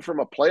 years removed from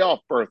a playoff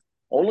berth,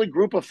 only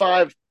group of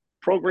 5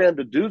 program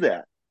to do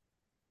that.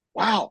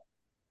 Wow.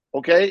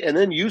 Okay. And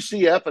then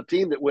UCF, a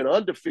team that went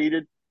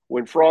undefeated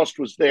when Frost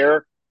was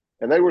there,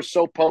 and they were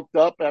so pumped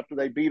up after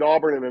they beat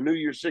Auburn in a New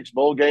Year's Six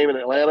bowl game in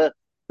Atlanta.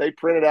 They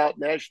printed out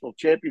national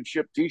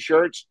championship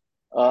T-shirts,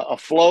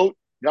 afloat,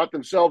 got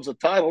themselves a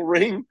title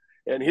ring,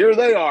 and here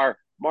they are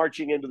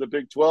marching into the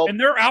Big 12. And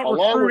they're out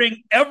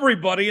recruiting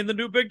everybody in the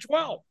new Big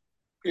 12.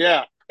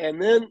 Yeah,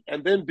 and then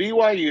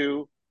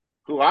BYU,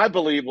 who I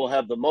believe will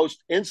have the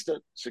most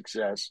instant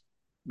success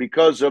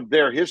because of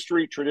their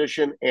history,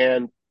 tradition,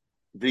 and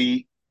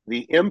the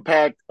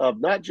impact of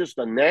not just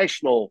a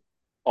national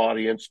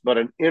audience, but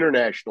an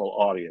international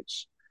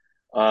audience.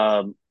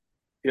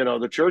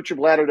 The Church of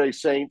Latter-day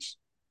Saints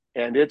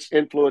and its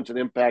influence and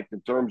impact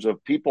in terms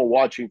of people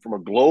watching from a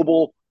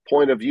global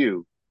point of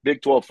view,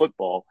 Big 12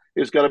 football,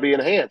 is going to be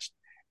enhanced.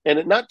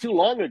 And not too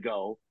long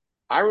ago,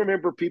 I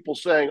remember people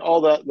saying, oh,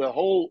 the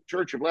whole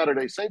Church of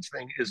Latter-day Saints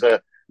thing is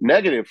a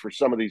negative for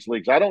some of these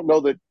leagues. I don't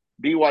know that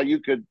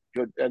BYU could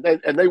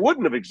and they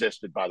wouldn't have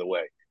existed, by the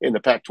way, in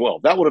the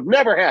Pac-12. That would have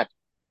never happened.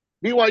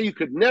 BYU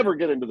could never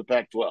get into the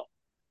Pac-12.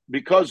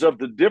 because of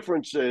the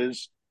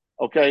differences,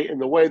 okay, in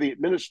the way the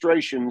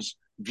administrations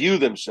view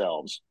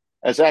themselves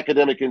as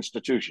academic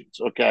institutions,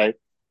 okay?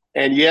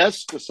 And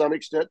yes, to some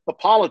extent, the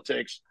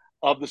politics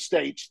of the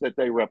states that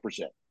they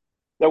represent.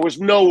 There was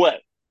no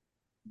way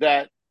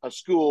that a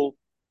school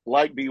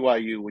like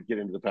BYU would get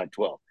into the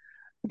Pac-12.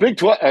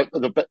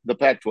 The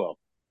Pac-12.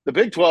 The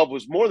Big 12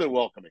 was more than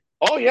welcoming.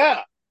 Oh,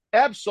 yeah,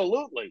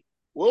 absolutely.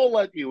 We'll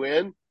let you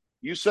in.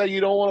 You say you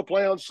don't want to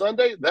play on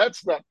Sunday?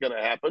 That's not going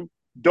to happen.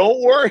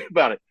 Don't worry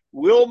about it.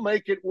 We'll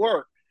make it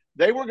work.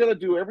 They were going to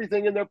do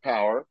everything in their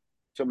power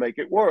to make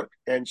it work.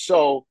 And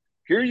so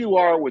here you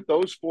are with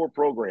those 4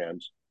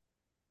 programs,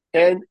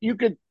 and you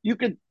could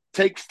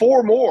take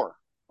 4 more,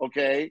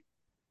 okay,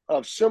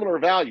 of similar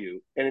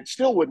value, and it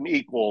still wouldn't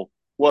equal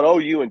what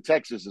OU and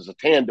Texas as a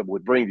tandem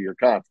would bring to your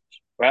conference,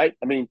 right?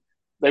 I mean,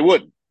 they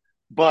wouldn't.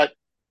 But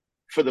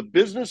for the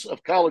business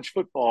of college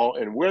football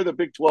and where the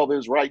Big 12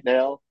 is right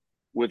now,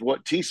 with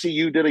what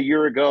TCU did a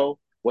year ago,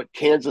 what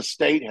Kansas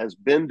State has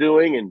been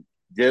doing and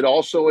did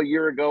also a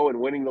year ago in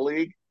winning the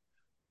league,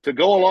 to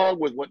go along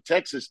with what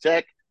Texas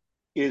Tech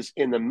is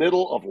in the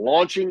middle of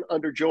launching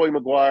under Joey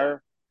McGuire,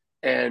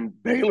 and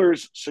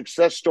Baylor's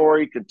success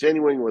story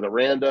continuing with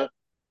Aranda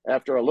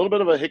after a little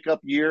bit of a hiccup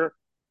year,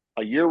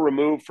 a year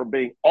removed from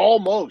being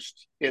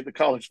almost in the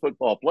college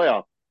football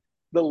playoff.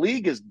 The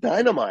league is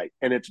dynamite,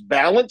 and it's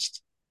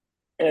balanced,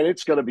 and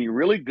it's going to be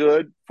really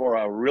good for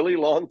a really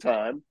long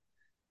time.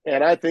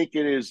 And I think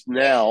it is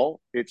now.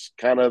 It's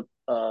kind of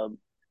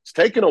it's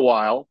taken a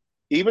while.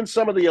 Even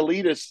some of the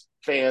elitist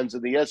fans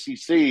in the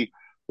SEC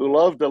who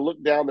love to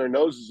look down their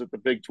noses at the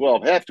Big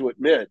 12 have to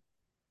admit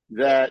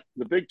that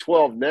the Big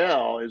 12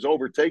 now has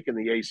overtaken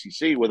the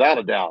ACC without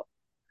a doubt,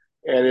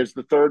 and is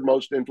the 3rd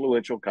most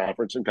influential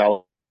conference in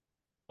college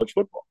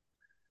football.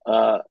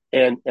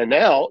 And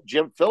now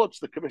Jim Phillips,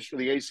 the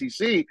commissioner of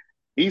the ACC,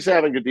 he's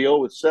having to deal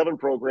with 7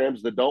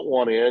 programs that don't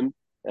want in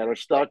and are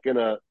stuck in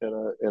a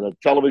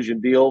television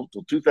deal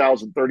till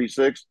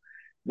 2036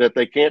 that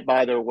they can't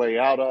buy their way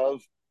out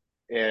of.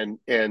 And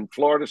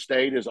Florida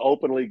State is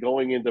openly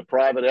going into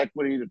private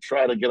equity to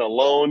try to get a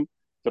loan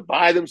to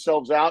buy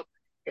themselves out.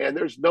 And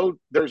there's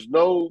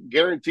no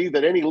guarantee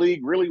that any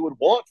league really would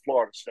want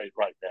Florida State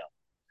right now.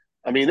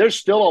 I mean, there's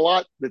still a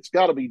lot that's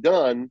got to be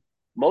done.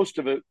 Most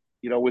of it,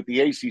 with the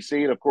ACC,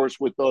 and of course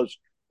with those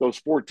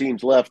 4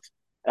 teams left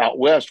out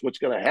west, what's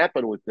going to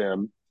happen with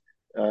them?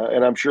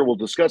 And I'm sure we'll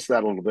discuss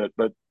that a little bit.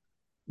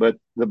 But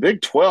the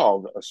Big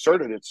 12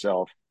 asserted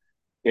itself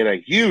in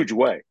a huge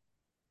way,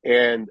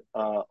 and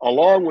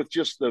along with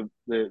just the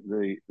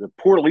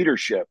poor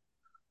leadership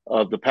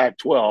of the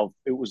Pac-12,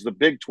 it was the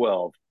Big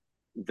 12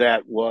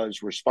 that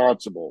was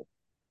responsible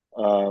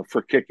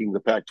for kicking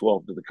the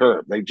Pac-12 to the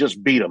curb. They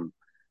just beat them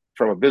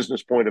from a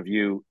business point of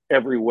view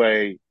every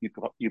way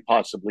you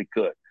possibly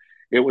could.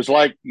 It was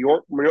like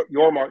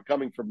Yormark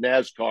coming from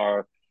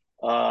NASCAR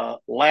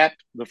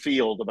lapped the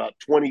field about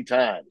 20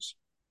 times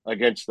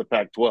against the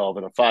Pac-12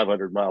 in a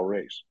 500-mile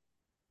race.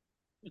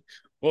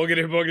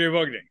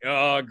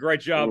 Boogity.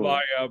 Great job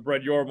by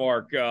Brett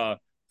Yormark for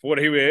what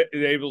he was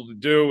able to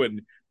do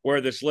and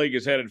where this league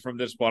is headed from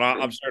this point.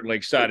 I'm certainly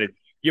excited.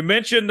 You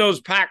mentioned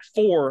those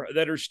Pac-4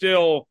 that are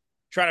still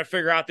trying to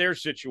figure out their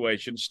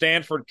situation: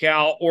 Stanford,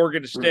 Cal,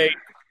 Oregon State,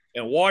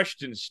 and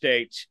Washington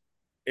State.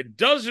 It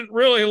doesn't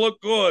really look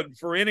good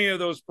for any of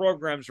those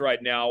programs right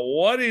now.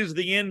 What is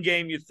the end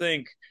game, you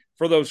think,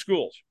 for those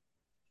schools?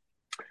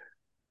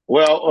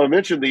 Well, I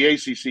mentioned the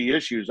ACC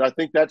issues. I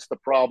think that's the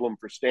problem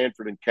for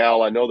Stanford and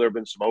Cal. I know there have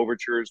been some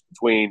overtures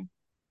between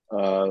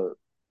the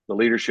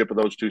leadership of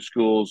those 2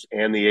 schools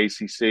and the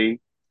ACC.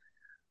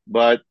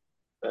 But,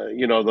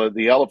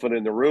 the elephant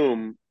in the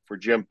room for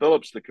Jim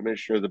Phillips, the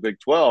commissioner of the Big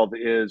 12,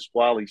 is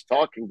while he's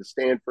talking to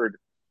Stanford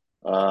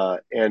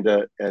and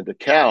to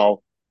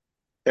Cal,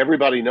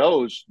 everybody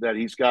knows that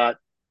he's got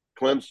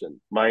Clemson,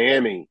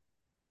 Miami,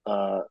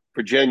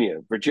 Virginia.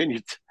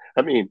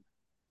 I mean,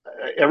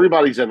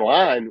 everybody's in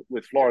line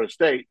with Florida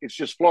State. It's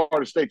just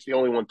Florida State's the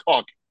only one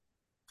talking.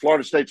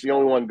 Florida State's the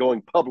only one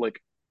going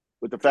public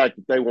with the fact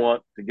that they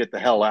want to get the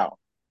hell out.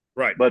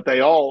 Right. But they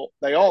all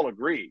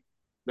agree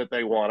that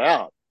they want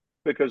out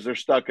because they're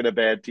stuck in a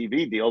bad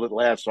TV deal that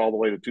lasts all the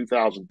way to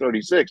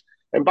 2036.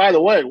 And by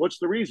the way, what's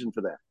the reason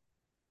for that?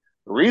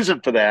 The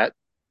reason for that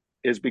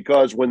is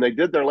because when they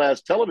did their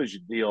last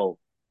television deal,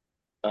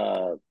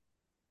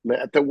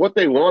 what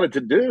they wanted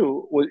to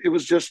do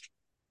was just,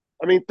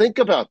 I mean, think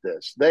about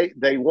this.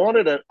 They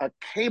wanted a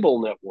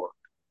cable network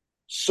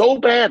so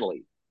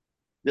badly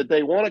that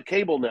they want a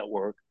cable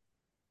network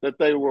that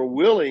they were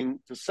willing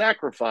to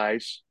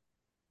sacrifice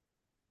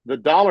the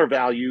dollar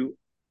value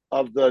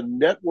of the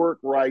network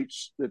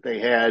rights that they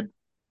had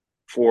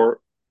for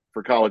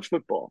college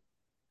football.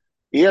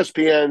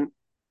 ESPN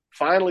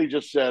finally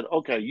just said,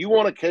 okay, you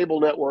want a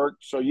cable network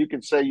so you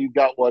can say you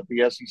got what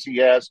the SEC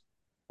has?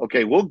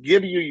 Okay, we'll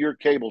give you your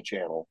cable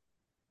channel.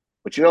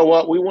 But you know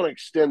what? We want to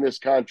extend this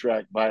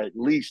contract by at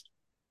least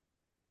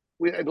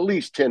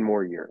 10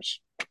 more years.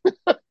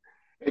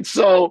 And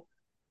so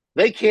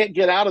they can't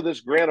get out of this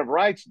grant of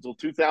rights until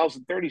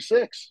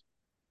 2036.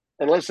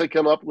 unless they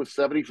come up with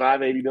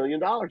 $75-80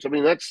 million. I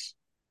mean, that's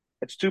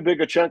too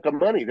big a chunk of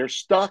money. They're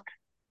stuck.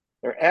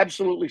 They're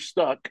absolutely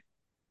stuck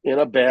in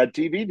a bad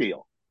TV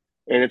deal.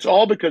 And it's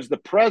all because the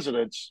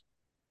presidents,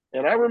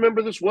 and I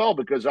remember this well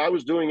because I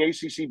was doing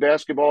ACC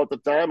basketball at the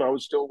time. I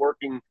was still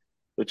working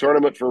the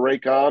tournament for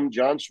Raycom.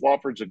 John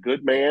Swofford's a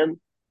good man.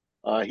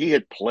 He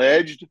had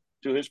pledged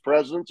to his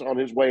presidents on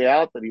his way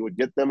out that he would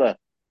get them a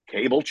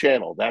cable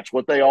channel. That's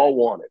what they all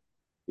wanted,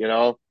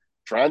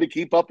 trying to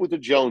keep up with the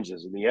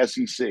Joneses in the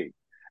SEC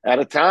at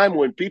a time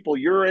when people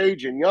your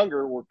age and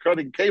younger were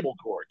cutting cable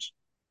cords.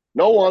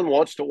 No one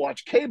wants to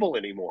watch cable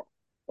anymore.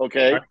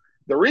 Okay. Right.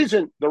 The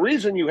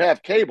reason you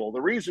have cable,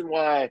 the reason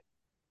why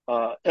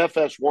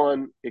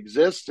FS1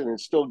 exists and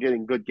is still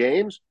getting good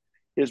games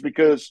is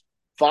because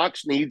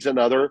Fox needs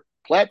another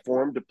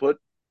platform to put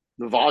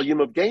the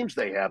volume of games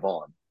they have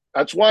on.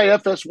 That's why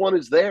FS1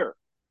 is there.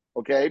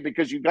 Okay.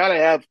 Because you've got to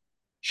have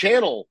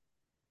channel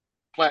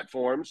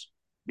platforms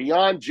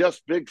beyond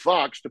just Big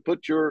Fox to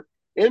put your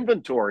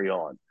inventory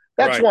on.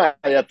 That's right.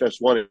 Why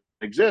FS1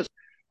 exists.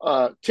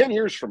 10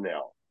 years from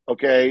now,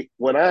 okay,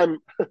 when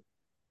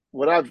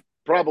I've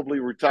probably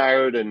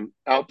retired and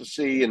out to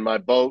sea in my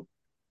boat,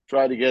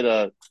 trying to get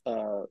a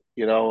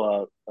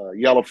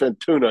yellowfin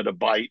tuna to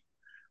bite,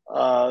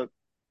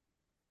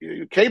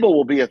 cable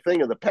will be a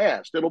thing of the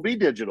past. It'll be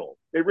digital.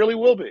 It really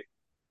will be.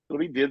 It'll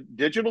be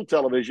digital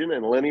television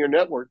and linear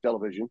network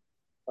television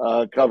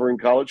covering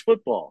college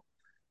football.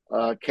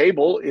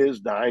 Cable is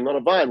dying on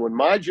a vine. When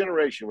my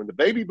generation, when the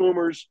baby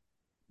boomers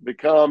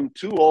become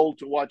too old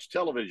to watch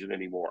television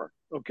anymore,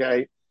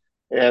 okay,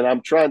 and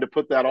I'm trying to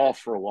put that off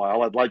for a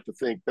while. I'd like to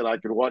think that I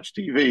could watch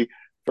TV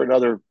for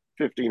another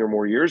 15 or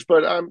more years,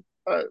 but I'm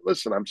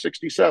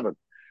 67.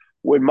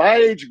 When my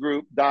age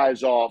group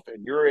dies off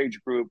and your age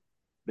group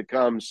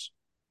becomes,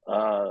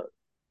 in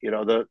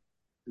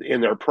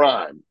their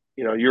prime,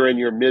 you're in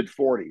your mid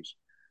 40s,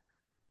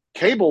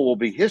 cable will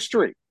be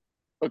history.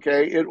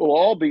 Okay. It will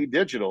all be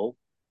digital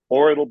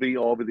or it'll be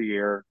over the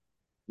air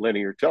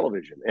linear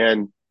television.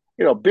 And,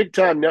 big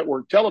time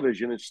network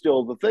television is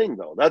still the thing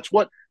though. That's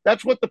what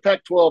the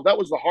Pac-12, that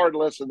was the hard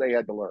lesson they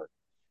had to learn.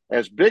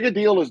 As big a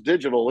deal as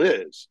digital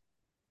is,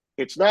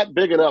 it's not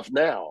big enough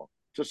now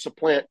to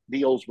supplant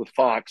deals with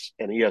Fox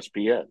and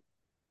ESPN.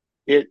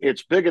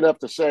 It's big enough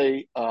to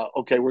say,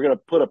 okay, we're going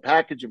to put a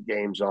package of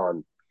games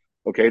on.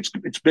 Okay,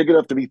 it's big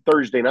enough to be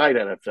Thursday night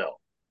NFL.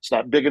 It's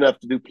not big enough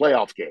to do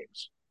playoff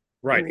games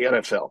in the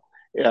NFL.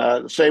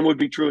 The same would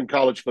be true in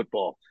college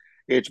football.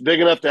 It's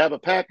big enough to have a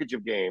package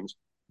of games,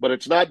 but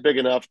it's not big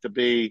enough to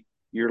be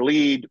your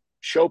lead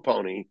show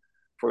pony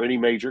for any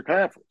major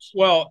conference.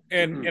 Well,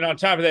 and on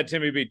top of that,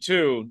 Timmy B,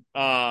 too,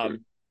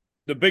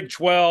 the Big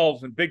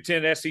 12 and Big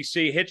 10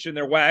 SEC hitching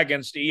their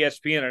wagons to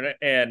ESPN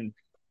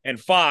and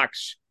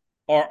Fox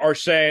are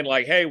saying,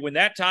 like, hey, when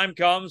that time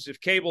comes,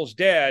 if cable's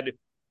dead,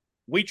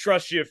 we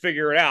trust you to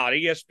figure it out.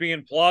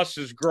 ESPN Plus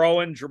is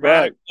growing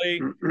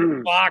dramatically.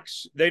 Right.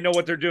 Fox, they know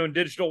what they're doing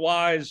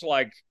digital-wise.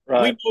 Like,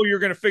 we know you're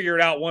going to figure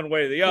it out one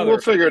way or the other. We'll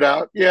figure it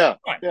out. Yeah,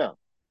 yeah.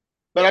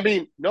 But, I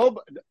mean,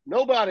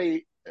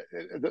 nobody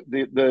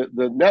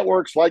the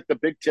networks like the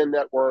Big Ten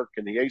Network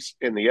and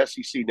the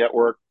SEC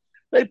Network,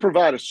 they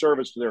provide a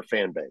service to their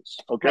fan base.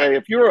 Okay, right.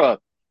 If you're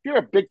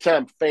a big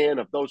time fan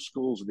of those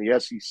schools in the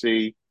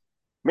SEC,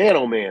 man,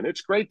 oh man,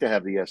 it's great to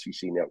have the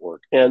SEC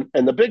Network, and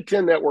the Big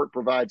Ten Network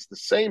provides the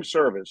same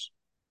service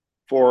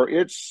for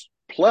its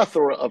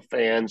plethora of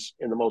fans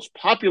in the most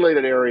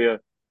populated area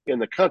in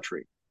the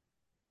country.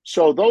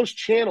 So those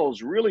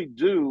channels really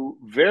do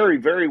very,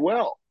 very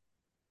well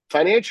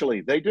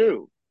financially. They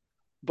do,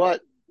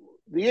 but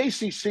the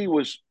ACC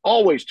was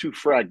always too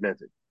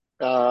fragmented.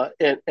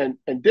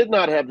 And did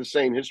not have the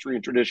same history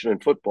and tradition in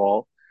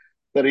football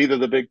that either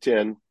the Big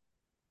Ten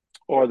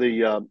or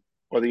the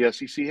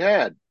SEC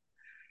had,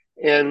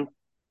 and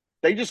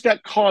they just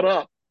got caught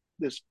up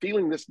this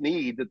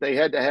need that they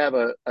had to have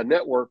a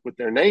network with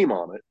their name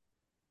on it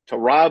to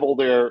rival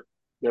their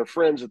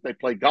friends that they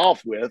play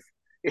golf with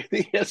in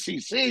the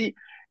SEC,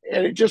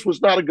 and it just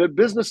was not a good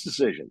business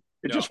decision.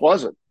 It just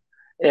wasn't,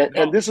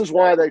 and this is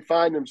why they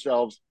find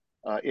themselves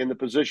in the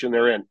position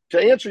they're in.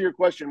 To answer your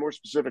question more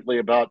specifically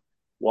about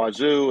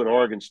Wazoo and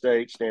Oregon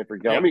State,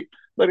 Stanford. Let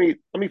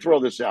me throw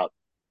this out.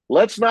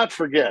 Let's not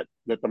forget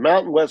that the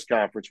Mountain West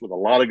Conference with a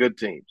lot of good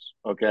teams.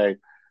 Okay,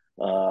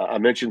 I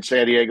mentioned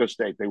San Diego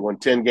State. They won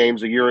 10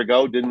 games a year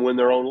ago. Didn't win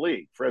their own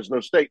league. Fresno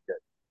State did,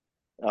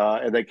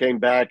 and they came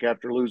back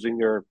after losing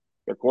their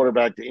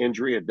quarterback to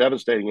injury, a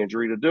devastating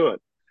injury, to do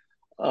it.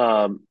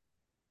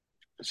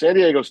 San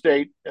Diego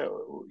State,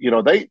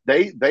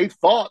 they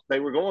thought they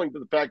were going to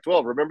the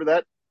Pac-12. Remember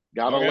that?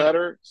 Got a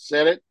letter,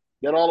 sent it.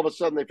 Then all of a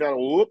sudden they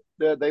found,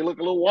 they look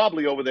a little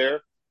wobbly over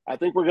there. I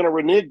think we're going to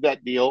renege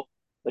that deal.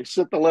 They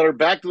sent the letter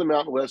back to the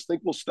Mountain West,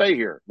 think we'll stay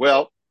here.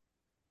 Well,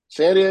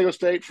 San Diego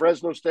State,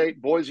 Fresno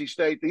State, Boise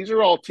State, these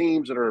are all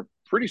teams that are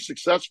pretty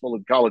successful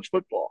in college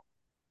football.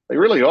 They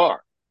really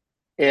are.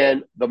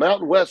 And the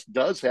Mountain West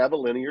does have a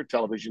linear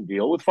television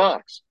deal with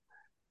Fox.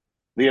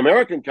 The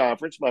American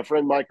Conference, my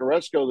friend Mike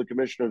Oresco, the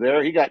commissioner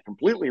there, he got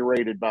completely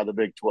raided by the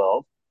Big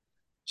 12.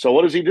 So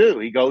what does he do?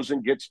 He goes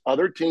and gets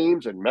other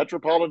teams in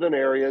metropolitan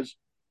areas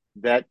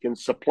that can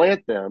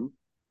supplant them.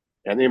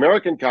 And the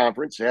American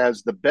Conference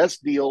has the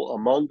best deal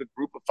among the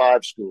group of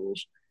 5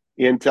 schools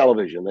in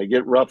television. They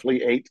get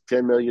roughly $8 to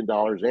 $10 million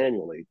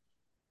annually,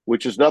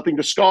 which is nothing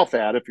to scoff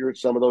at if you're at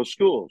some of those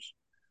schools.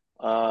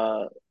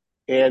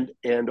 And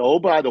oh,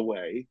 by the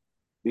way,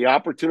 the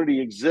opportunity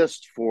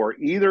exists for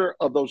either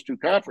of those 2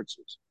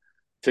 conferences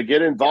to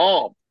get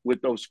involved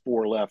with those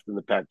 4 left in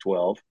the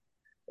Pac-12.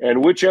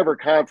 And whichever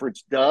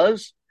conference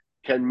does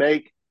can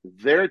make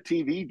their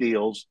TV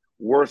deals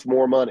worth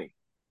more money.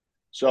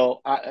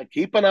 So I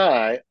keep an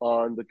eye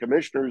on the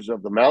commissioners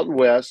of the Mountain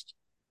West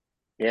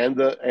and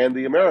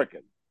the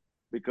American,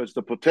 because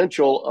the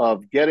potential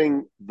of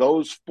getting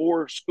those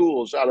 4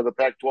 schools out of the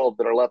Pac-12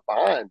 that are left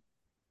behind,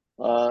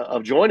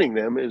 of joining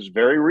them, is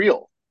very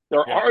real.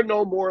 There are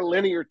no more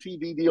linear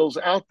TV deals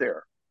out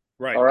there.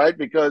 Right. All right.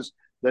 Because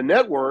the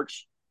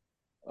networks,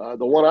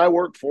 the one I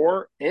work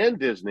for and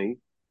Disney,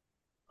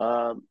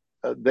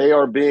 they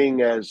are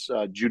being as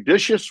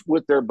judicious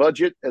with their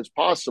budget as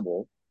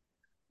possible,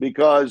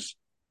 because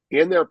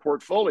in their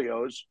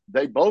portfolios,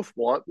 they both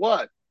want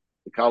what?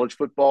 The college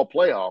football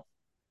playoff.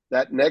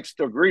 That next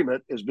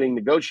agreement is being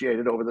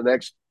negotiated over the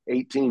next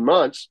 18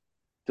 months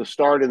to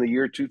start in the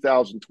year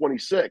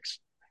 2026.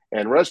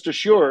 And rest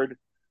assured,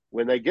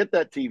 when they get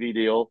that TV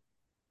deal,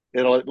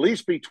 it'll at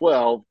least be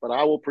 12, but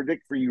I will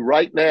predict for you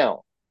right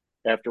now,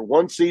 after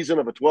one season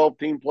of a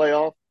 12-team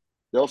playoff,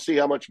 they'll see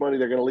how much money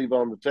they're going to leave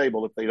on the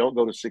table if they don't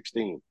go to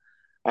 16.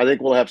 I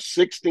think we'll have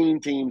 16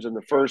 teams in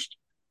the first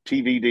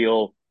TV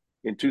deal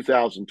in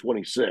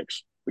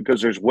 2026,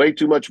 because there's way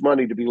too much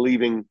money to be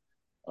leaving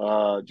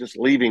on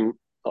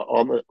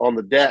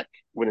the deck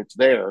when it's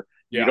there.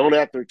 You don't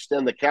have to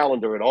extend the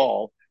calendar at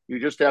all. You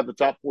just have the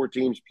top 4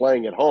 teams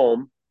playing at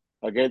home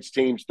against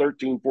teams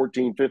 13,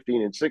 14,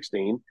 15, and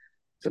 16.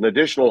 It's an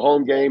additional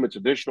home game. It's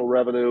additional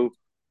revenue,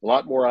 a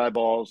lot more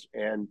eyeballs,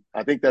 and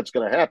I think that's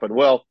going to happen.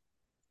 Well,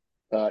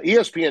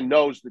 ESPN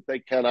knows that they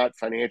cannot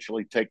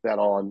financially take that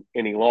on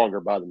any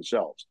longer by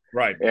themselves.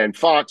 Right. And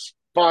Fox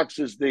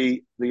is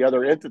the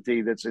other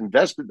entity that's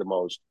invested the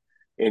most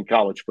in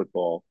college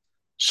football.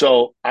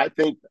 So I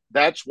think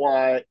that's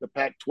why the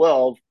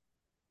Pac-12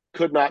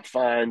 could not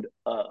find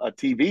a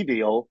TV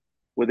deal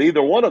with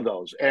either one of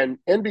those. And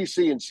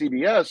NBC and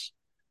CBS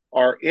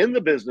are in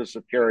the business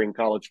of carrying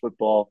college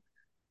football,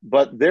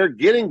 but they're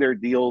getting their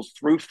deals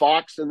through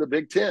Fox and the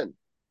Big Ten.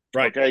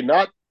 Right. Okay.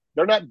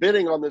 They're not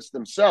bidding on this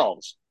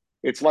themselves.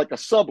 It's like a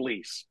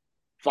sublease.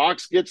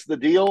 Fox gets the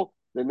deal,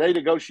 then they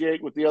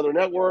negotiate with the other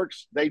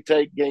networks. They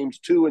take games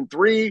 2 and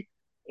 3,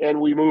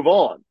 and we move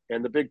on.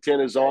 And the Big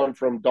Ten is on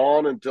from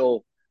dawn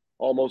until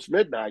almost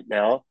midnight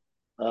now,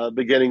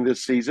 beginning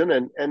this season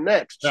and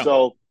next. Yeah.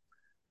 So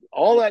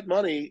all that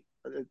money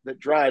that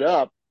dried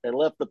up and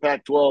left the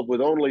Pac-12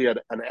 with only an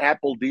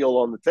Apple deal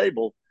on the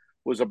table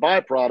was a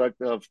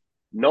byproduct of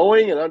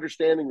knowing and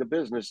understanding the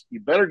business. You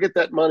better get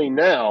that money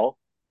now,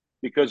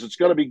 because it's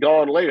going to be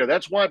gone later.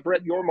 That's why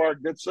Brett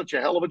Yormark did such a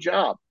hell of a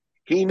job.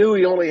 He knew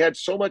he only had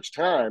so much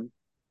time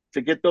to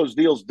get those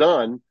deals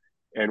done.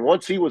 And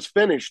once he was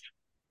finished,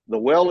 the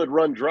well had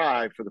run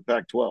dry for the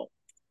Pac-12.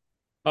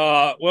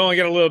 We only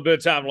got a little bit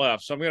of time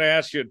left, so I'm going to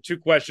ask you 2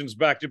 questions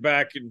back to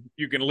back, and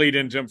you can lead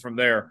into them from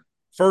there.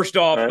 First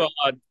off,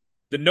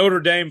 the Notre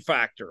Dame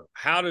factor.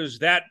 How does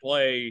that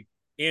play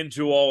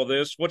into all of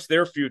this? What's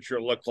their future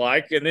look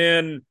like? And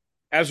then,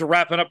 as we're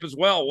wrapping up as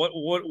well,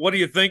 what do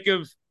you think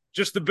of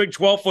just the Big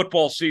 12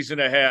 football season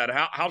ahead?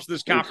 How's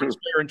this conference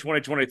fare in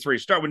 2023?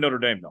 Start with Notre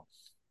Dame, though.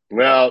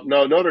 Well,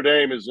 no, Notre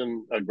Dame is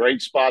in a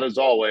great spot as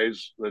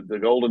always. The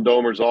Golden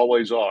Domers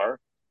always are.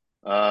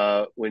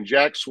 When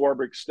Jack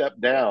Swarbrick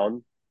stepped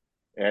down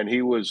and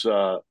he was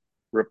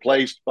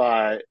replaced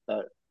by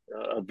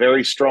a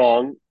very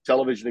strong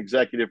television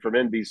executive from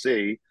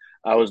NBC,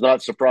 I was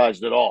not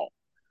surprised at all.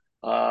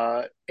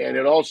 And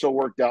it also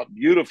worked out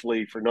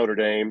beautifully for Notre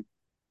Dame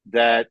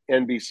that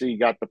NBC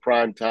got the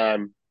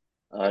primetime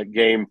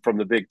game from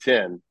the Big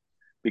Ten,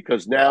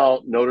 because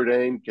now Notre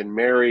Dame can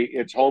marry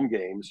its home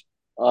games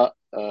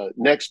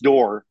next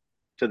door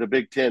to the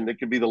Big Ten. That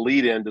could be the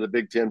lead in to the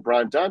Big Ten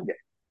primetime game,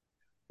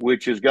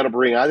 which is going to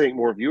bring, I think,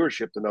 more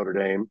viewership to Notre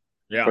Dame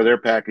for their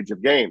package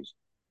of games.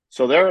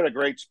 So they're in a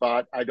great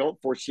spot. I don't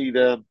foresee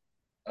them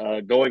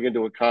going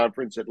into a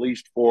conference, at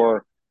least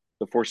for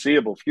the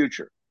foreseeable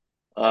future.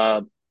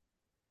 The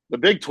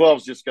Big 12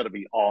 is just going to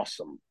be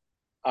awesome.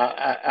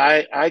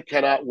 I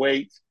cannot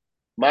wait.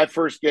 My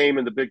first game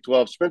in the Big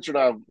 12, Spencer and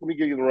I, let me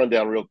give you the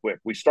rundown real quick.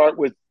 We start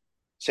with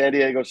San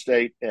Diego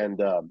State and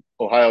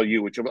Ohio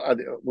U, which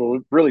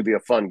will really be a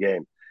fun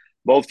game.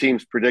 Both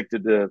teams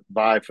predicted to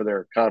vie for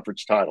their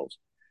conference titles.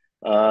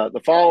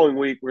 The following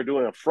week, we're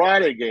doing a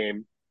Friday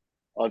game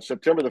on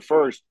September the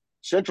 1st.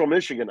 Central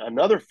Michigan,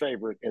 another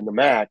favorite in the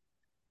MAC,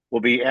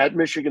 will be at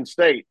Michigan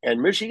State.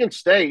 And Michigan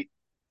State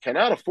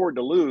cannot afford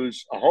to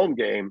lose a home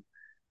game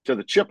to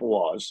the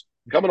Chippewas,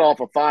 coming off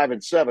a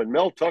 5-7.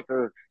 Mel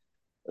Tucker,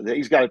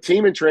 he's got a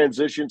team in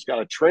transition. He's got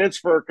a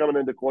transfer coming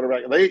into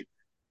quarterback. The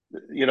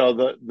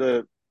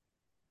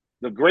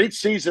the great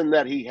season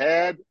that he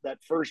had that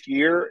first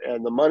year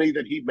and the money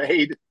that he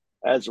made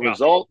as a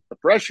result, the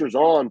pressure's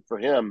on for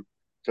him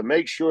to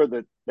make sure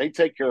that they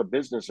take care of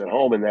business at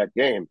home in that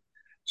game.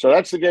 So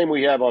that's the game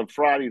we have on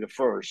Friday the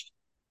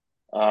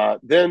 1st.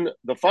 Then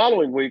the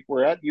following week,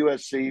 we're at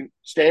USC.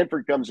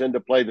 Stanford comes in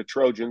to play the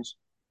Trojans.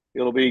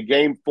 It'll be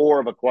game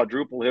 4 of a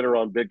quadruple hitter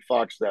on Big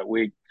Fox that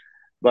week.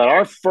 But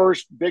our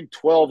first Big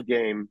 12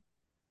 game,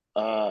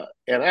 and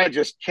I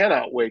just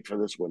cannot wait for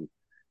this one,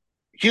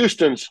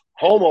 Houston's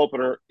home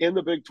opener in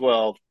the Big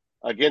 12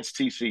 against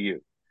TCU.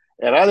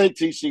 And I think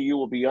TCU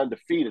will be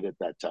undefeated at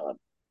that time.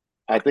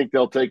 I think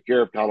they'll take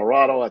care of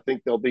Colorado. I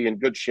think they'll be in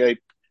good shape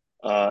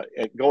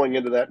going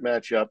into that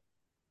matchup.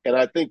 And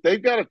I think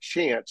they've got a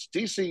chance.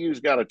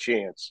 TCU's got a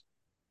chance.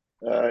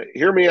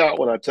 Hear me out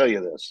when I tell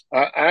you this.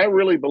 I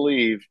really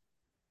believe,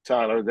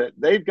 Tyler, that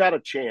they've got a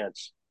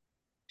chance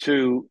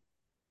to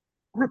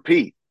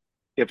repeat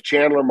if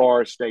Chandler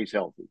Morris stays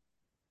healthy.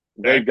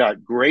 They've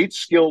got great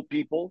skilled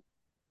people.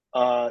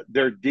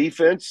 Their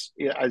defense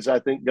is, I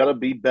think, going to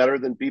be better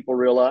than people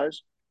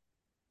realize.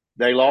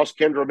 They lost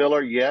Kendra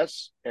Miller,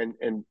 yes, and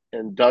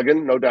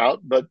Duggan, no doubt.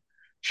 But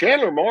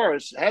Chandler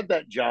Morris had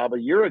that job a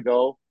year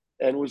ago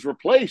and was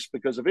replaced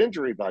because of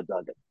injury by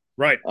Duggan.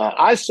 Right.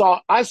 I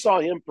saw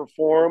him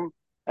perform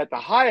at the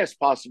highest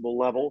possible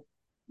level.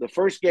 The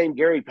first game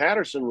Gary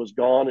Patterson was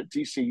gone at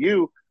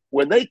TCU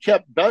when they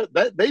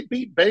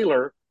beat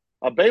Baylor,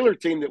 a Baylor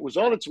team that was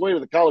on its way to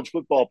the college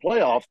football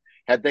playoff.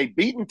 Had they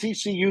beaten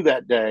TCU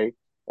that day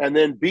and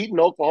then beaten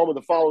Oklahoma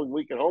the following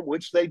week at home,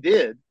 which they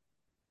did,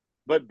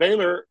 but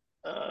Baylor,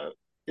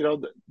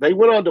 they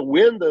went on to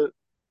win the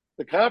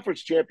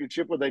conference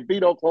championship when they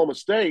beat Oklahoma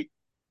State.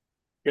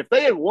 If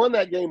they had won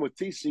that game with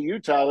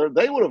TCU, Tyler,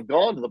 they would have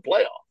gone to the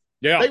playoff.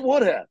 Yeah, they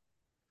would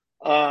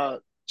have.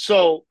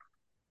 So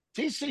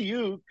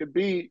TCU could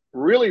be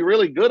really,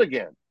 really good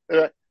again.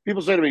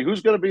 People say to me,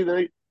 "Who's going to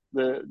be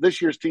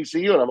this year's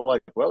TCU?" And I'm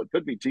like, "Well, it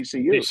could be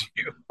TCU."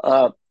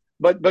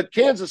 But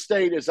Kansas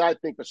State is, I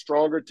think, a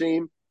stronger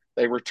team.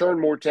 They return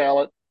more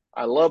talent.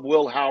 I love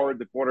Will Howard,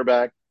 the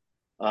quarterback.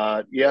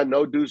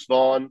 No Deuce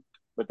Vaughn,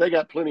 but they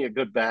got plenty of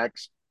good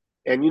backs.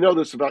 And you know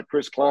this about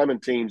Chris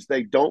Kleiman teams.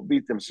 They don't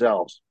beat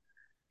themselves.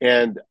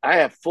 And I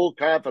have full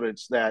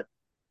confidence that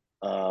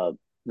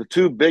the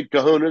two big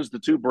kahunas, the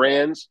two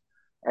brands,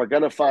 are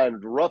going to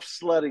find rough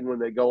sledding when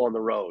they go on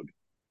the road.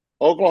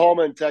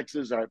 Oklahoma and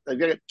Texas, they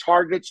get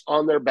targets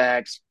on their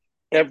backs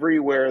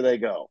everywhere they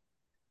go.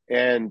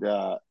 And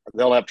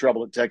they'll have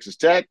trouble at Texas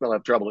Tech. They'll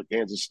have trouble at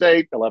Kansas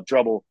State. They'll have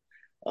trouble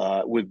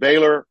with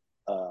Baylor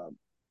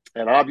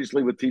and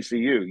obviously with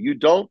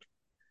TCU.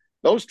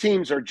 Those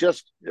teams are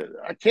just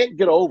 – I can't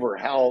get over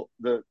how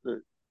the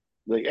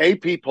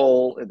AP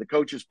poll and the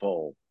coaches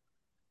poll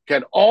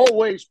can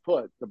always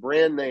put the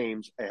brand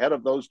names ahead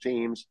of those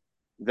teams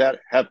that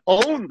have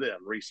owned them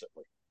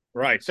recently.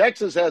 Right.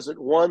 Texas hasn't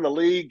won the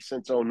league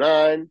since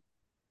 2009.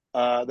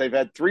 They've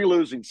had 3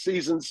 losing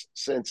seasons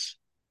since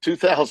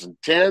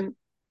 2010,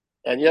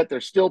 and yet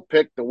they're still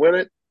picked to win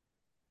it.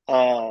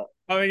 You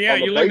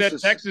look at that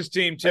Texas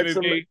team,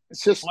 Timmy.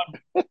 It's just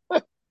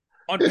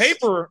on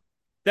paper,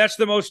 that's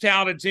the most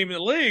talented team in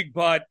the league,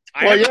 but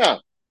I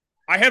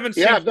haven't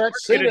seen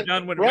it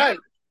done when right.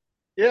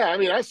 Yeah, I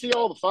mean, I see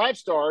all the 5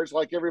 stars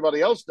like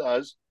everybody else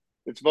does.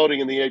 It's voting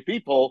in the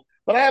AP poll,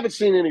 but I haven't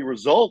seen any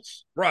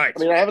results. Right. I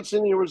mean, I haven't seen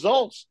any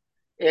results.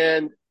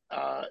 And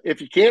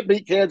if you can't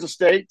beat Kansas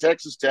State,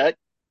 Texas Tech,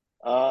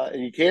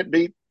 and you can't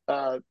beat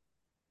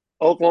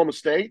Oklahoma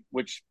State,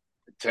 which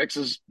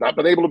Texas not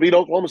been able to beat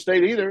Oklahoma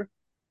State either.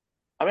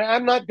 I mean,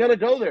 I'm not going to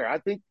go there. I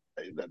think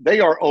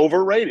they are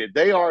overrated.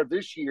 They are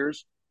this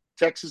year's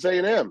Texas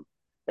A&M.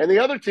 And the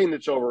other team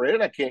that's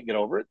overrated, I can't get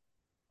over it,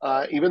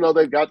 even though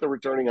they've got the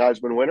returning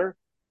Heisman winner.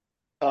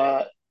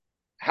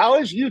 How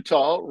is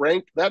Utah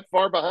ranked that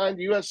far behind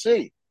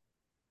USC?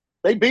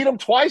 They beat them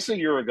twice a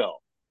year ago.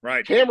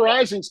 Right. Cam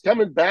Rising's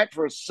coming back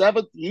for a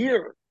 7th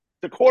year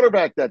to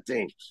quarterback that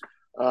team.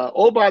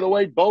 By the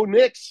way, Bo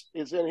Nix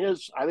is in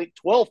his, I think,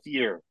 12th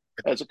year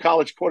as a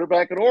college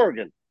quarterback at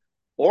Oregon.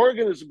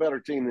 Oregon is a better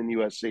team than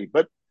USC,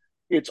 but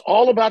it's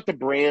all about the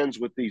brands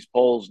with these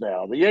polls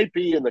now. The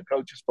AP and the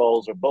coaches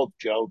polls are both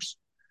jokes.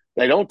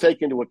 They don't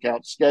take into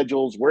account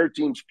schedules, where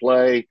teams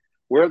play,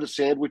 where the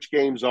sandwich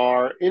games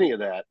are, any of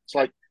that. It's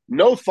like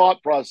no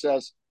thought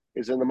process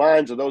is in the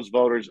minds of those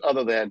voters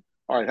other than,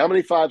 all right, how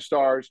many 5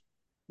 stars?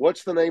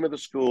 What's the name of the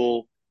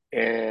school?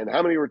 And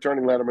how many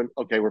returning lettermen?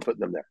 Okay, we're putting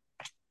them there.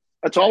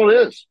 That's all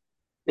it is.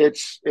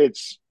 It's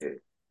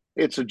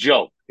a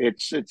joke.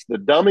 It's the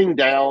dumbing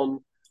down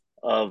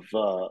of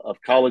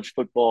college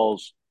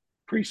football's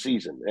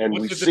preseason, and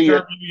we see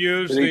it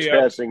with each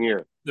passing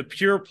year. The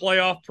pure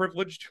playoff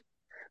privileged.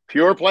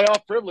 Pure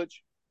playoff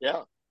privilege.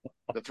 Yeah,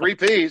 the 3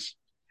 Ps.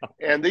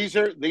 And these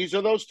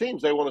are those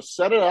teams. They want to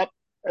set it up.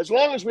 As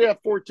long as we have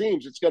 4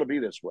 teams, it's going to be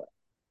this way.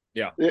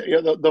 Yeah.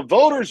 The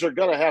voters are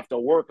going to have to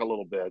work a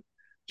little bit,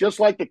 just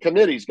like the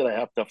committee's going to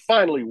have to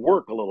finally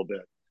work a little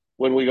bit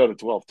when we go to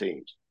 12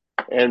 teams.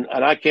 And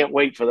I can't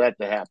wait for that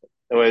to happen.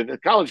 Anyway, the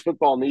college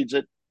football needs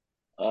it.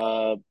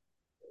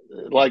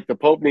 like the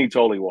Pope needs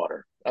holy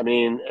water. I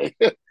mean,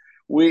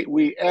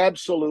 we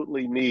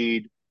absolutely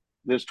need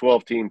this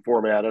 12-team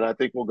format, and I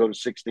think we'll go to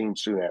 16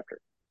 soon after.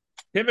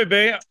 Timmy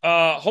B,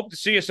 hope to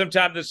see you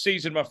sometime this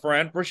season, my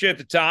friend. Appreciate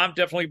the time.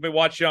 Definitely been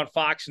watching on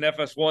Fox and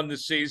FS1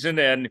 this season,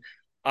 and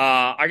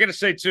I got to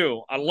say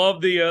too, I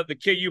love the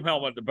KU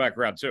helmet in the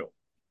background too.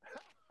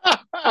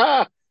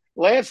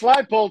 Lance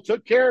Leipold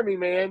took care of me,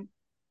 man.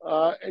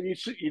 And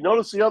you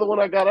notice the other one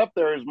I got up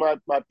there is my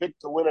pick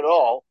to win it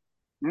all.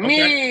 Okay.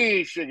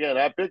 Michigan.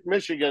 I picked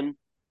Michigan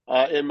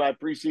in my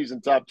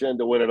preseason top 10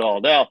 to win it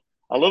all. Now,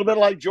 a little bit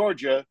like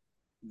Georgia,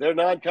 their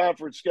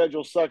non-conference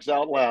schedule sucks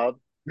out loud.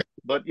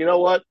 But you know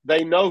what?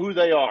 They know who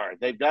they are.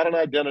 They've got an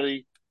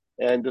identity.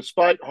 And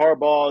despite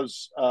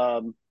Harbaugh's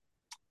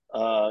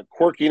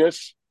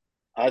quirkiness,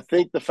 I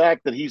think the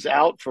fact that he's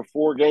out for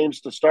 4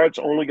 games to start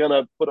is only going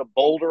to put a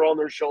boulder on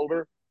their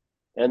shoulder,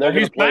 and they're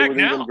going to play with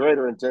even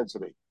greater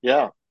intensity.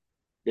 Yeah.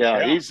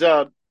 He's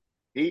only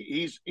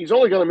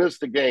going to miss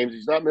the games.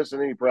 He's not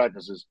missing any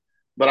practices.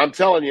 But I'm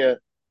telling you,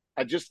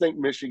 I just think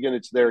Michigan,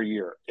 it's their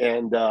year,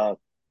 and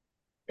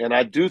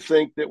I do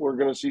think that we're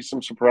going to see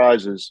some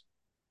surprises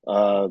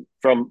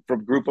from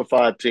Group of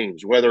 5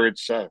 teams, whether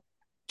it's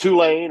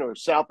Tulane or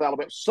South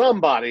Alabama.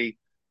 Somebody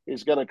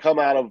is going to come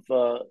out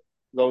of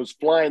those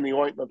fly in the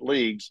ointment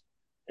leagues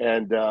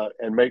and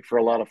make for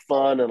a lot of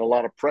fun and a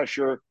lot of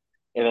pressure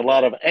and a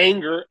lot of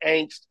anger,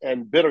 angst,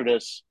 and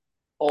bitterness,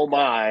 oh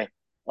my,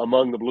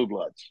 among the Blue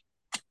Bloods.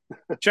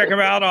 Check him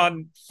out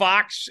on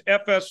Fox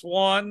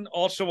FS1,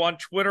 also on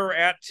Twitter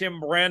at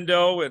Tim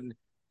Brando, and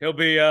he'll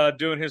be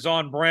doing his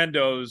on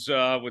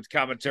Brandos with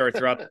commentary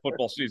throughout the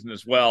football season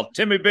as well.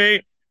 Timmy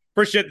B,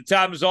 appreciate the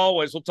time as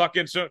always. We'll talk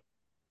in soon.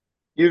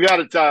 You got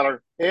it,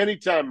 Tyler.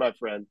 Anytime, my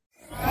friend.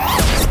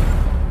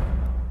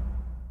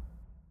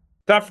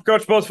 Time for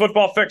Coach Bo's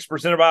Football Fix,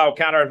 presented by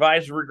O'Connor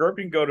Advisory Group.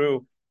 You can go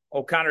to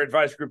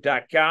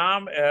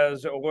O'ConnorAdvisoryGroup.com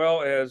as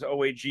well as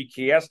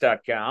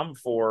OAGKS.com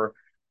for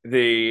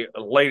the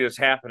latest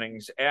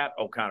happenings at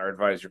O'Connor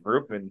Advisory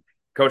Group. And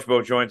Coach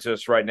Bo joins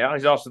us right now.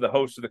 He's also the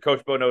host of the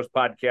Coach Bo Knows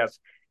podcast,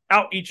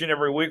 out each and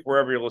every week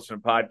wherever you listen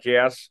to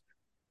podcasts.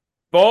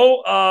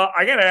 Bo,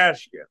 I got to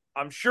ask you,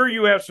 I'm sure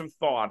you have some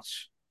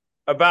thoughts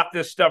about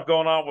this stuff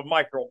going on with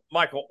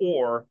Michael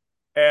Orr,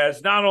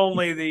 as not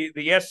only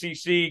the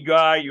SEC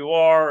guy you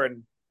are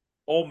and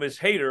Ole Miss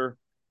hater,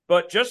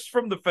 but just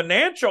from the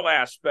financial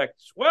aspect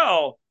as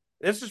well.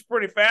 This is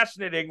pretty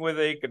fascinating with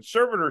a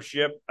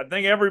conservatorship. I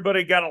think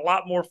everybody got a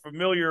lot more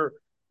familiar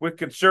with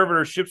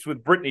conservatorships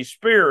with Britney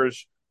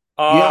Spears.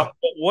 But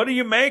what do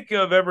you make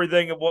of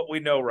everything of what we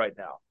know right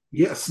now?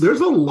 Yes,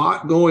 there's a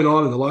lot going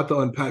on and a lot to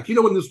unpack. You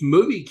know, when this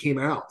movie came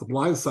out, the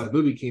Blind Side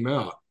movie came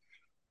out,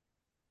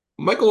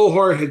 Michael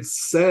O'Hara had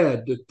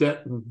said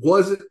that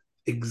wasn't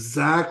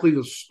exactly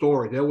the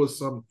story. There was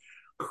some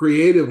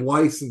creative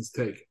license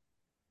taken.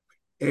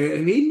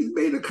 And he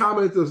made a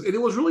comment, and it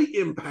was really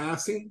in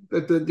passing,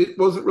 that it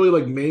wasn't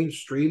really like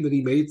mainstream that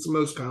he made some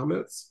of those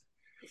comments.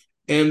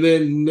 And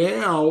then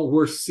now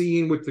we're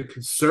seeing with the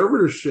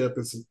conservatorship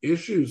and some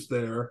issues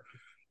there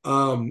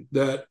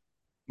that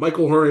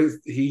Michael O'Hara,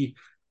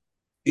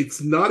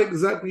 it's not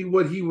exactly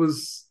what he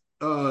was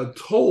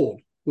told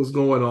was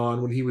going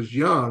on when he was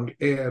young.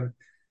 And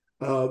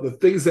the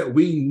things that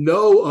we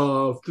know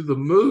of through the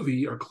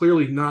movie are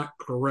clearly not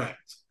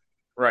correct.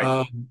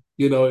 Right.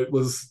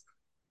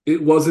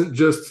 It wasn't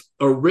just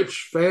a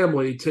rich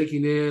family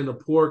taking in a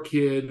poor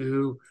kid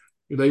who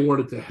they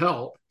wanted to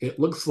help. It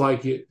looks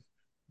like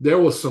there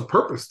was some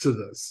purpose to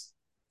this,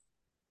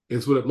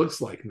 is what it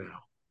looks like now.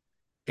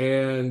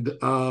 And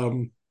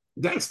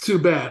that's too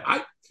bad.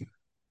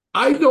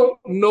 I don't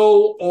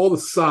know all the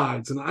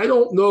sides, and I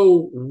don't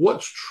know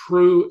what's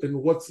true and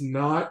what's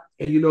not.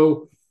 And,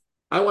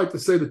 I like to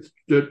say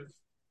that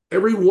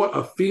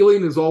a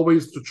feeling is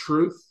always the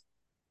truth.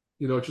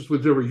 Just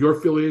whatever your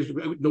feeling is,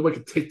 nobody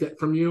can take that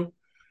from you.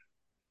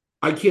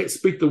 I can't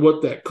speak to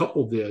what that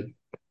couple did,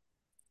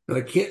 and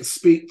I can't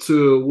speak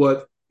to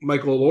what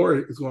Michael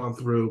O'Hara has gone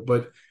through,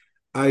 but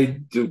I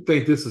do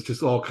think this is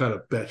just all kind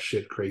of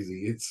batshit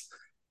crazy.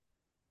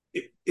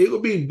 It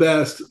would be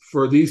best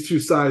for these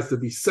two sides to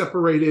be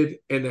separated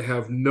and to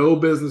have no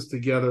business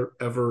together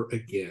ever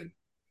again.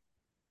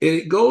 And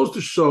it goes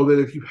to show that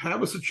if you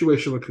have a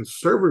situation with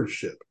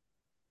conservatorship,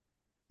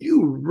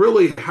 you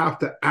really have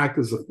to act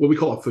as what we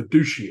call a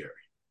fiduciary.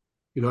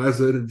 As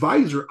an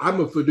advisor, I'm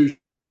a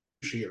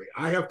fiduciary.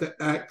 I have to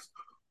act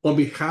on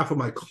behalf of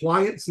my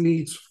client's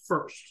needs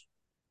first,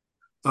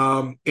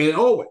 and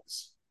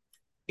always.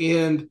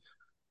 And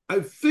I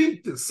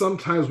think that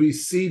sometimes we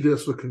see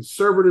this with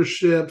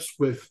conservatorships,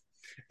 with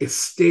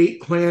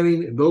estate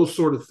planning and those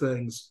sort of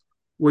things,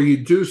 where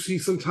you do see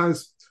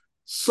sometimes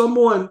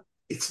someone,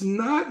 it's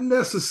not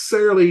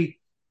necessarily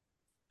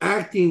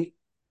acting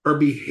or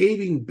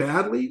behaving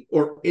badly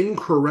or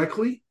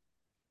incorrectly.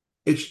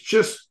 It's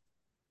just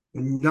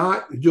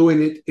not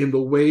doing it in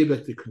the way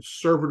that the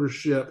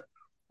conservatorship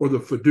or the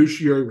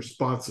fiduciary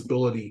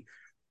responsibility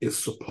is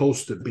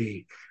supposed to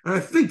be. And I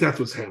think that's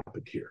what's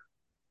happened here,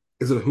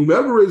 is that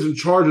whomever is in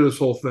charge of this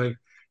whole thing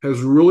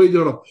has really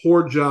done a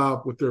poor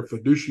job with their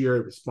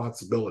fiduciary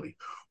responsibility,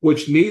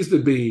 which needs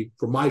to be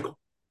for Michael,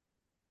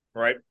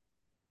 right?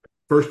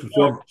 first and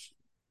foremost.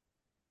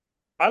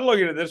 I look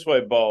at it this way,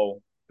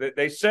 Bo.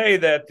 They say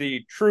that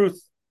the truth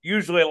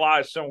usually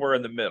lies somewhere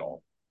in the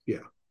middle. Yeah.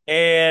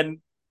 And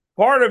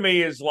part of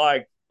me is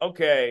like,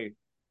 okay,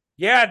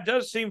 yeah, it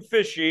does seem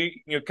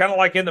fishy. Kind of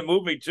like in the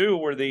movie, too,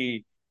 where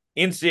the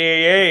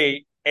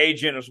NCAA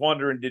agent is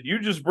wondering, did you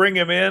just bring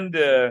him in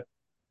to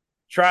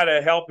try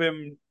to help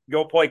him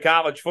go play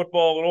college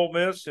football at Ole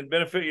Miss and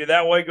benefit you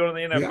that way, go to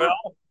the NFL?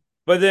 Yeah.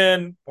 But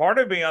then part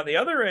of me on the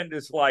other end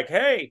is like,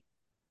 hey,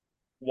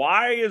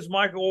 why is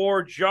Michael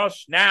Orr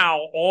just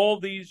now, all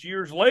these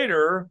years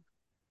later,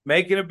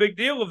 making a big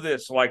deal of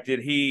this? Like,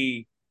 did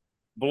he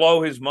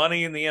blow his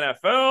money in the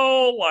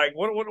NFL? Like,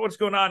 what's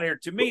going on here?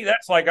 To me,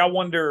 that's like, I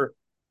wonder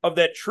of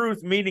that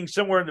truth meeting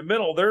somewhere in the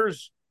middle.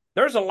 There's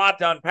a lot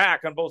to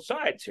unpack on both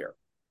sides here.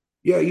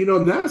 Yeah,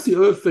 that's the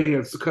other thing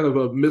that's kind of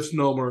a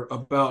misnomer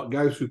about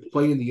guys who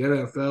play in the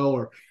NFL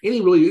or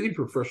any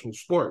professional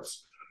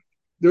sports.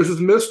 There's this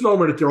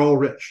misnomer that they're all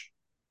rich,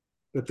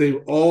 that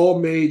they've all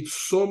made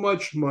so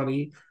much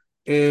money,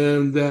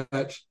 and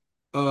that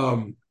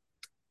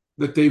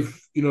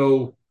they've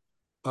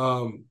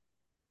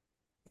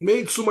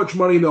made so much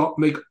money, they'll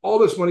make all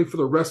this money for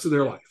the rest of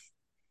their life.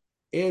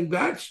 And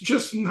that's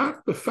just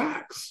not the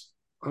facts.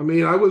 I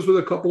mean, I was with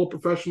a couple of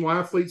professional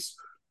athletes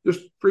just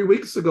 3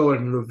 weeks ago at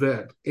an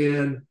event,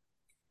 and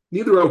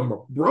neither of them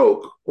are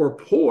broke or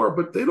poor,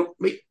 but they don't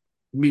make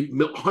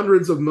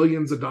hundreds of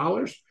millions of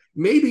dollars.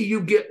 Maybe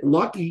you get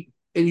lucky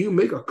and you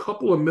make a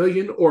couple of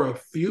million or a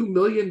few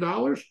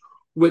 $1,000,000,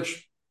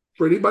 which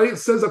for anybody that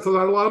says that's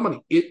not a lot of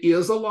money, it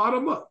is a lot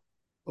of money.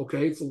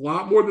 Okay, it's a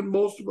lot more than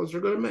most of us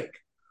are going to make.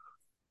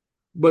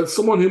 But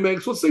someone who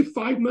makes, let's say,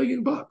 $5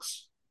 million,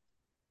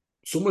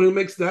 someone who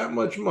makes that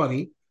much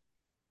money,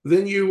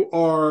 then you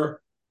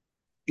are,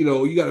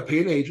 you got to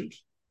pay an agent,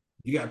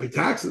 you got to pay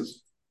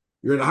taxes,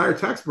 you're in a higher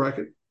tax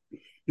bracket,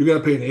 you got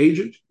to pay an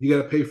agent, you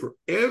got to pay for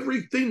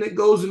everything that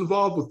goes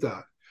involved with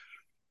that.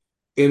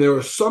 And there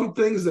are some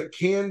things that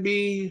can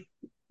be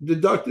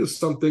deducted,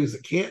 some things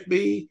that can't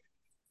be.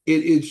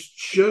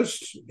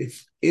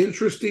 It's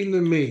interesting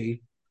to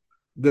me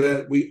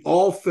that we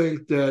all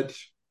think that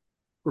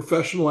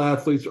professional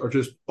athletes are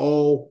just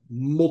all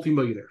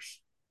multimillionaires.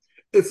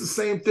 It's the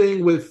same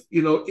thing with,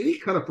 any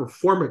kind of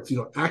performance,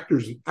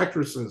 actors and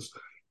actresses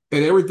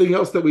and everything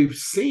else that we've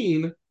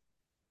seen,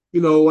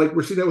 like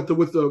we're seeing that with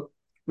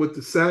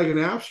the SAG and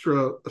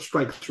AFTRA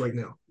strikes right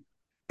now.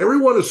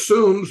 Everyone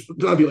assumes,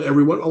 not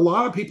everyone, a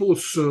lot of people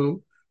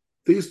assume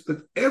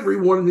that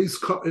everyone in these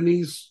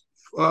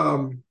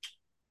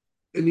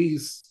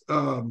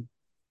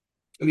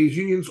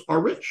unions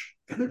are rich,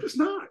 and they're just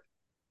not.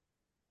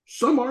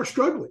 Some are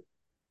struggling,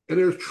 and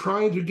they're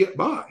trying to get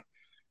by.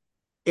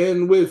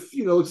 And with,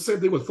 it's the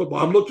same thing with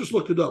football. I just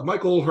looked it up.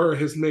 Michael O'Hara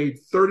has made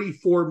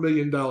 $34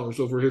 million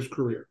over his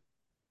career.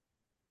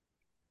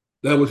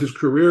 That was his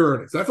career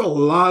earnings. That's a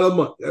lot of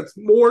money. That's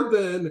more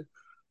than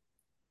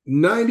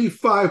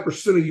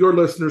 95% of your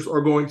listeners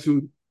are going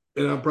to,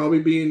 and I'm probably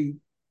being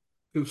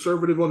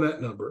conservative on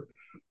that number,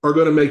 are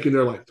going to make in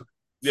their lifetime.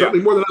 Yeah.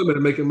 Certainly more than I'm going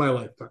to make in my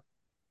lifetime.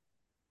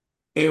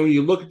 And when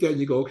you look at that and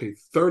you go, okay,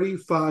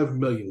 35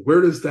 million, where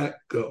does that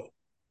go?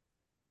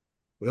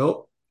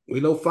 Well,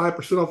 we know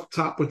 5% off the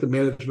top went to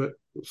management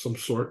of some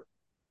sort.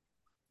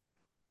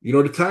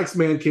 The tax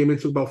man came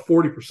into about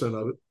 40%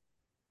 of it.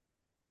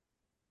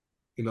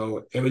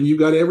 And then you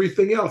got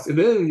everything else. And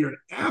then you're an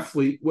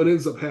athlete, what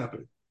ends up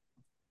happening?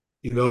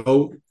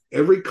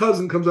 Every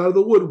cousin comes out of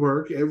the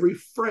woodwork. Every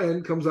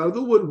friend comes out of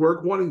the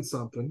woodwork wanting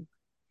something.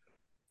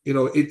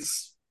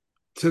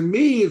 To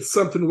me, it's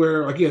something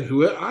where, again,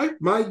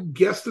 my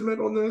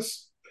guesstimate on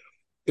this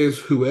is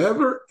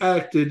whoever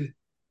acted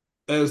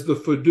as the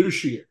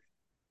fiduciary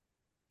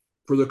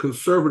for the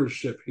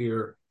conservatorship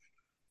here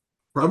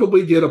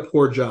probably did a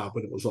poor job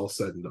when it was all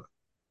said and done.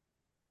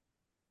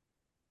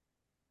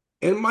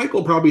 And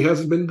Michael probably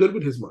hasn't been good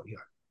with his money yet.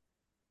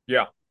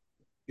 Yeah.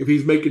 If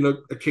he's making a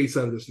case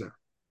out of this now.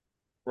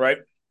 Right.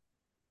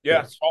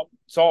 Yeah. It's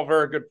all a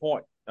very good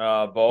point,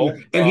 Bo.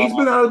 Yeah. And he's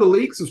been out of the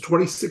league since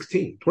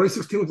 2016.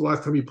 2016 was the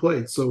last time he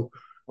played. So,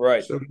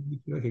 right. 7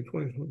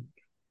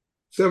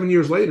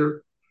 years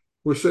later,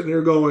 we're sitting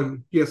there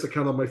going, yes, I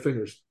count on my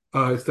fingers.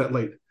 It's that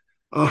late.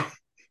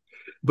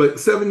 But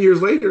 7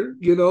 years later,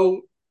 you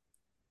got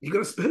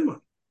to spend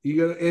money.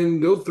 You got to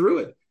go through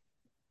it.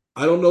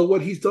 I don't know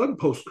what he's done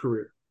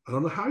post-career. I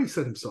don't know how he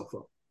set himself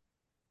up.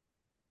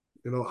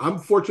 I'm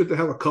fortunate to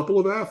have a couple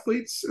of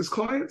athletes as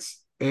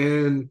clients,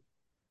 and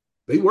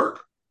they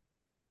work.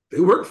 They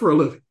work for a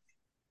living.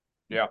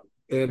 Yeah.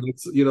 And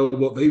it's,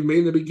 what they made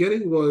in the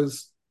beginning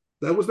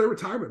that was their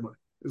retirement money,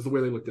 is the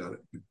way they looked at it.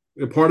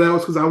 And part of that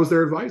was because I was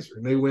their advisor.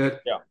 And they went,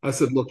 I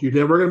said, look, you're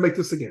never going to make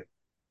this again.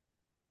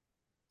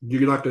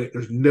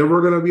 There's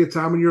never going to be a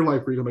time in your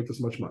life where you're going to make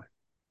this much money.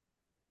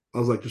 I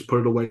was like, just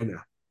put it away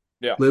now.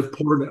 Yeah.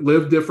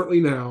 Live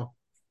differently now.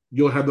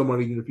 You'll have the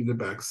money in the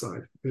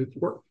backside. It's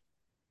worked.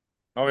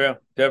 Oh, yeah,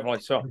 definitely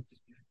so.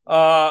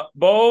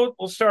 Bo,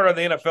 we'll start on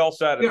the NFL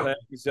side of Yeah.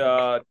 things.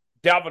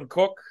 Dalvin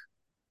Cook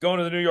going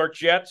to the New York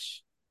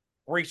Jets.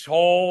 Brees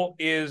Hall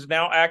is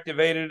now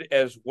activated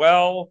as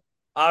well.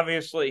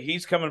 Obviously,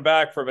 he's coming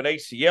back from an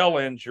ACL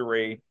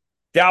injury.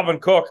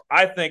 Dalvin Cook,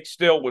 I think,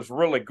 still was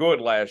really good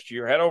last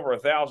year, had over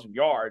 1,000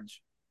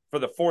 yards for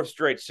the fourth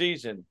straight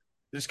season.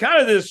 There's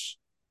kind of this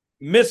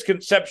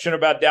misconception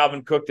about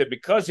Dalvin Cook that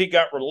because he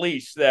got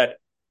released that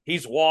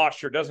he's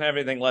washed or doesn't have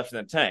anything left in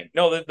the tank.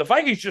 No, the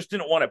Vikings just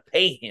didn't want to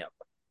pay him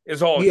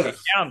is all it came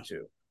down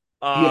to.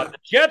 The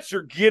Jets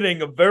are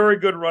getting a very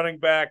good running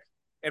back,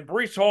 and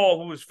Brees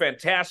Hall, who was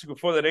fantastic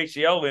before that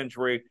ACL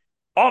injury,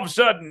 all of a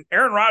sudden,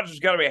 Aaron Rodgers has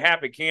got to be a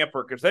happy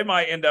camper because they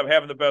might end up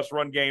having the best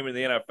run game in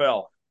the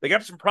NFL. They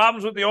got some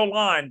problems with the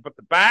O-line, but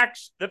the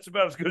backs, that's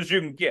about as good as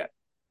you can get.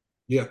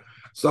 Yeah.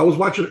 So I was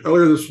watching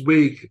earlier this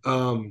week,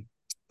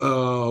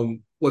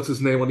 what's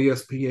his name on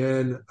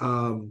ESPN?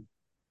 Oh,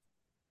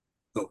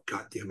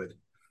 God damn it.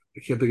 I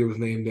can't think of his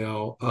name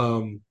now.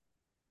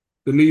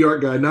 The New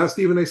York guy, not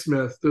Stephen A.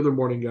 Smith, the other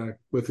morning guy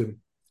with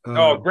him.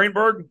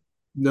 Greenberg?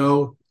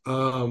 No.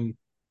 Oh,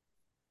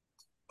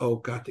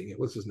 God dang it.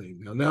 What's his name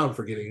now? Now I'm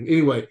forgetting.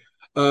 Anyway,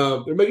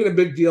 they're making a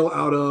big deal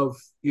out of,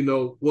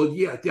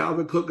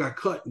 Dalvin Cook got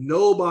cut.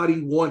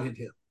 Nobody wanted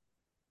him.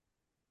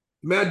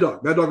 Mad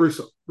Dog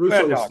Russo.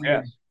 Mad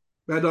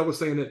Dog was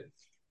saying that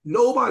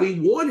nobody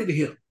wanted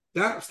him.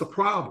 That's the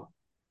problem.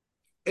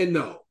 And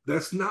no,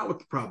 that's not what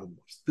the problem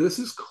was. This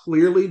is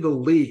clearly the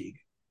league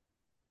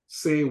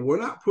saying we're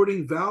not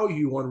putting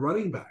value on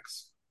running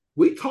backs.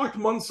 We talked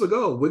months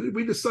ago. When did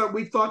we decide?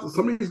 We thought that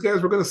some of these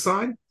guys were going to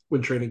sign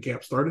when training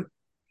camp started.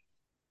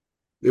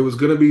 It was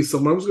going to be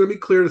someone was going to be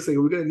clear to say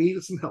we're going to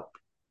need some help.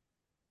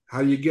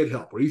 How do you get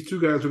help? Well, these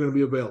two guys are going to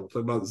be available.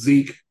 Talking about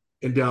Zeke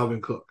and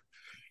Dalvin Cook.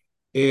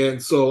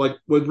 And so, like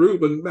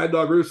when Mad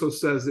Dog Russo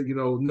says that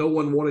no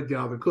one wanted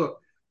Dalvin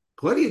Cook,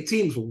 plenty of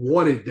teams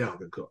wanted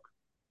Dalvin Cook.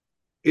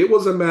 It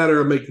was a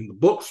matter of making the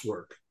books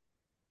work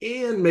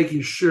and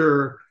making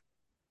sure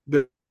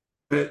that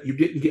you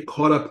didn't get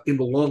caught up in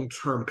the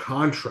long-term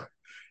contract.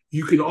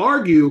 You can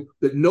argue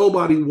that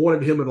nobody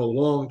wanted him in a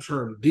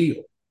long-term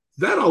deal.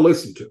 That I'll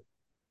listen to.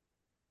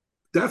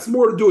 That's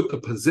more to do with the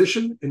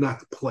position and not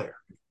the player.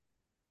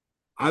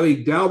 I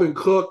think Dalvin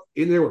Cook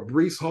in there with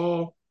Brees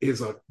Hall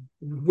is a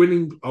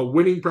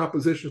winning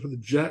proposition for the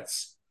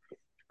Jets.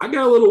 I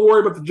got a little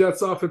worried about the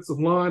Jets' offensive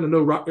line. I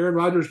know Aaron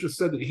Rodgers just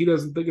said that he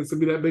doesn't think it's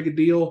going to be that big a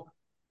deal.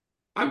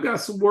 I've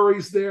got some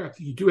worries there. I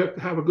think you do have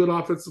to have a good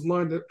offensive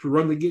line to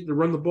run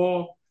the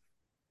ball.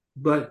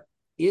 But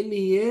in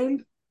the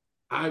end,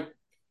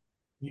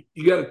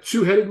 you got a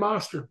two-headed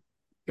monster,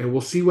 and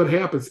we'll see what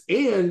happens.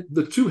 And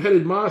the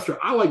two-headed monster,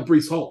 I like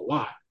Brees Hall a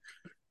lot.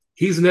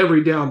 He's an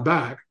every down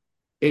back,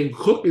 and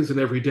Cook is an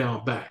every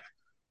down back.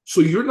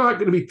 So you're not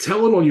going to be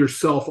telling on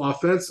yourself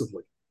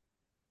offensively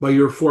by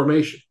your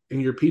formation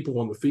and your people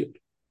on the field.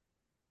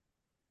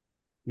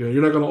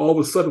 You're not going to all of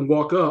a sudden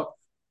walk up,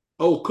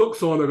 oh,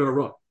 Cook's on, they're going to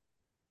run.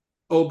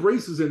 Oh,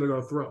 Brees is in, they're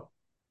going to throw.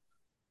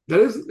 That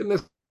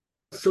isn't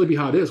necessarily be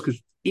how it is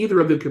because either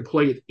of them can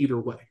play it either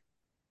way.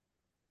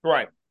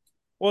 Right.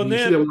 Well, and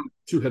then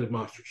two-headed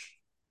monsters.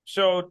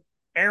 So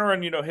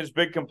Aaron, his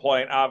big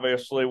complaint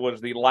obviously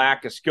was the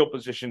lack of skill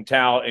position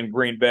talent in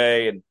Green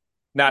Bay and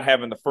not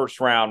having the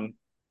first round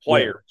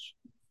players.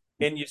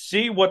 Yeah. And you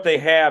see what they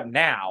have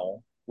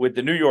now with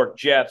the New York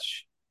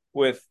Jets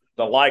with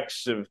the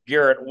likes of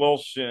Garrett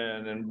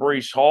Wilson and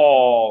Brees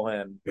Hall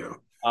and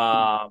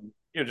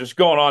just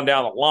going on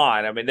down the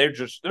line. I mean, they're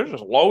just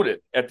loaded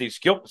at these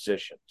skill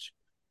positions.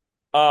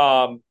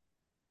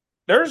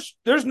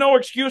 There's no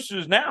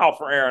excuses now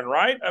for Aaron,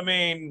 right? I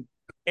mean,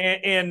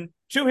 and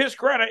to his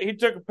credit, he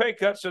took a pay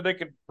cut so they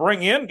could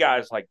bring in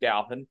guys like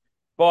Dalvin.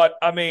 But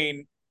I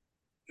mean,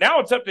 now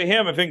it's up to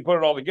him if he can put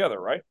it all together,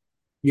 right?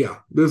 Yeah,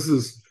 this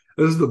is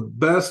the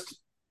best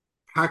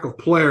pack of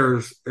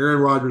players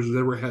Aaron Rodgers has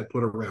ever had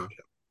put around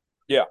him.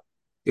 Yeah.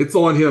 It's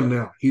on him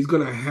now. He's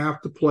going to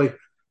have to play.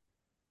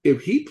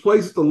 If he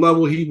plays at the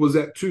level he was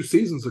at 2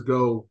 seasons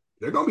ago,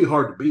 they're going to be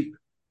hard to beat.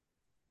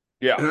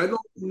 Yeah. And I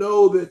don't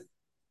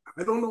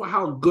know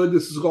how good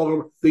this is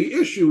going. The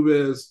issue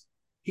is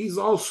he's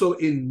also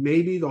in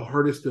maybe the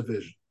hardest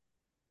division.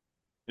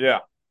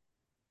 Yeah.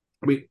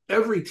 I mean,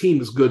 every team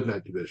is good in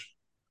that division.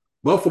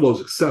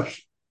 Buffalo's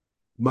exception.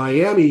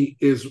 Miami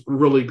is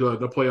really good,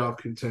 the playoff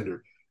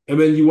contender. And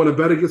then you want to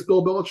bet against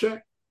Bill Belichick?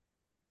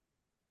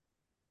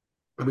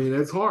 I mean,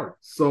 that's hard.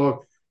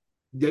 So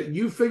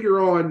you figure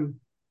on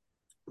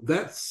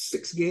that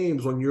 6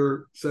 games on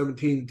your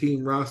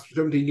 17-game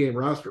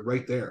roster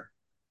right there.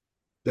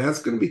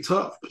 That's going to be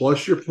tough.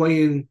 Plus, you're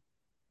playing,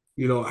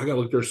 I got to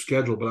look at their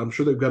schedule, but I'm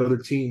sure they've got other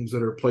teams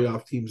that are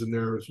playoff teams in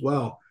there as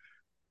well.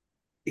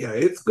 Yeah,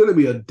 it's going to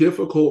be a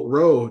difficult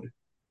road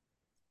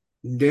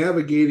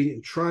navigating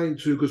and trying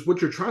to, because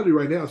what you're trying to do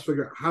right now is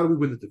figure out how do we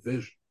win the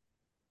division.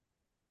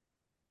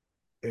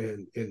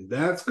 And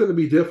that's going to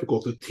be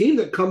difficult. The team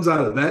that comes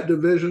out of that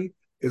division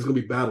is going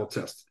to be battle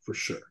tested for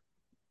sure.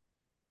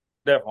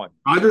 Definitely.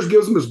 Rodgers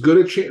gives them as good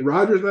a chance.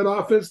 Rodgers, that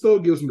offense, though,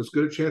 gives them as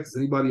good a chance as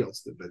anybody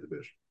else in that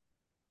division.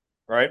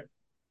 Right.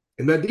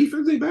 And that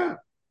defense ain't bad.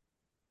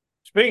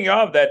 Speaking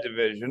of that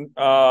division,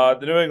 the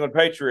New England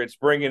Patriots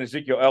bring in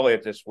Ezekiel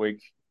Elliott this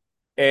week.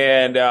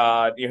 And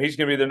he's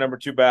going to be their number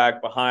 2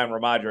 back behind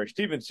Ramondre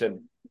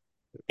Stevenson.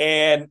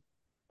 And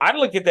I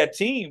look at that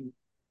team,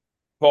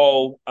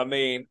 Paul. I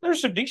mean,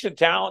 there's some decent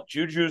talent.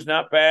 Juju's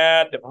not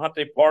bad.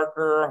 Devontae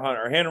Parker,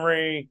 Hunter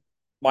Henry,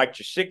 Mike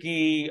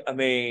Gesicki. I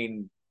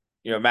mean,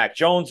 Mac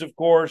Jones, of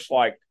course.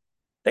 Like,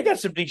 they got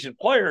some decent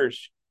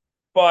players.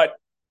 But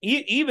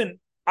even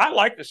I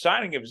like the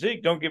signing of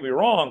Zeke, don't get me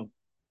wrong.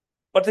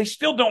 But they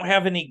still don't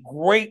have any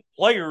great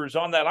players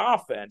on that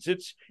offense.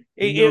 It's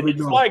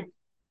like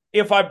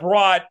if I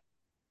brought,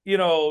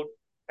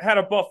 had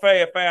a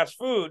buffet of fast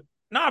food,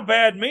 not a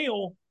bad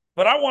meal,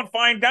 but I want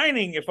fine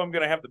dining if I'm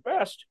going to have the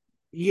best.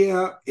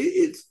 Yeah,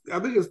 I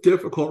think it's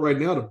difficult right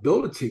now to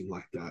build a team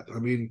like that. I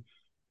mean,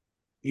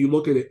 you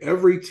look at it,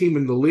 every team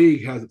in the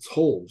league has its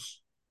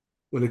holes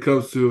when it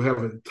comes to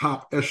having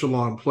top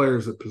echelon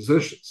players at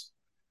positions.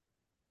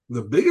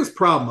 The biggest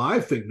problem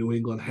I think New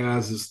England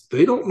has is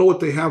they don't know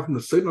what they have from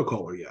the signal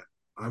caller yet.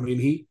 I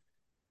mean,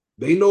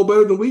 they know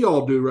better than we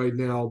all do right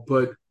now,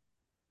 but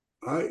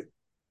I'm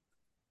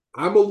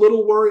a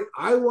little worried.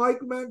 I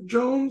like Mac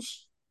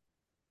Jones.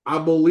 I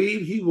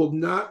believe he will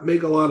not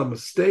make a lot of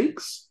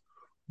mistakes,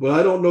 but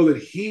I don't know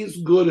that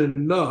he's good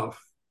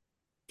enough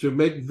to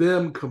make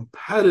them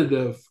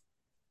competitive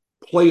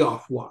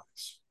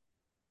playoff-wise,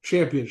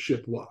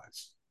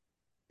 championship-wise.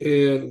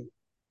 And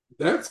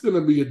that's going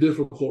to be a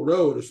difficult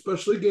road,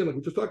 especially, again, like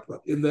we just talked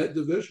about, in that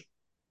division.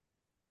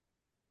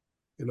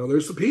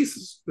 There's some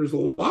pieces. There's a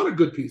lot of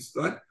good pieces.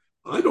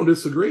 I don't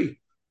disagree.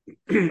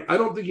 I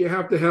don't think you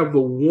have to have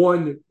the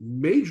one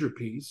major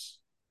piece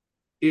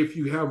if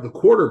you have the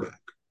quarterback.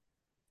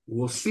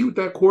 We'll see what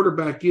that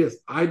quarterback is.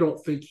 I don't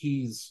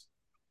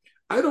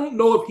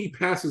know if he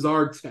passes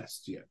our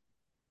test yet.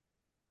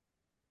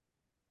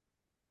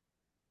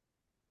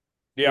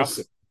 Yeah.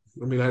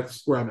 I mean,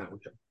 that's where I'm at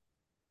with him.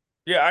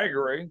 Yeah, I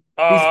agree.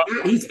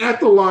 He's at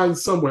the line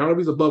somewhere. I don't know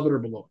if he's above it or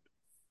below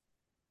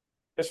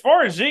it. As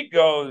far as Zeke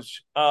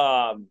goes,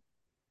 I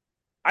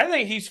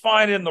think he's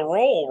finding the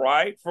role,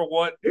 right, for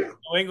what New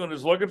England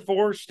is looking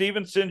for.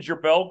 Stevenson's your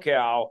bell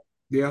cow.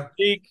 Yeah.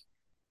 Zeke,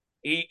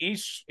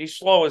 he's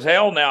slow as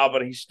hell now,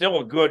 but he's still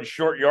a good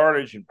short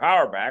yardage and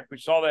power back. We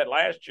saw that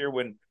last year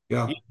when he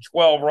had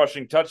 12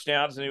 rushing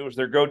touchdowns and he was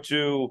their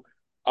go-to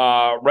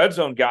red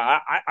zone guy.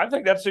 I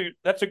think that's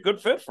a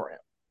good fit for him.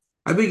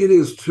 I think it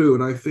is too,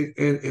 and I think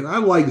and I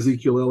like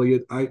Ezekiel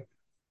Elliott.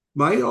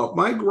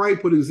 My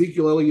gripe with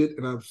Ezekiel Elliott,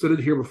 and I've said it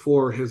here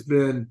before, has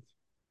been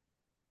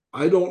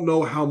I don't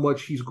know how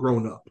much he's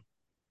grown up.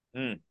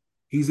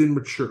 He's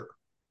immature.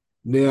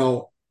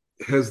 Now,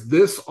 has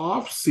this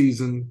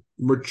offseason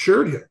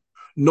matured him,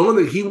 knowing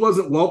that he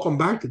wasn't welcome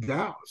back to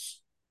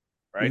Dallas?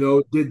 Right.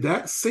 Did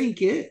that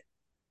sink in?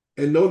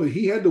 And know that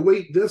he had to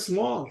wait this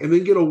long and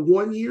then get a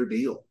 1-year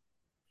deal?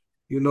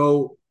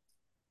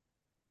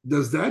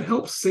 Does that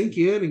help sink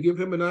in and give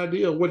him an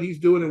idea of what he's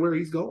doing and where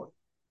he's going?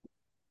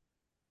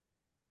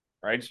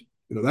 Right.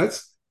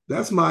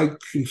 That's my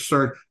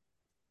concern.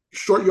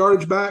 Short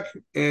yardage back,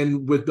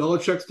 and with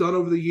Belichick's done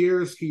over the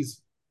years,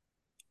 he's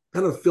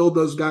kind of filled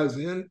those guys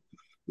in.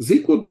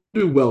 Zeke will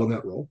do well in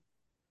that role.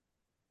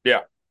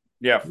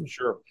 Yeah, for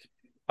sure.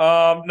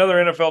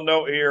 Another NFL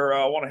note here.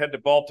 I want to head to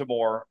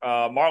Baltimore.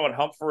 Marlon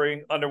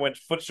Humphrey underwent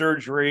foot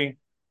surgery,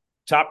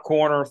 top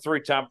corner,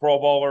 3-time Pro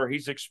Bowler.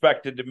 He's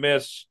expected to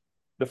miss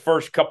the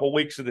first couple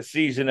weeks of the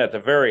season at the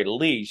very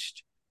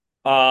least.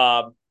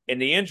 And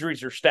the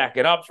injuries are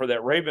stacking up for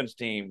that Ravens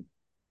team.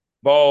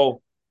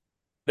 Bo,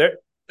 they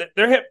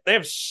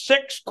have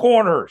 6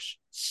 corners,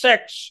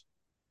 6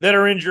 that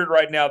are injured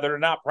right now that are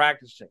not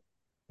practicing.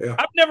 Yeah.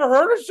 I've never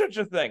heard of such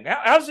a thing.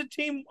 How's a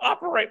team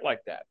operate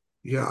like that?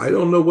 Yeah, I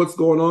don't know what's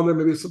going on there.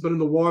 Maybe it's something in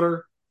the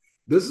water.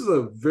 This is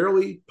a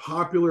very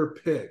popular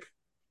pick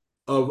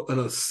of an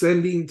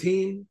ascending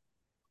team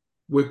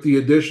with the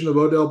addition of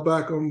Odell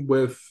Beckham,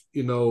 with,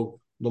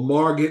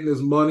 Lamar getting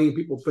his money,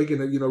 people thinking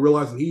that,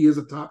 realizing he is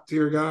a top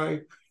tier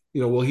guy.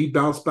 Will he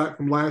bounce back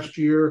from last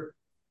year?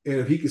 And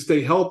if he can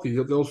stay healthy,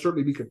 they'll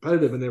certainly be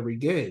competitive in every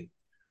game.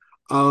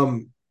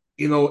 To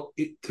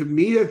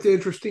me, that's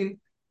interesting.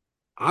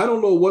 I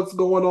don't know what's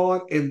going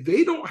on, and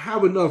they don't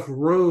have enough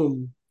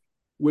room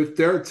with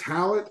their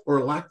talent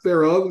or lack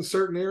thereof in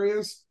certain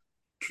areas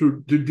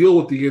to deal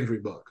with the injury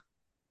bug.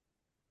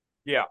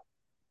 Yeah.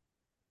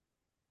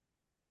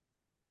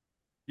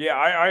 Yeah,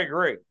 I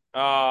agree.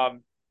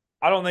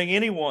 I don't think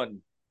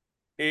anyone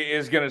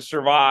is going to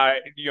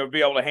survive,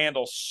 be able to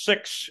handle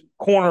 6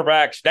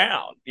 cornerbacks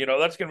down.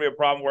 That's going to be a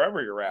problem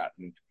wherever you're at.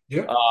 And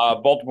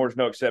Baltimore's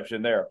no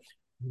exception there.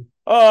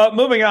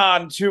 Moving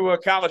on to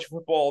college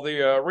football, the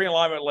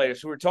realignment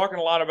latest. We were talking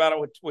a lot about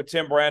it with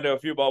Tim Brando a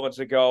few moments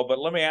ago, but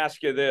let me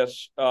ask you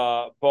this,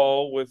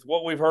 Bo, with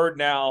what we've heard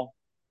now,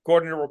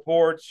 according to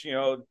reports,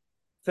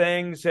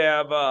 things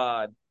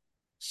have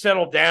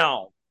settled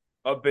down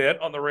a bit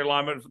on the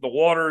realignment. The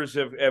waters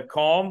have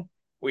calmed.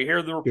 We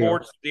hear the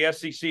reports the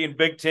SEC and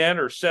Big Ten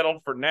are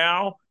settled for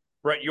now.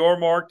 Brett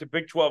Yormark, the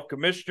Big 12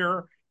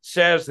 commissioner,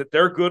 says that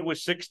they're good with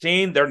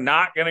 16. They're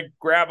not going to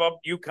grab up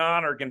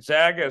UConn or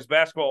Gonzaga as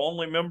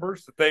basketball-only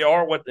members, that they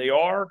are what they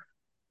are.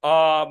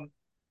 Bo,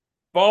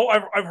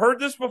 I've heard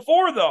this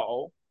before,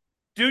 though.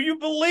 Do you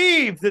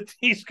believe that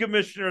these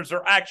commissioners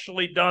are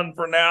actually done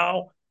for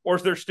now, or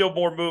is there still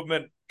more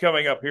movement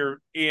coming up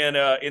here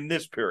in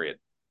this period?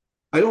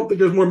 I don't think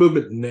there's more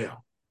movement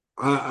now.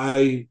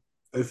 I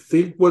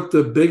think what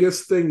the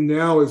biggest thing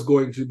now is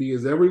going to be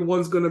is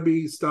everyone's going to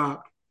be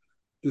stopped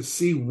to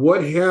see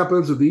what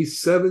happens with these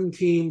 7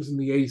 teams in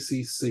the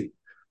ACC.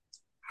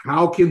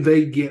 How can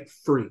they get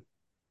free?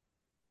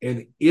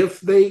 And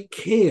if they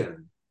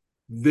can,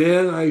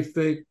 then I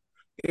think,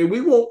 and we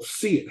won't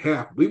see it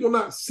happen. We will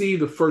not see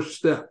the first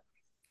step.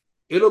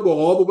 It'll go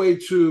all the way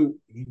to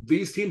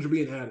these teams are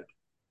being added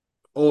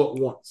all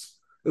at once.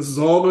 This is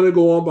all going to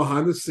go on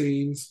behind the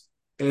scenes.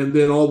 And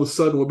then all of a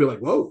sudden we'll be like,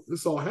 whoa,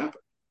 this all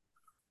happened.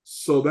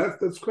 So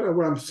that's kind of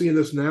where I'm seeing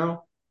this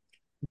now.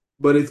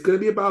 But it's going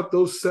to be about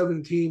those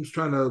 7 teams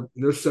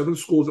there's 7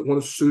 schools that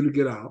want to sue to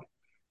get out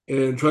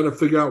and trying to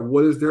figure out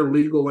what is their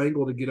legal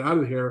angle to get out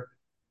of here,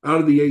 out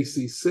of the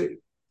ACC.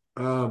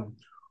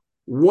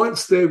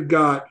 Once they've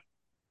got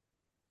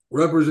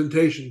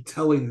representation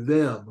telling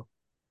them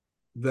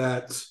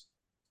that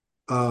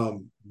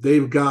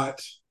they've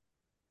got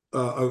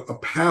a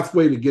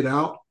pathway to get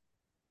out,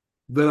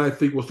 then I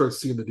think we'll start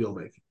seeing the deal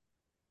making.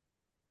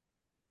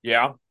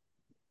 Yeah.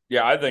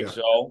 Yeah, I think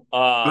so.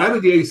 I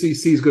think the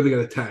ACC is going to get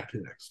attacked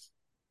next.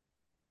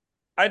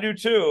 I do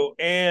too.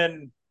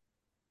 And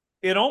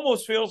it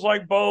almost feels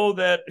like, Bo,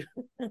 that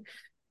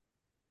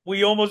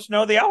we almost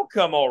know the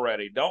outcome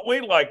already, don't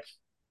we? Like,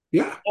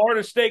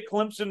 Florida State,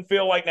 Clemson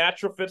feel like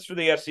natural fits for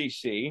the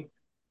SEC.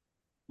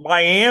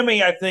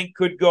 Miami, I think,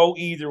 could go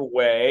either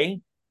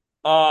way.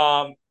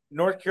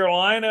 North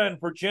Carolina and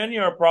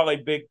Virginia are probably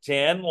Big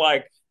Ten.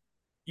 Like,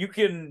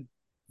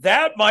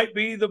 that might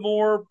be the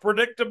more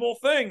predictable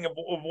thing of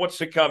what's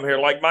to come here.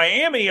 Like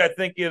Miami, I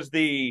think is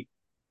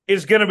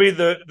going to be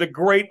the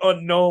great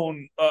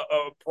unknown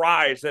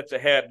prize that's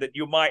ahead that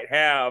you might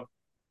have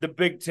the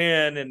Big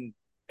Ten and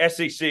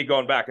SEC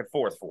going back and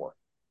forth for.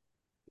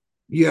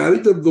 Yeah, I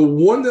think the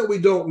one that we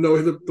don't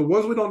know, the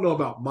ones we don't know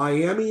about,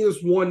 Miami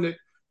is one that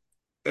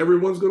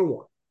everyone's going to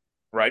want.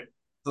 Right.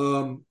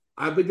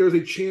 I think there's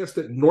a chance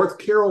that North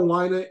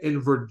Carolina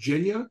and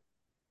Virginia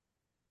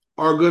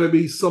are going to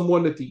be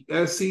someone that the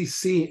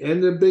SEC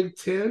and the Big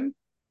Ten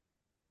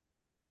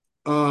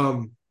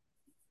are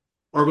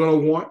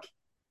going to want.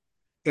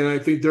 And I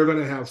think they're going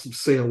to have some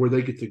say on where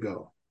they get to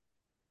go.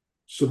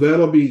 So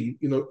that'll be,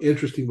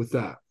 interesting with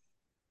that.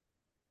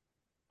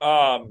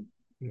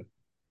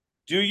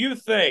 Do you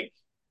think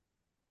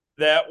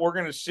that we're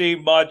going to see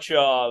much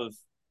of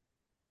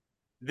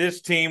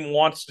this team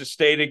wants to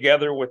stay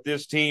together with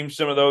this team?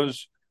 Some of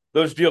those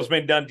deals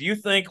being done. Do you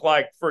think,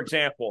 like, for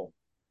example,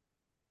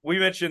 we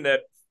mentioned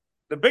that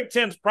the Big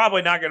Ten's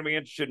probably not going to be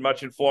interested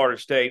much in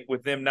Florida State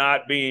with them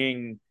not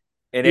being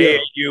an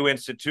AAU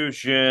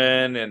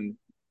institution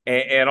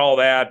and all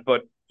that,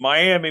 but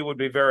Miami would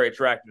be very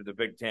attractive to the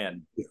Big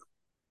Ten.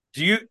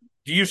 Yeah.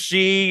 Do you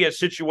see a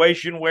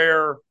situation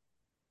where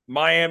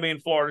Miami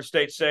and Florida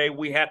State say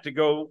we have to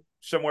go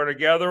somewhere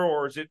together,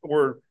 or do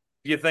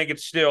you think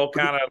it's still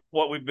kind of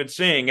what we've been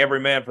seeing, every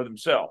man for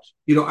themselves?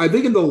 I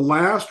think in the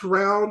last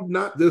round,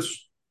 not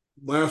this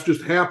last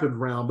just happened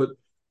round, but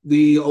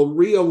the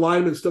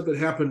realignment stuff that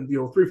happened,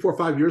 3, 4,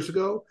 5 years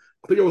ago,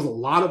 I think there was a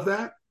lot of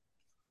that.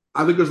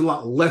 I think there's a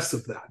lot less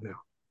of that now.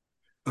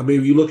 I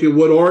mean, if you look at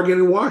what Oregon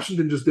and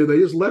Washington just did, they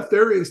just left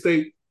their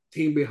in-state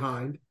team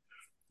behind.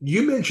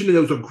 You mentioned it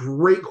was a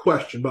great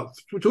question about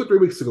 2 or 3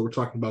 weeks ago. We're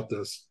talking about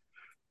this.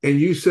 And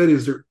you said,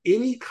 is there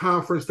any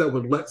conference that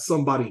would let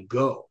somebody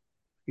go?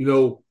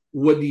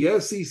 Would the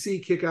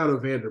SEC kick out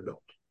of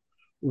Vanderbilt?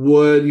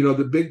 Would,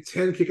 the Big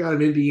Ten kick out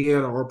of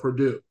Indiana or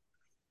Purdue?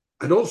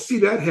 I don't see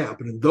that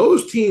happening.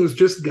 Those teams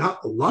just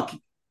got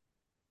lucky.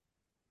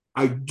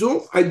 I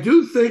do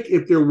think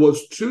if there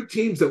was 2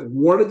 teams that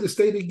wanted to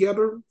stay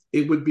together,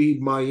 it would be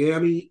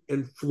Miami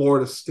and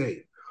Florida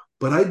State.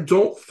 But I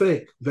don't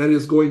think that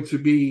is going to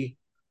be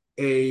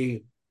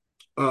a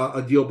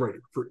deal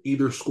breaker for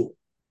either school.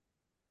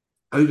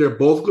 I think they're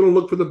both going to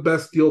look for the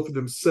best deal for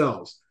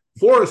themselves.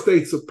 Florida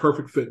State's a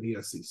perfect fit in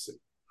the SEC.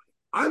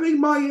 I think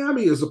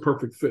Miami is a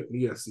perfect fit in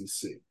the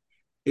SEC.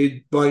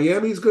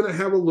 Miami's going to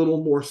have a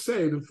little more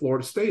say than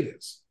Florida State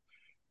is.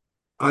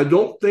 I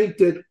don't think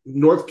that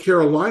North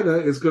Carolina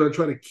is going to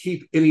try to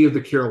keep any of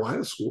the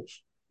Carolina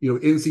schools,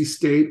 NC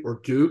State or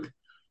Duke.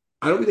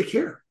 I don't think they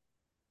care.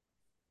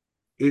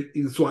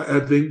 So I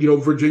think,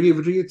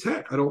 Virginia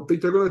Tech, I don't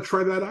think they're going to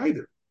try that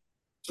either.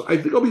 So I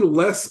think there'll be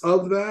less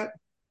of that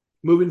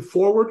moving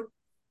forward.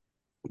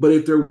 But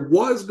if there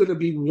was going to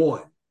be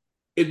one,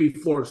 it'd be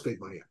Florida State,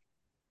 Miami.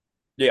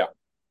 Yeah,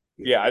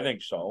 I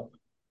think so.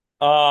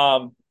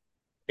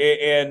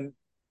 And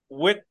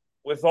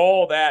with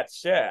all that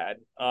said,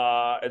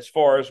 as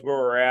far as where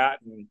we're at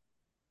and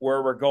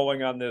where we're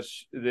going on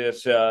this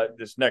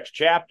next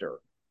chapter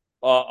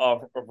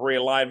of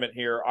realignment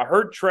here, I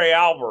heard Trey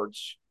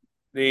Alberts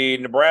the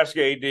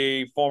Nebraska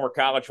AD, former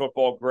college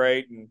football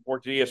great, and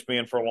worked at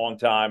ESPN for a long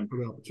time.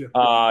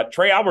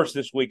 Trey Alberts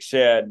this week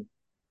said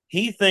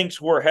he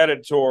thinks we're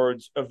headed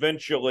towards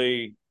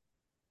eventually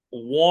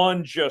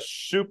one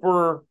just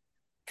super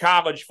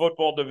college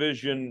football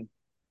division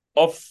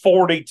of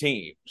 40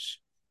 teams.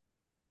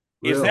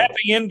 Really? Is that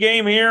the end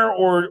game here,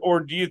 or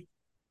do you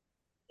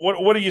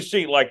what do you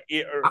see? Like,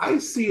 I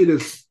see it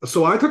as,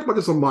 so I talked about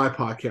this on my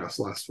podcast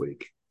last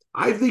week.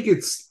 I think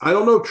I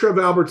don't know if Trev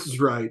Alberts is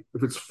right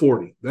if it's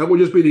 40. That would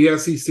just be the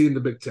SEC and the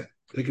Big Ten.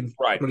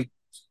 Right. And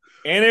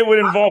it would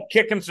involve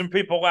kicking some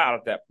people out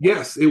at that point.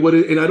 Yes, it would,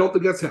 and I don't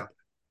think that's happening.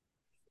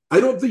 I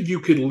don't think you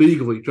could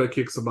legally try to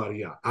kick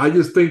somebody out. I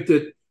just think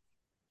that,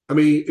 I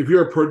mean, if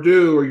you're a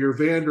Purdue or you're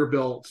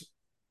Vanderbilt,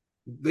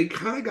 they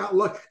kind of got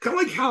lucky. Kind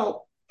of like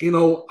how,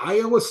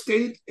 Iowa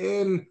State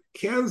and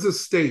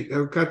Kansas State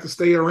have got to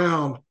stay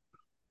around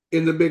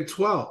in the Big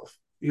 12.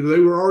 They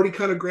were already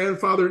kind of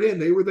grandfathered in.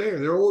 They were there.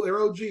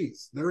 They're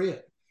OGs. They're in.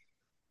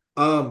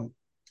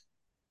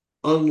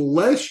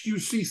 Unless you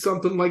see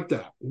something like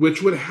that,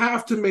 which would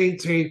have to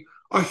maintain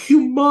a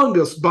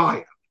humongous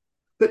buyout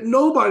that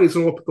nobody's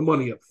going to put the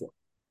money up for.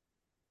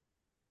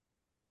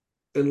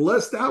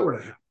 Unless that were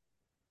to happen,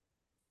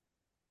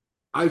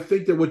 I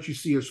think that what you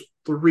see is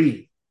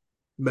 3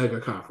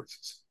 mega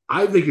conferences.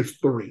 I think it's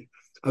 3.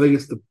 I think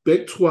it's the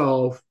Big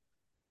 12,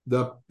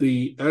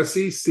 the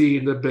SEC,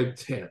 and the Big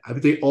 10. I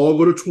think they all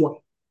go to 20.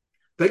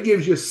 That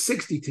gives you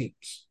 60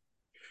 teams.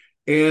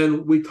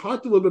 And we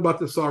talked a little bit about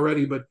this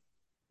already, but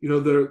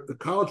the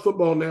college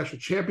football national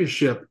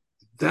championship,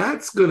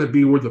 that's going to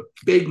be where the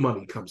big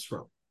money comes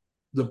from.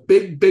 The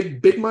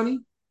big money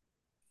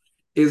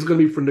is going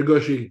to be for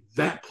negotiating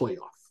that playoff,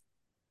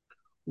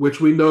 which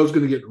we know is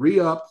going to get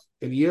re-upped,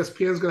 and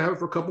ESPN is going to have it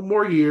for a couple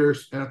more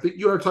years. And I think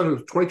you are talking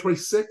about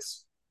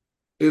 2026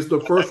 is the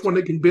first one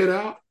they can bid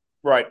out.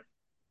 Right.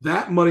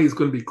 That money is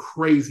going to be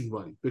crazy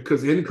money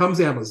because in comes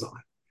Amazon,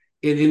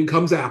 and in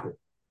comes Apple,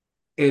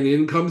 and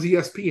in comes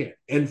ESPN,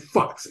 and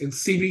Fox, and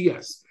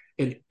CBS,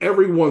 and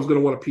everyone's going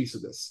to want a piece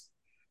of this.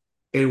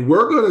 And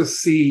we're going to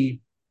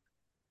see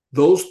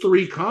those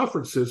 3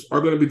 conferences are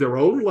going to be their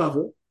own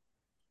level,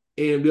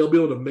 and they'll be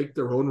able to make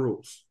their own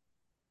rules.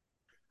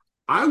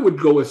 I would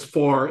go as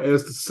far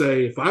as to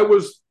say, if I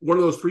was one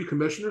of those 3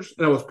 commissioners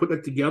and I was putting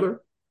it together,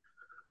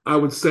 I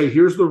would say,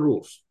 here's the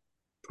rules.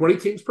 20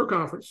 teams per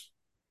conference.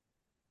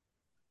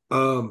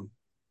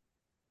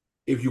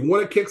 If you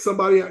want to kick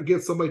somebody out and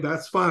get somebody,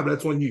 that's fine, but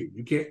that's on you.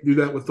 You can't do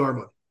that with our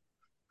money.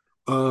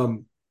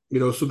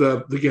 So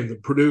the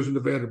Purdue's and the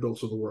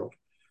Vanderbilts of the world.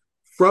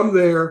 From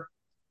there,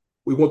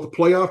 we want the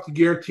playoff to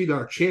guarantee that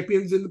our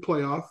champions in the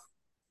playoff.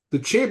 The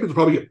champions will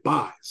probably get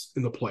buys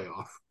in the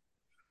playoff.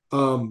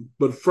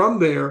 But from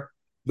there,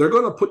 they're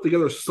going to put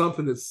together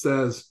something that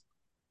says,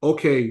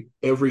 okay,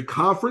 every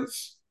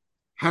conference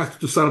has to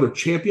decide on their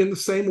champion the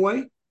same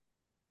way.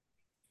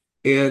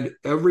 And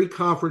every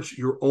conference,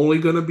 you're only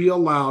going to be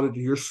allowed in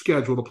your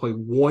schedule to play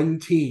 1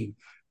 team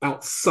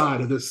outside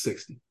of this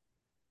 60.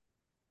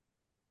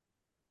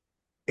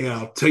 And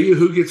I'll tell you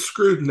who gets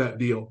screwed in that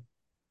deal,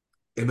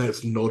 and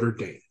that's Notre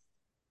Dame.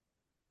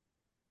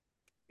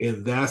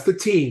 And that's the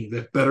team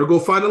that better go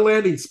find a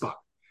landing spot.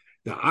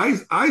 Now,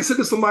 I said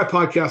this on my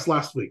podcast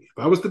last week.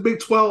 If I was the Big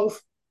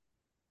 12,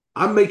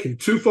 I'm making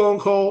 2 phone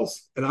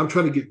calls, and I'm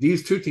trying to get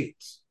these 2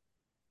 teams.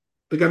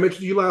 I think I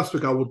mentioned to you last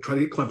week, I will try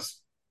to get Clemson.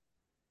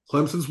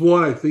 Clemson's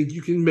one. I think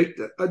you can make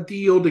a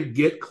deal to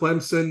get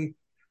Clemson.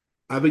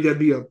 I think that'd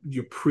be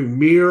your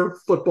premier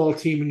football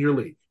team in your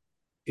league.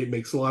 It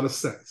makes a lot of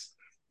sense.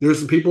 There's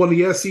some people in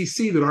the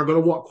SEC that aren't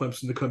going to want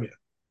Clemson to come in.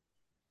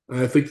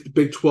 And I think the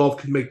Big 12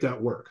 can make that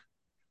work.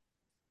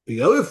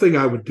 The other thing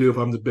I would do if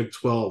I'm the Big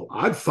 12,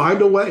 I'd find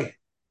a way.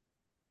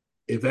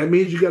 If that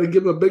means you got to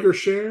give them a bigger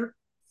share,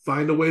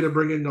 find a way to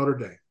bring in Notre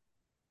Dame.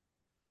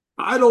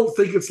 I don't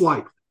think it's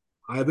likely.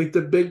 I think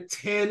the Big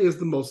 10 is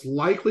the most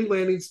likely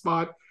landing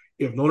spot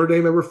if Notre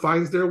Dame ever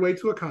finds their way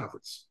to a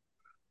conference.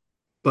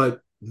 But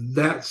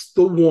that's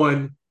the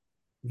one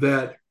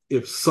that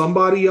if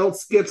somebody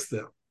else gets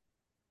them,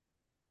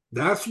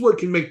 that's what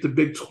can make the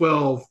Big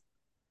 12,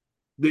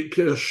 that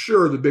can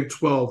assure the Big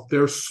 12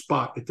 their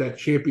spot at that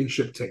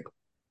championship table.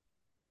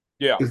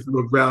 Yeah. Is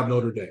to grab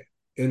Notre Dame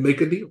and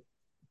make a deal.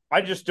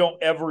 I just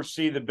don't ever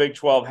see the Big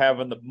 12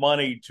 having the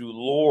money to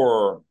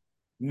lure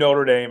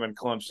Notre Dame and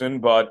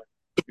Clemson, but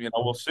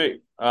we'll see.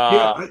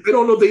 I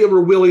don't know if they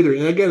ever will either.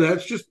 And again,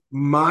 that's just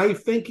my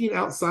thinking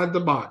outside the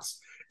box.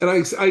 And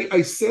I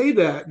say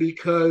that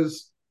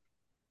because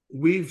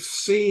we've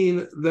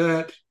seen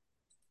that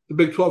the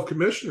Big 12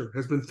 commissioner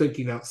has been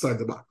thinking outside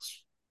the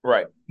box.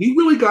 Right. He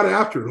really got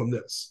after it on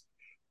this.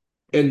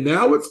 And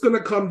now it's going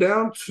to come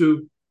down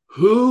to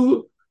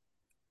who,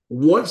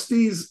 once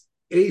these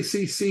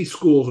ACC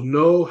schools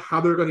know how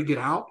they're going to get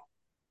out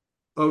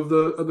of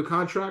the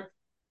contract,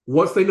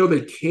 once they know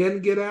they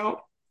can get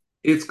out,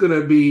 it's going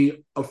to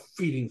be a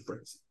feeding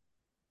frenzy.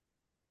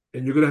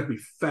 And you're going to have to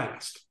be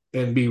fast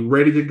and be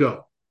ready to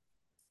go.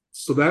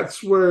 So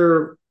that's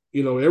where,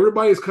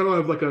 everybody's kind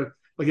of like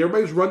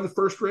everybody's run the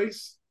first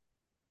race.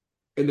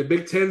 and the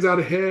Big Ten's out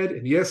ahead,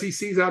 and the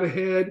SEC's out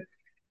ahead,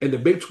 and the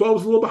Big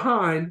 12's a little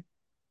behind,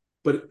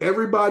 but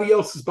everybody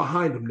else is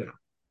behind them now.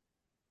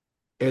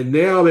 And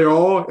now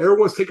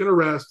everyone's taking a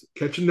rest,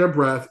 catching their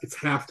breath. It's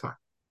halftime.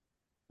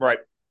 Right.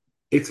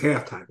 It's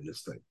halftime in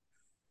this thing.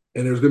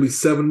 And there's going to be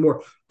 7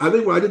 more. I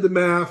think when I did the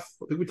math,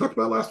 I think we talked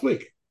about it last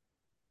week.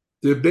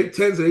 The Big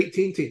Ten's at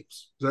 18 teams.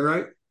 Is that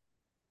right?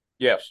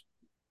 Yes.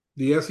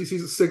 The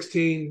SEC's at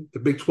 16. The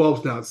Big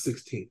 12's now at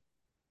 16.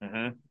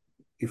 Mm-hmm.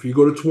 If you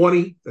go to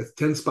 20, that's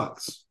 10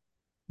 spots.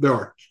 There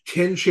are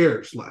 10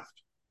 chairs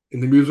left in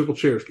the musical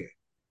chairs game.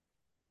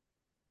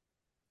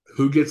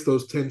 Who gets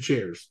those 10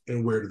 chairs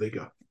and where do they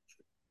go?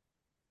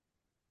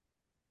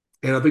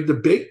 And I think the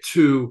big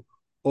two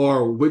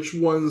are which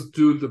ones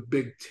do the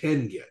Big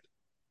Ten get?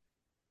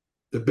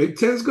 The Big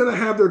Ten is going to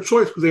have their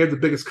choice because they have the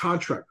biggest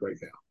contract right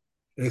now.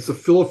 And it's to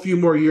fill a few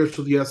more years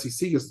till the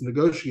SEC gets to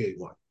negotiate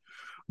one.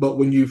 But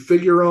when you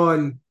figure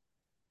on,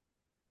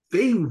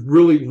 they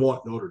really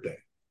want Notre Dame.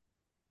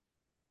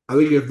 I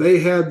think if they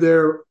had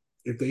their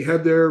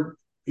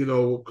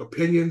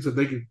opinions that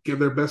they could give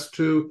their best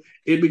to,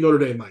 it'd be Notre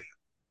Dame, Miami.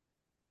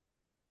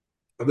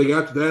 I think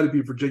after that, it'd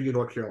be Virginia,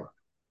 North Carolina.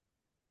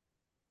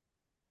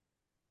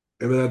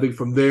 And then I think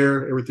from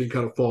there, everything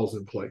kind of falls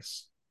in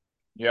place.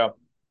 Yeah.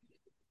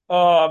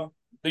 The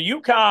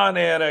UConn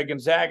and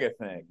Gonzaga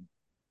thing.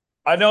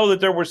 I know that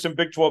there were some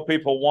Big 12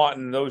 people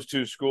wanting those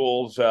two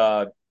schools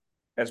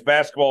as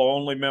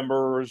basketball-only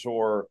members,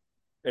 or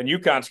in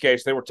UConn's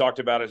case, they were talked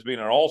about as being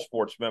an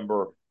all-sports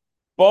member.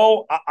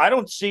 Bo, I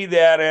don't see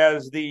that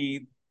as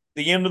the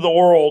end of the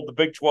world, the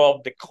Big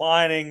 12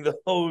 declining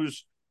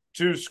those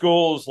two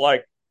schools.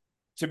 Like,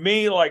 to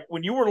me, like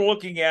when you were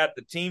looking at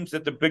the teams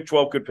that the Big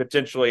 12 could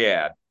potentially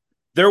add,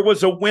 there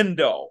was a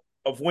window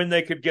of when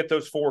they could get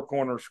those 4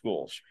 corner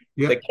schools.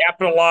 Yep. They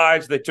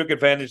capitalized, they took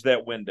advantage of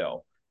that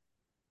window.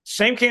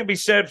 Same can't be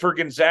said for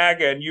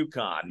Gonzaga and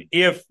UConn.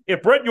 If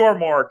Brett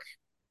Yormark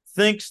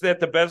thinks that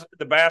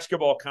the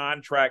basketball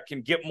contract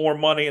can get more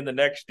money in the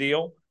next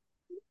deal,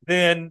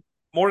 then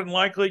more than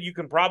likely you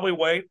can probably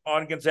wait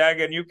on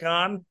Gonzaga and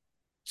UConn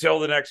till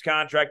the next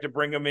contract to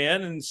bring them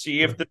in and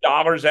see if the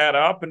dollars add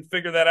up and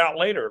figure that out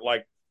later.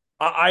 Like,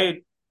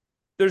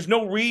 there's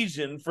no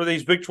reason for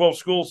these Big 12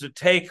 schools to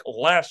take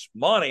less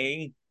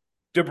money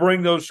to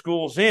bring those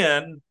schools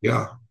in,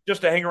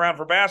 just to hang around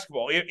for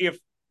basketball.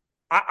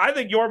 I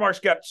think Yormark's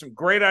got some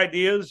great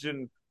ideas,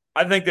 and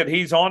I think that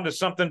he's on to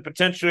something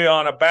potentially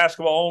on a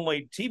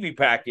basketball-only TV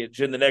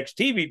package in the next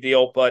TV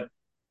deal, but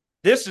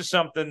this is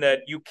something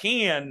that you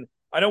can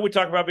 – I know we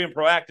talk about being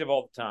proactive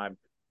all the time,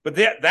 but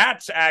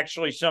that's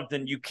actually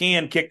something you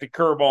can kick the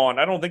curb on.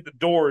 I don't think the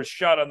door is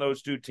shut on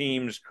those two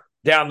teams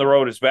down the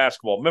road as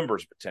basketball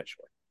members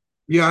potentially.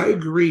 Yeah, I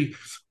agree.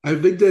 I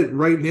think that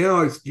right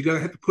now you got to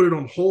have to put it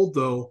on hold,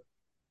 though,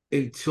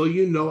 until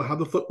you know how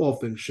the football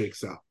thing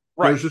shakes out.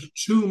 Right. There's just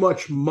too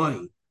much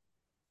money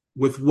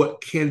with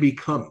what can be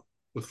coming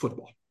with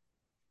football.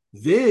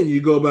 Then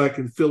you go back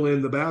and fill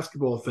in the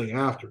basketball thing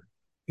after.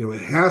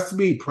 It has to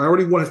be –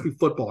 priority one has to be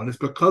football, and it's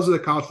because of the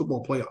college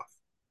football playoff.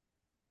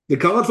 The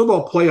college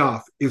football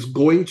playoff is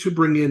going to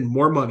bring in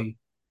more money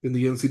than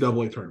the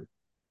NCAA tournament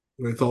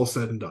when it's all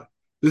said and done.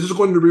 This is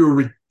going to be a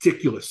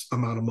ridiculous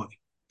amount of money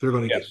they're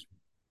going to get.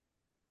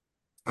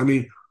 I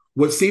mean,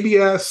 what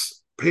CBS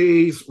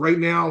pays right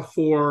now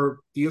for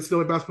the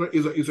NCAA basketball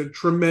is a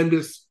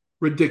tremendous,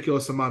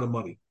 ridiculous amount of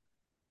money.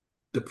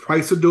 The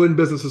price of doing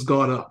business has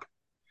gone up.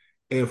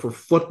 And for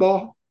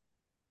football,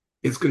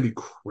 it's going to be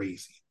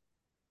crazy.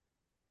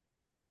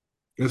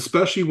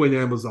 Especially when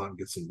Amazon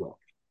gets involved.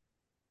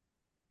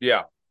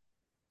 Yeah,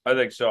 I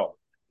think so.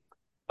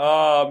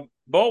 Bo,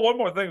 one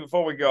more thing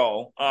before we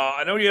go.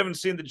 I know you haven't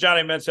seen the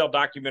Johnny Manziel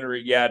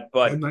documentary yet,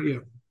 but not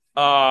yet.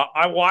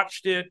 I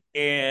watched it,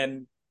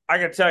 and I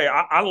can tell you,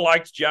 I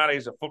liked Johnny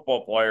as a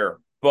football player,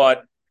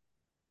 but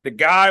the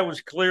guy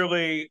was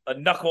clearly a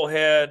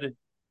knucklehead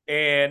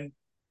and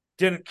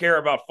didn't care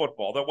about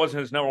football. That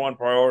wasn't his number one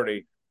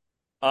priority.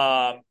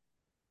 Bo,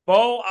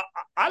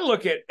 I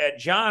look at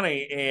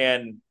Johnny,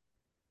 and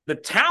the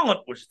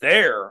talent was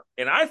there,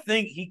 and I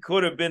think he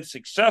could have been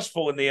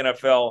successful in the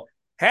NFL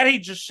had he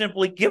just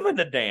simply given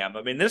a damn.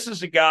 I mean, this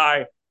is a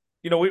guy,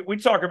 we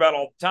talk about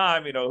all the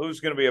time, who's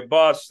going to be a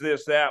bust,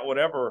 this, that,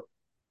 whatever.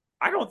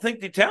 I don't think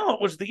the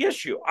talent was the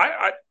issue.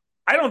 I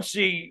don't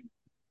see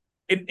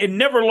it. It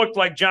never looked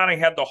like Johnny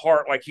had the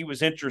heart, like he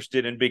was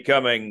interested in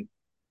becoming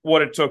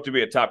what it took to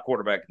be a top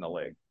quarterback in the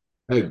league.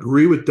 I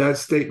agree with that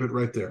statement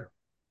right there.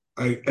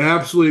 I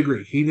absolutely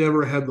agree. He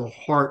never had the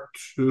heart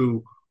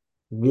to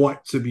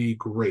want to be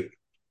great.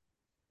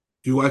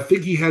 Do I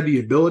think he had the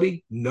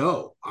ability?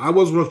 No. I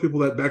was one of those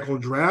people that back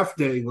on draft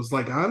day was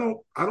like, I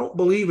don't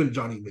believe in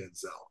Johnny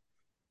Manziel.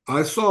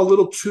 I saw a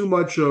little too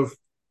much of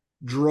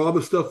draw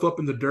the stuff up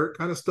in the dirt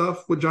kind of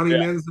stuff with Johnny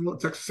Manziel at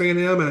Texas A&M,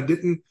 and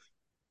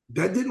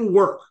that didn't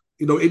work.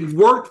 It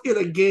worked in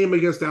a game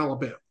against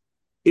Alabama.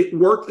 It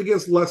worked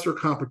against lesser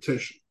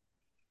competition.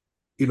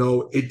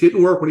 It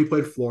didn't work when he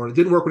played Florida. It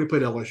didn't work when he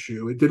played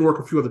LSU. It didn't work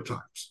a few other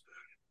times.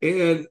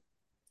 And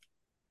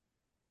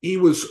he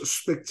was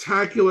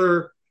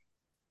spectacular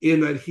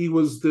in that he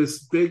was this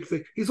big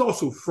thing. He's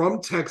also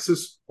from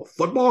Texas, a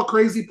football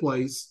crazy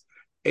place.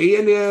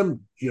 A&M,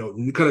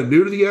 kind of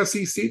new to the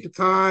SEC at the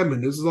time,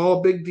 and this is all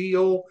a big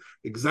deal.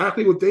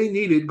 Exactly what they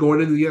needed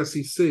going into the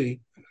SEC.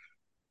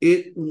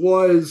 It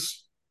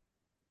was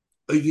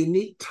a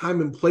unique time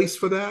and place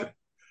for that.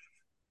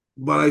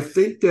 But I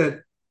think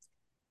that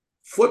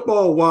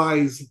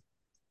football-wise,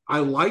 I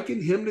liken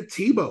him to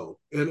Tebow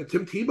and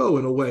Tim Tebow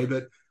in a way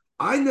that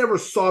I never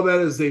saw that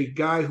as a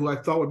guy who I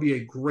thought would be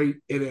a great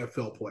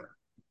NFL player.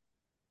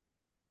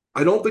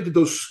 I don't think that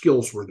those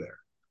skills were there.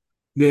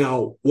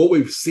 Now, what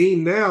we've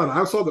seen now, and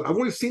I've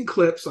only seen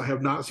clips. I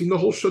have not seen the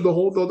whole show, the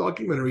whole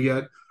documentary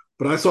yet,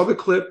 but I saw the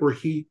clip where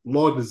he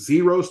logged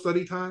 0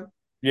 study time.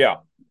 Yeah.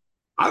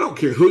 I don't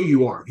care who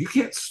you are. You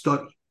can't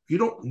study. If you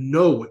don't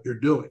know what you're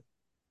doing,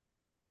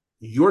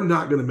 you're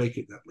not going to make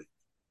it in that league.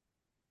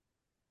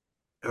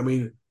 I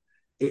mean,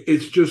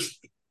 it's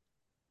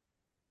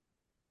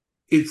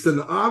an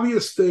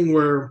obvious thing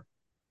where,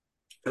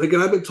 and again,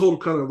 I've been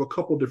told kind of a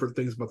couple different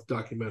things about the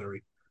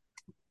documentary.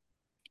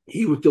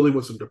 He was dealing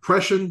with some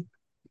depression,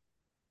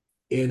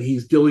 and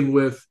he's dealing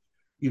with,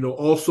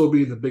 also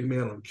being the big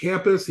man on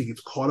campus. He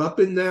gets caught up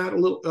in that a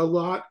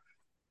lot.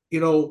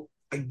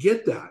 I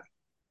get that.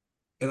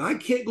 And I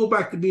can't go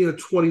back to being a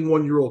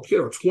 21-year-old kid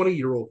or a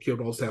 20-year-old kid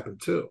when all this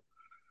happened too.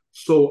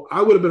 So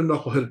I would have been a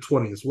knucklehead at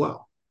 20 as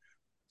well.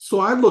 So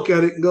I look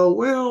at it and go,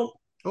 well,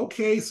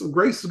 okay, some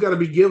grace has got to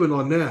be given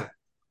on that.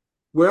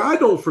 Where I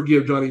don't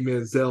forgive Johnny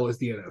Manziel is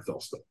the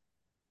NFL stuff.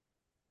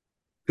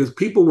 Because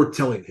people were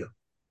telling him,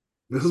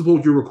 this is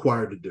what you're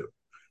required to do.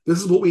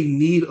 This is what we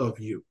need of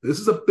you. This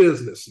is a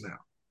business now.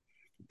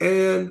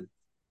 And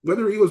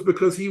whether he was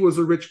because he was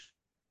a rich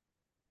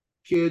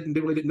kid and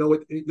didn't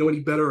know any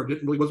better, or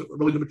wasn't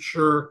really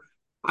mature,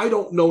 I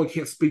don't know and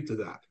can't speak to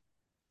that.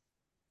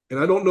 And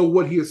I don't know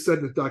what he has said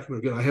in the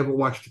documentary. Again, I haven't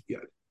watched it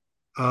yet.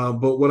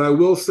 But what I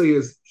will say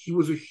is he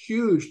was a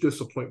huge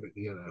disappointment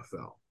in the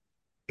NFL,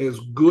 as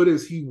good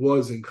as he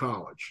was in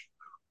college.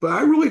 But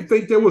I really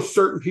think there were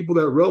certain people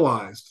that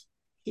realized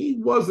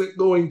he wasn't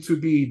going to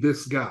be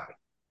this guy.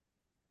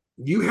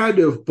 You had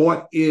to have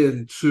bought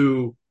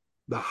into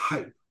the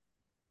hype.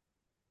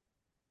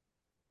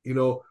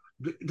 To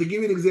give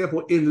you an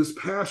example, in this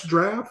past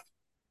draft,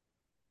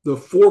 the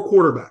 4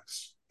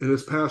 quarterbacks in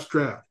this past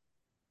draft,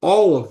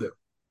 all of them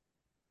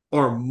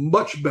are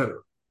much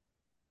better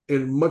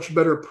and much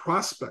better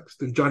prospects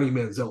than Johnny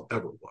Manziel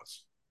ever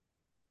was.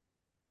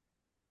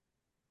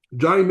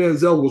 Johnny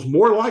Manziel was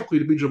more likely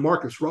to be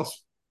Jamarcus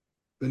Russell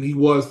than he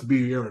was to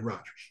be Aaron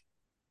Rodgers.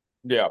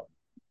 Yeah.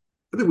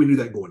 I think we knew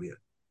that going in.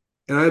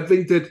 And I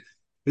think that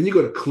then you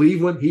go to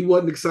Cleveland, he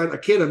wasn't excited. I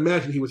can't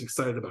imagine he was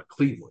excited about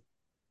Cleveland.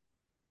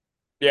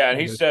 Yeah, and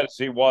he says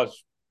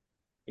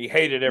he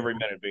hated every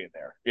minute being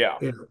there. Yeah.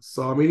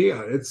 So,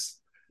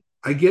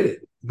 I get it.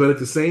 But at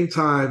the same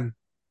time,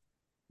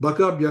 buck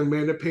up, young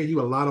man. They're paying you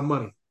a lot of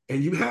money.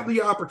 And you have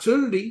the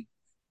opportunity,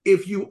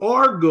 if you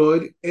are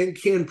good and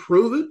can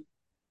prove it,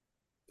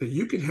 that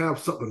you can have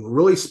something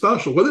really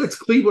special, whether it's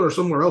Cleveland or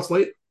somewhere else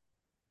later.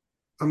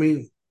 I'll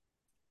give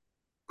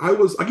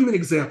you an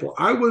example.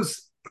 I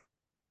was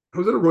at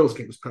a Royals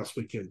game this past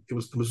weekend. It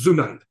was the Mizzou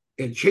night,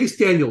 and Chase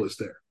Daniel is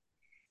there.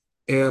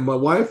 And my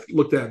wife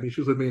looked at me.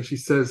 She was with me, and she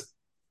says,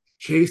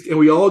 Chase, and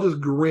we all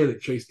just grinned at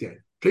Chase Daniel.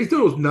 Chase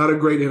Daniel was not a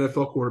great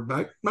NFL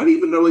quarterback, not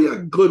even really a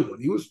good one.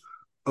 He was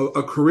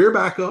a career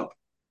backup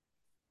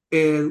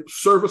and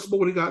serviceable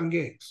when he got in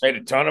games. Made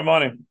a ton of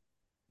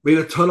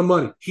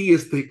money. He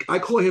is I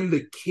call him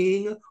the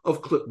king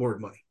of clipboard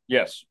money.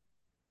 Yes.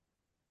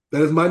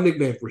 That is my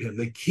nickname for him.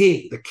 The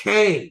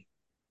king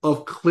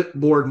of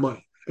clipboard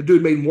money. A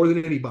dude made more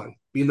than anybody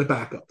being the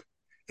backup.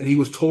 And he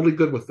was totally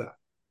good with that.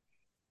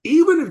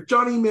 Even if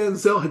Johnny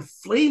Manziel had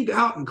flamed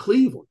out in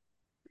Cleveland,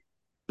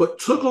 but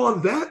took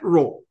on that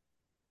role,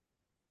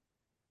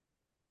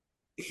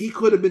 he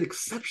could have been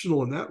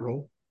exceptional in that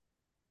role.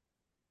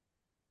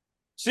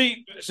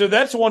 See, so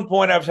that's one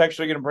point I was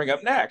actually going to bring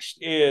up next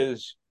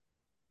is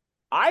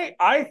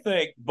I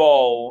think,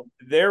 Bo,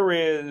 there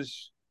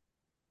is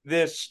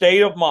this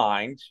state of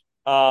mind,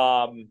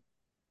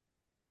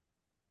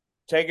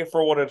 take it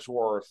for what it's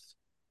worth,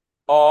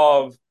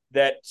 of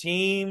that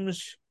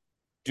teams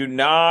do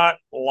not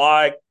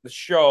like the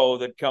show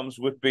that comes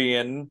with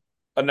being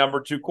a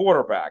number 2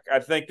 quarterback. I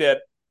think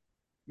that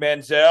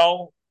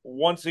Manziel,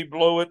 once he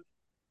blew it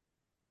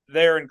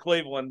there in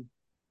Cleveland,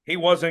 he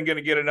wasn't going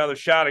to get another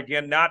shot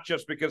again, not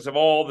just because of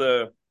all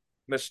the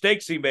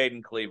mistakes he made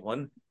in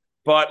Cleveland,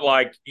 but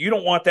you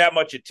don't want that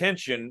much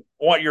attention.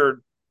 Want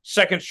your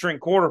second string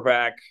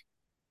quarterback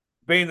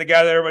being the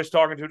guy that everybody's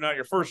talking to, not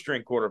your first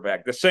string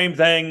quarterback. The same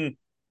thing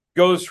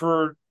goes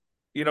for,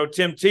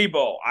 Tim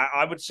Tebow.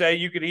 I would say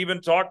you could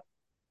even talk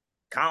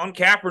Colin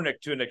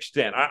Kaepernick to an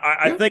extent.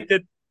 I think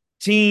that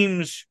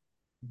teams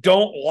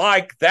don't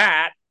like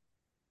that.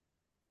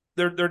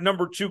 Their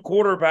number 2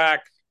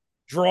 quarterback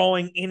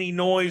drawing any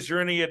noise or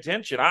any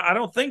attention. I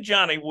don't think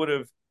Johnny would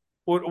have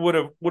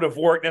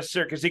worked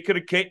necessarily because he could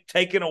have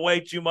taken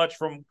away too much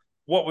from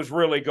what was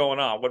really going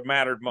on, what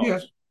mattered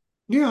most.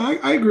 Yeah,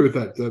 I agree with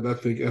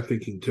that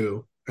thinking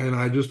too. And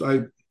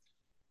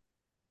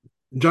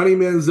Johnny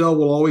Manziel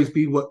will always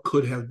be what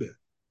could have been.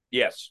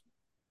 Yes.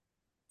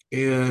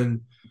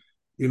 And,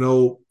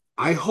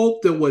 I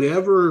hope that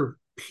whatever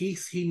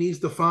piece he needs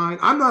to find,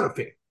 I'm not a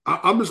fan.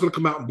 I'm just going to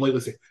come out and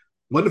blatantly say,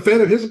 wasn't a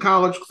fan of his in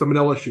college because I'm an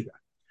LSU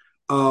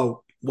guy.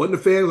 Wasn't a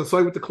fan. I saw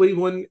him with the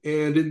Cleveland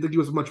and didn't think he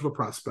was much of a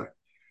prospect.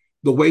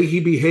 The way he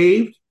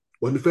behaved,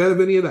 wasn't a fan of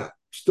any of that.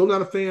 Still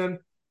not a fan.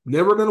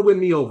 Never going to win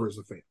me over as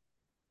a fan.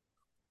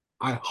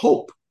 I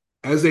hope,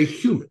 as a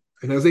human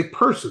and as a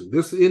person,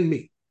 this in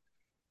me,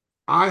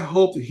 I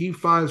hope that he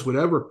finds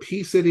whatever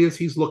piece it is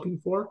he's looking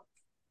for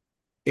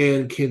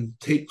and can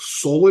take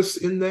solace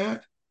in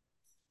that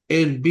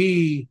and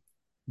be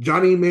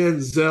Johnny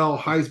Manziel,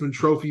 Heisman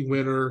Trophy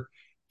winner,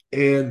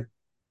 and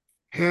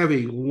have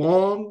a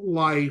long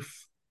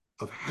life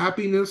of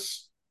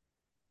happiness,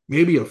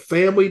 maybe a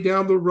family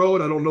down the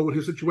road. I don't know what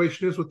his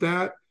situation is with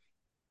that,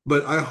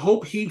 but I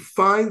hope he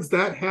finds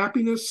that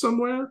happiness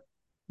somewhere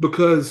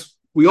because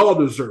we all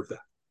deserve that.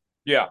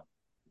 Yeah.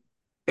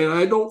 And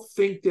I don't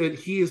think that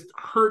he has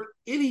hurt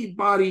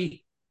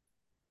anybody.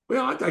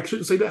 Well, I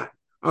shouldn't say that.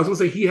 I was going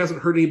to say he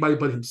hasn't hurt anybody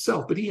but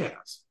himself, but he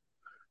has.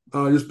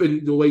 Just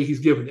been the way he's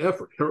given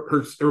effort,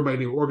 hurts everybody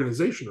in the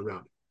organization around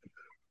him.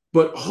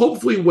 But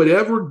hopefully,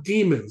 whatever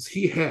demons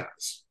he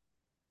has,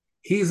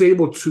 he's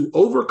able to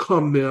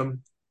overcome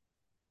them,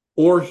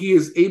 or he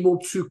is able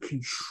to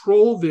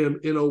control them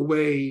in a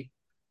way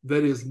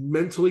that is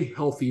mentally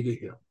healthy to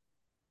him.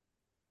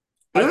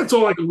 And that's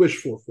all I can wish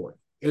for him.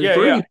 And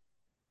yeah.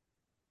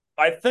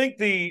 I think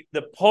the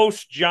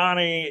post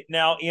Johnny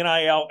now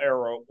NIL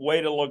era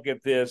way to look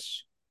at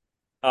this,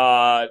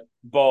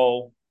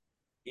 Bo,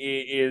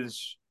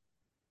 is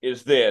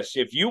this: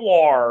 if you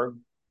are,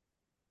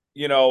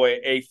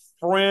 a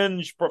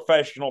fringe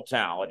professional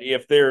talent,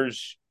 if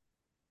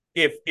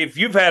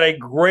you've had a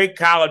great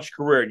college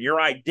career and your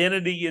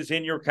identity is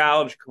in your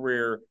college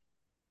career,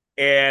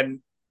 and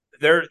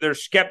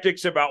there's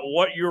skeptics about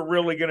what you're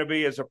really going to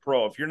be as a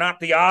pro. If you're not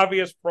the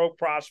obvious pro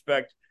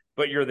prospect,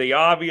 but you're the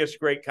obvious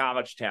great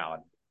college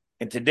talent.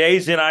 In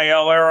today's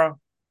NIL era,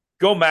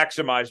 go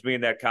maximize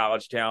being that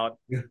college talent.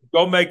 Yeah.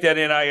 Go make that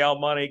NIL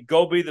money.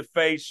 Go be the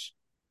face.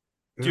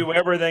 Yeah. Do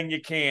everything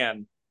you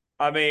can.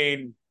 I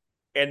mean,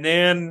 and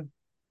then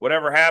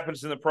whatever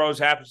happens in the pros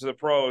happens to the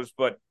pros.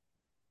 But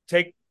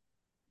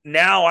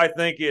now I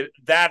think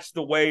that's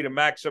the way to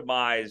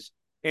maximize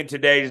in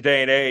today's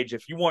day and age.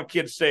 If you want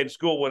kids to stay in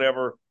school,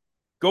 whatever,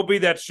 go be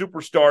that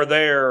superstar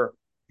there.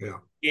 Yeah.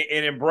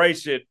 And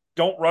embrace it.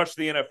 Don't rush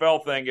the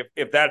NFL thing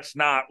if that's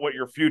not what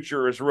your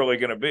future is really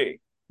going to be.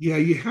 Yeah,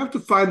 you have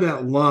to find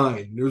that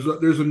line.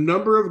 There's a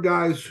number of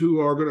guys who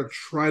are going to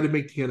try to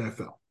make the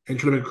NFL and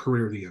try to make a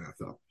career in the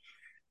NFL.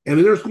 And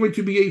then there's going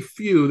to be a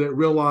few that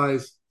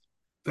realize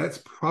that's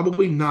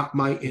probably not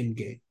my end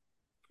game.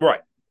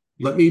 Right.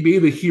 Let me be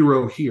the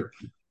hero here.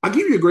 I'll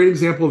give you a great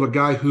example of a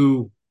guy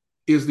who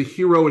is the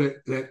hero in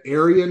that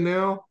area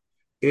now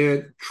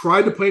and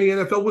tried to play in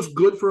the NFL, was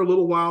good for a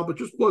little while, but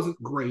just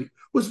wasn't great,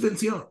 was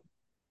Vince Young.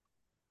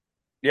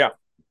 Yeah.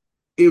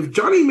 If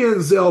Johnny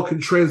Manziel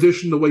can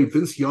transition the way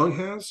Vince Young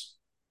has,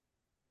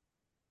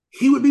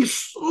 he would be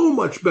so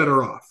much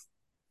better off.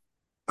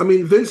 I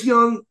mean, Vince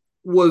Young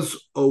was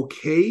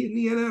okay in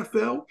the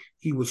NFL.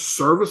 He was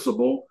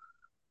serviceable,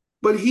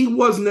 but he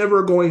was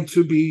never going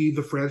to be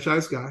the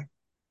franchise guy,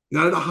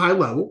 not at a high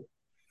level.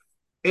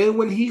 And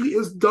when he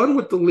is done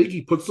with the league,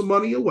 he puts the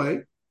money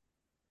away.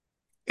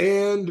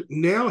 And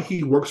now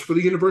he works for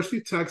the University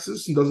of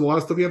Texas and does a lot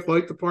of stuff in the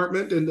athletic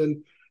department. And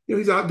then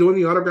he's out doing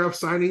the autograph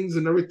signings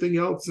and everything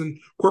else and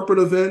corporate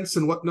events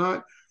and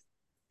whatnot.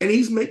 And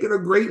he's making a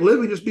great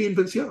living just being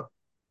Vince Young.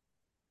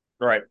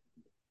 Right.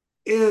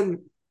 And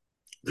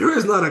there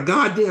is not a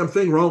goddamn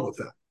thing wrong with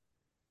that.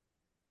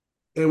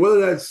 And whether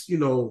that's,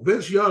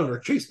 Vince Young or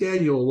Chase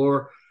Daniel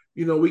or,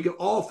 we can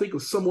all think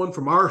of someone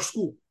from our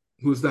school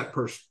who's that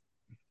person.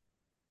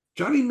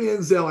 Johnny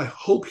Manziel, I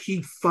hope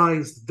he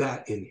finds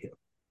that in him.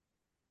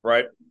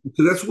 Right.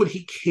 Because that's what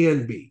he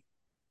can be.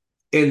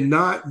 And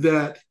not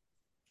that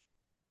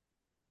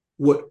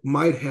what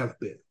might have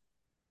been.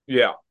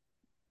 Yeah.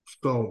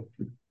 So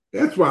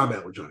that's where I'm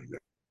at with Johnny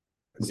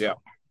Manziel. Yeah.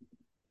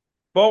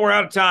 Well, we're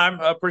out of time.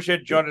 I appreciate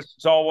you joining us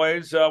as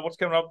always. What's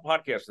coming up on the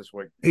podcast this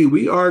week? Hey,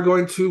 we are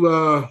going to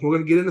we're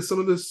going to get into some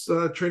of this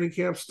training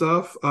camp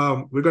stuff.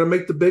 We're going to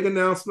make the big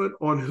announcement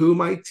on who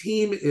my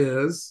team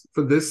is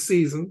for this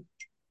season.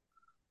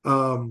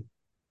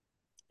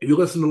 If you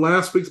listen to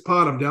last week's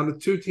pod, I'm down to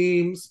 2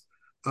 teams,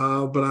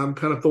 but I'm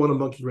kind of throwing a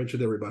monkey wrench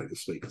at everybody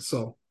this week.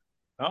 So,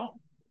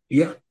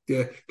 yeah,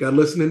 got to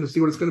listen in to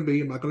see what it's going to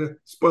be. I'm not going to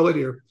spoil it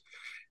here.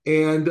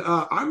 And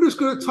I'm just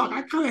going to talk.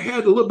 I kind of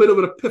had a little bit of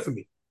an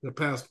epiphany in the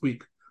past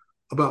week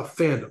about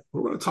fandom.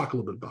 We're going to talk a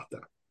little bit about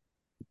that.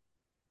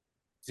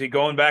 Is he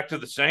going back to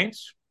the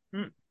Saints?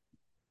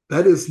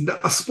 That is not,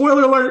 a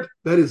spoiler alert.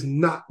 That is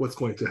not what's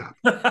going to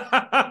happen.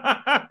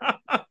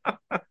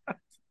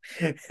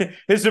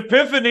 His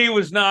epiphany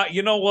was not,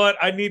 you know what,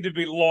 I need to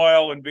be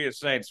loyal and be a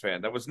Saints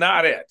fan. That was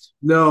not it.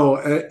 No,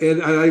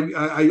 and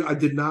I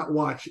did not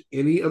watch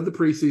any of the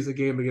preseason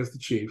game against the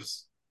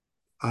Chiefs.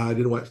 I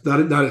didn't watch not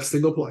a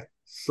single play.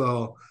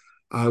 So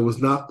I was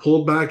not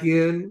pulled back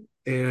in.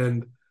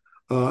 And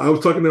I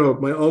was talking to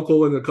my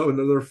uncle and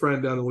another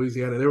friend down in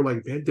Louisiana. And they were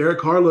like, "Man, Derek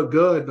Carr looked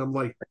good." And I'm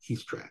like,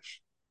 "He's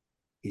trash.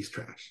 He's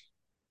trash.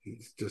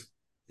 He's just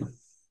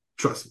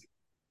trust me."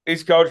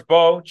 He's Coach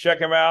Bo. Check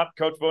him out.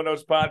 Coach Bo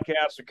Knows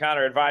Podcast,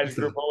 O'Connor Advisory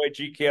Group,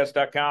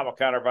 OAGKS.com,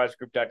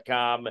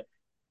 O'ConnorAdvisoryGroup.com.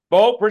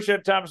 Bo,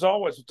 appreciate the time as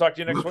always. We'll talk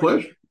to you next week. My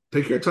pleasure.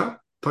 Take care, Tom.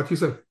 Talk to you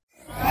soon.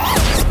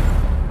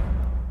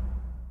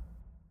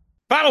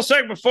 Final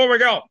segment before we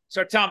go. It's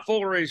our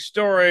tomfoolery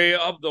story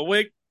of the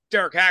week.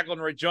 Derek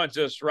Hagelin rejoins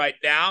us right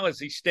now as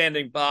he's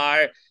standing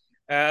by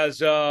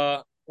as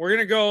we're going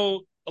to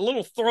go a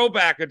little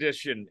throwback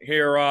edition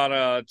here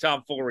on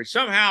tomfoolery.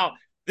 Somehow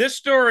this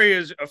story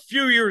is a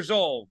few years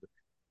old,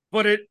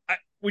 but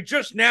we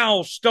just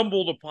now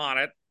stumbled upon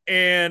it,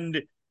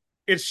 and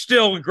it's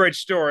still a great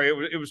story.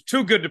 It was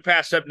too good to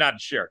pass up not to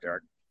share,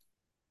 Derek.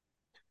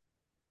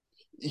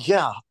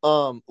 Yeah,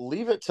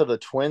 leave it to the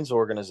Twins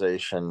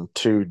organization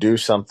to do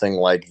something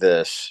like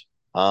this,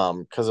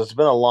 because it's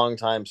been a long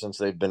time since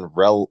they've been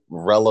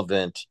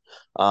relevant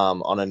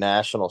on a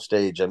national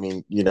stage. I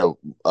mean,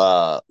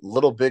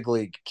 Little Big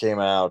League came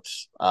out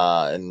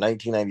in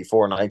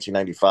 1994,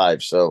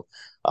 1995, so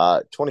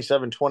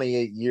 27,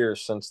 28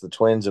 years since the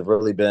Twins have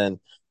really been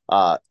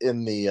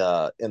in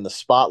the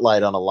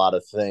spotlight on a lot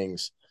of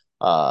things.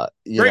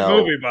 Great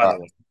movie, by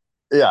the way.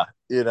 Yeah,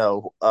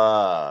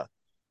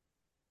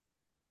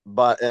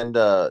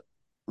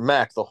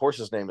 Mac, the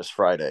horse's name is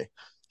Friday.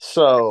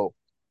 So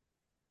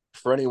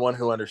for anyone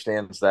who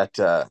understands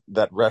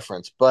that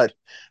reference, but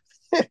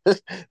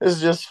it's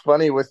just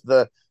funny with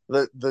the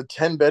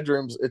 10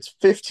 bedrooms. It's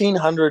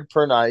 1,500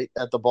 per night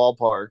at the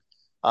ballpark.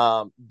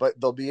 But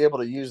they'll be able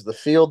to use the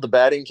field, the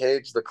batting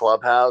cage, the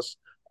clubhouse.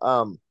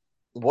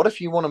 What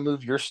if you want to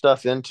move your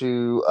stuff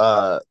into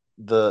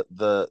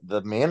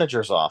the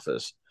manager's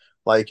office?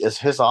 Like, is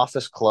his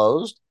office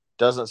closed?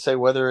 Doesn't say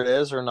whether it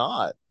is or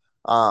not.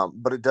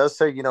 But it does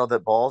say,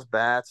 that balls,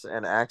 bats,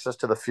 and access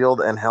to the field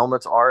and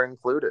helmets are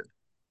included.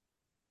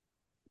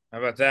 How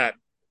about that?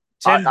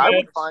 I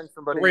would find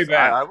somebody. 3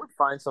 bats. I would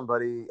find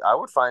somebody. I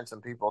would find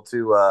some people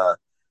to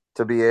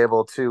be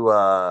able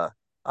to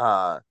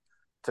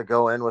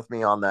go in with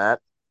me on that.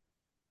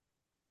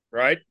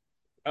 Right.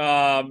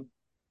 Yeah,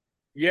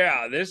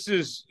 this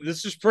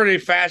is pretty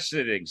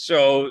fascinating.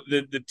 So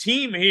the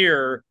team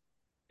here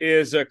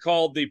is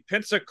called the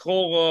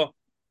Pensacola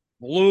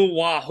Blue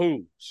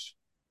Wahoos.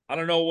 I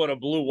don't know what a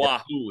Blue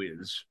Wahoo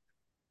is,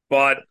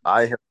 but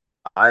I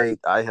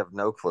have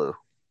no clue.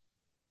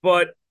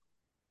 But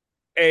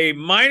a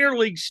minor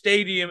league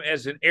stadium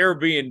as an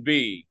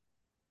Airbnb,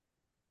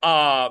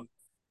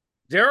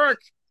 Derek,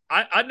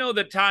 I know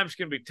that times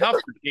can be tough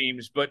for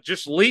teams, but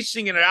just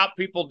leasing it out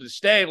people to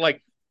stay,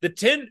 like the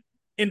 10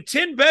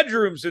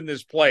 bedrooms in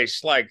this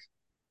place, like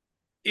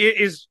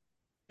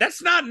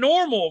that's not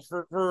normal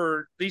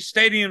for these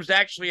stadiums to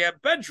actually have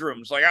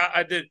bedrooms. Like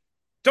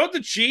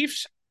doesn't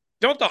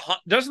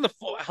the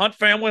Hunt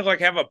family like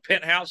have a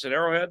penthouse at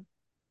Arrowhead?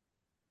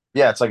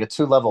 Yeah, it's like a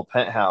 2-level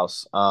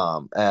penthouse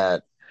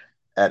at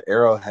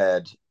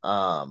Arrowhead.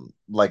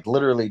 Like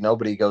literally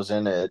nobody goes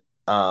in it.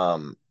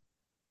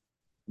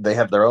 They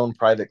have their own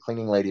private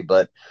cleaning lady,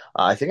 but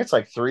I think it's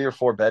like 3 or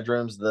 4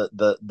 bedrooms.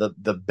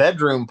 The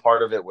bedroom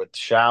part of it with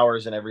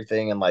showers and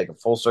everything, and like a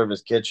full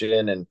service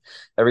kitchen and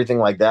everything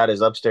like that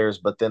is upstairs.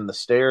 But then the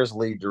stairs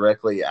lead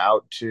directly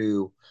out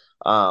to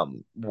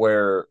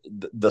where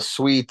the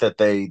suite that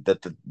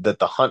the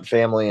Hunt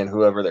family and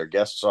whoever their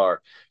guests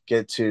are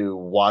get to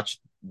watch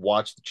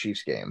the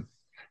Chiefs game.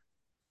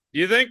 Do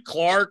you think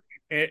Clark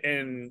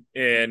and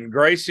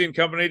Gracie and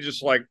company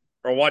just like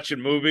are watching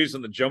movies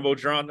on the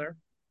Jumbotron there?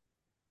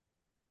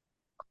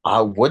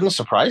 Wouldn't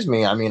surprise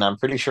me. I mean, I'm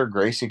pretty sure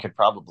Gracie could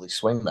probably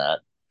swing that.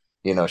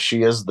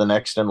 She is the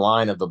next in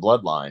line of the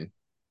bloodline.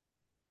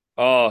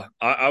 Oh,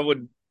 I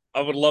would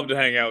love to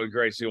hang out with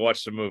Gracie,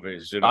 watch some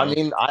movies. I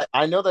mean,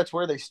 I know that's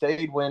where they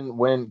stayed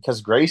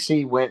because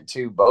Gracie went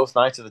to both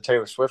nights of the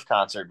Taylor Swift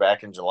concert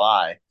back in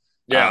July.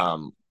 Yeah.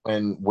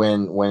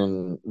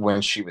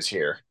 When she was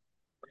here.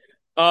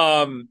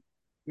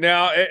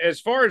 Now, as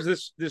far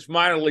as this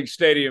minor league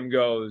stadium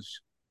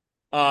goes,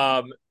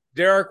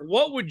 Derek,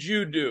 what would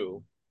you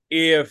do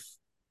if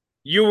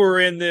you were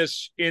in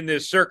this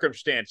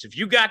circumstance? If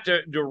you got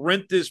to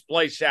rent this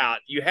place out,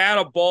 you had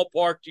a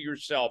ballpark to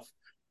yourself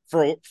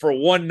for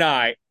one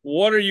night,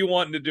 what are you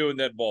wanting to do in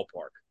that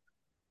ballpark?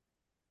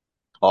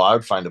 Oh, I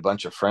would find a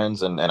bunch of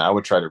friends and I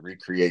would try to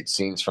recreate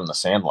scenes from The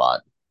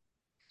Sandlot.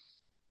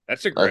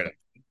 That's a great idea.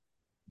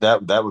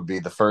 That would be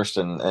the first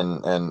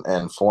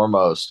and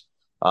foremost.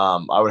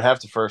 I would have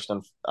to first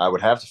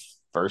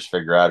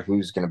figure out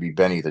who's going to be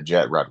Benny the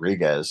Jet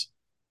Rodriguez,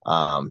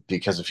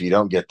 because if you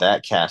don't get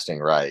that casting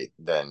right,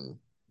 then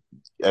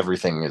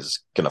everything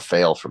is going to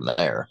fail from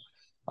there.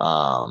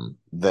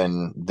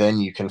 Then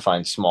you can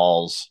find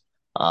Smalls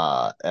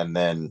and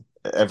then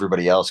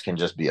everybody else can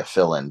just be a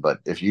fill-in. But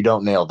if you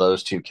don't nail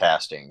those two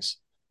castings,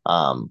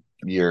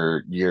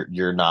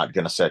 you're not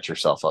going to set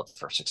yourself up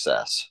for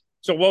success.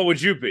 So what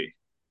would you be?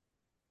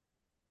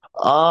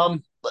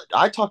 Um,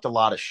 I talked a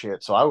lot of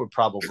shit, so I would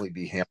probably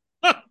be him.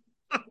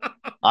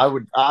 I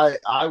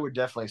would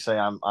definitely say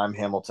I'm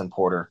Hamilton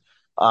Porter.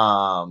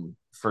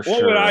 For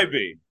What would I sure.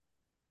 be?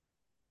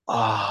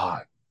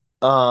 Ah,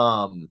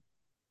 um,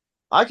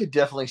 I could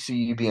definitely see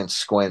you being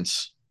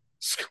Squints.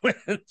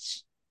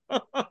 Squints.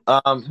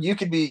 You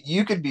could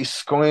be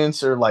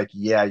Squints or like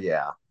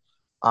yeah.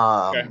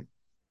 Okay. Um,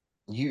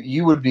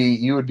 you would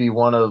be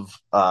one of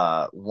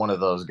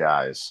those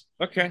guys.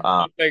 Okay. Um,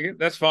 I'll take it.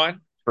 That's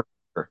fine.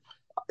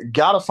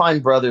 Gotta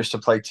find brothers to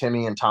play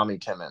Timmy and Tommy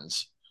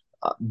Timmons,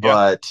 Yeah.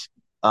 but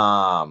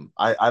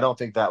I don't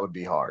think that would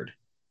be hard.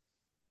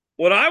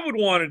 What I would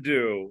want to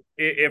do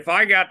if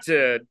I got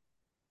to,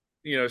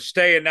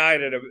 stay a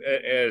night at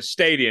a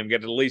stadium,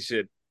 get to lease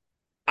it,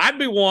 I'd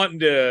be wanting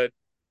to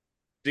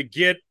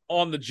get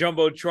on the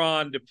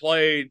jumbotron to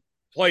play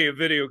a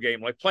video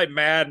game, like play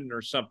Madden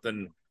or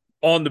something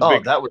on the Oh,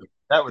 big.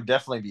 that would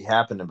definitely be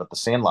happening, but the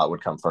Sandlot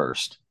would come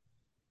first.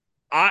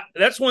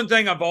 That's one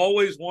thing I've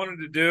always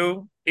wanted to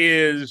do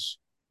is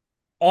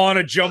on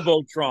a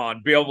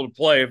jumbotron be able to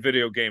play a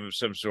video game of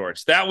some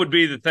sorts. That would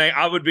be the thing.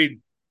 I would be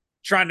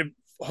trying to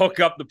hook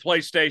up the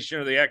PlayStation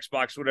or the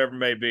Xbox, whatever it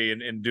may be,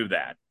 and do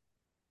that.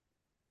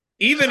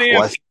 Even if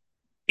Well,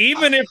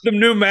 even if the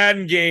new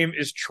Madden game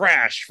is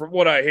trash, from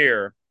what I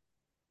hear,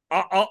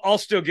 I'll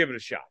still give it a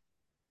shot.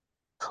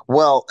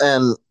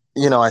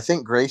 and I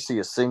think Gracie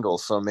is single,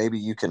 so maybe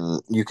you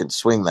can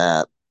swing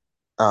that.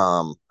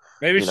 Um,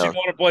 Maybe you she know,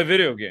 want to play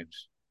video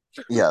games,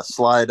 yeah,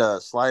 slide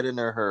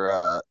into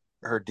her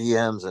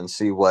DMs and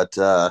see what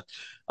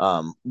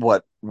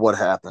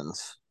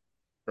happens.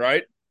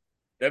 right?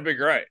 That'd be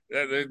great.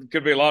 There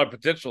could be a lot of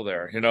potential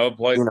there.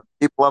 Play.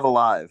 People have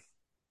alive.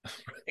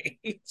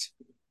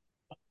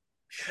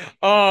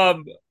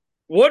 um,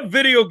 what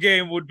video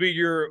game would be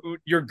your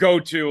go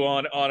to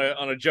on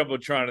a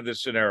jumbotron in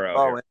this scenario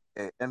Oh,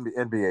 here?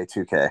 NBA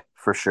 2K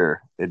for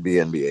sure. It'd be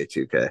NBA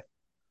 2K.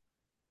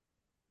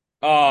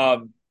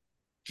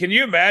 Can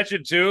you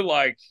imagine too,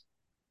 like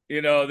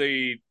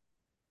the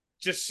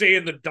just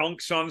seeing the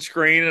dunks on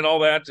screen and all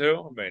that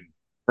too? I mean,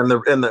 And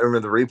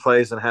the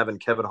replays and having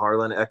Kevin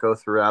Harlan echo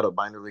throughout a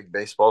minor league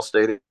baseball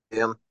stadium.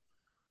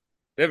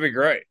 that'd be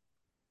great.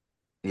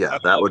 Yeah,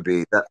 that Um, would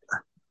be that.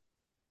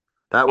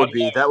 That I would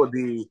be love that would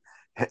be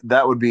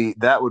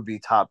that would be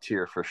top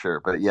tier for sure.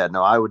 But yeah,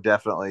 no, I would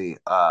definitely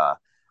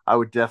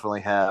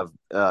have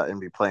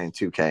and be playing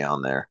 2K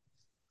on there.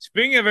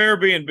 Speaking of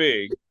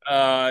Airbnb,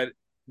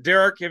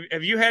 Derek,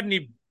 have you had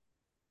any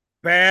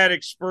bad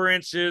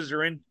experiences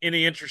or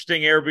any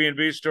interesting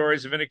Airbnb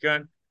stories of any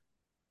kind?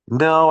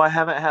 No, I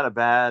haven't had a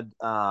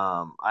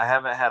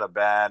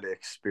bad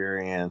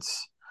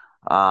experience.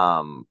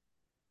 Um,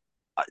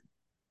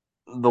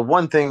 the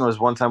one thing was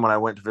one time when I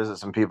went to visit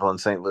some people in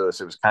St. Louis,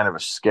 it was kind of a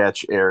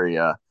sketch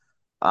area.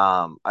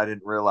 I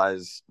didn't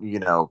realize,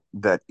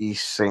 that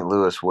East St.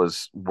 Louis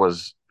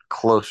was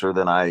closer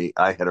than I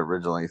had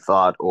originally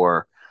thought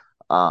or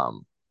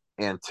um,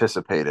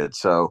 anticipated.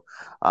 So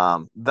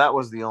that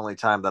was the only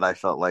time that I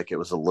felt like it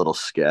was a little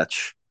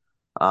sketch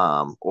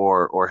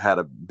or had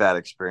a bad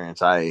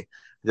experience. I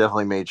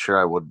definitely made sure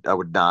I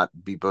would not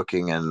be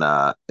booking in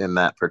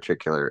that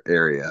particular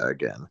area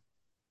again.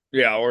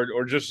 Yeah,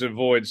 or just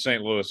avoid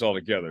St. Louis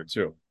altogether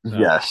too.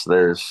 Yes,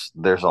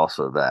 there's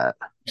also that.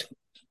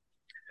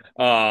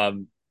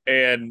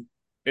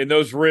 And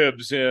those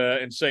ribs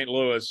in St.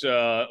 Louis,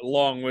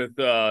 along with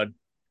the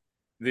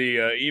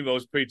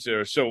Emo's Pizza,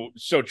 are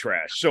so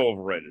trash, so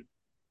overrated.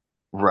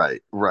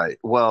 Right, right.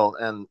 Well,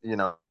 and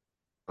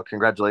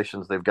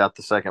congratulations, they've got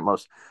the second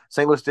most.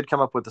 St. Louis did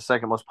come up with the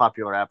second most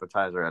popular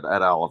appetizer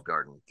at Olive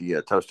Garden,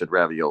 the toasted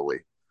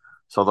ravioli.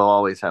 So they'll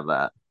always have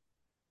that.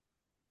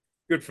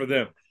 Good for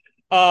them.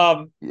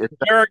 Um, It,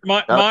 Derek,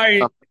 my that,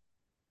 my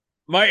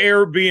my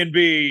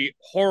Airbnb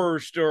horror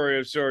story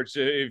of sorts.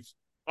 If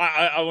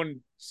I wouldn't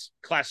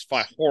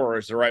classify horror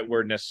as the right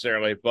word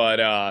necessarily,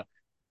 but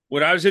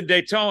when I was in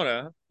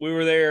Daytona, we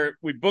were there.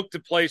 We booked a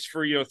place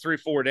for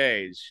 3-4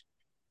 days,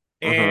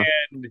 and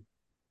mhm.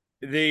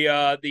 the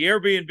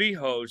Airbnb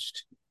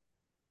host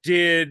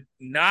did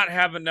not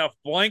have enough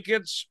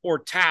blankets or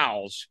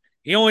towels.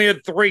 He only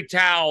had 3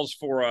 towels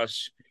for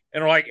us,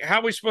 and we're like, "How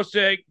are we supposed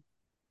to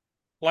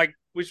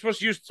we supposed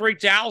to use 3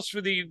 towels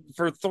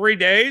for 3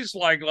 days?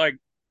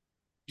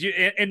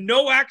 And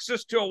no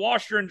access to a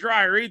washer and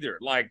dryer either.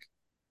 Like,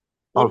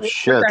 Oh what the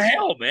shit!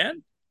 hell,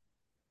 man?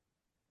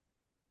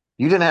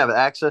 You didn't have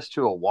access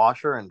to a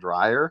washer and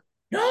dryer?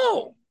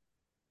 No,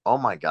 Oh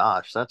my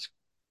gosh, that's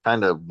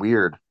kind of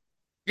weird.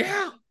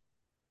 yeah,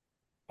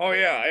 oh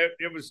yeah,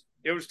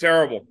 it was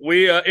terrible.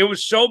 It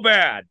was so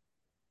bad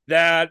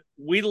that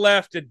we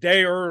left a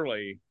day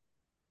early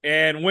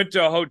and went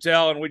to a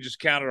hotel and we just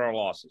counted our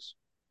losses.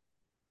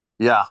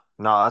 Yeah,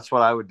 no, that's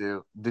what I would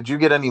do. Did you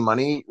get any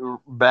money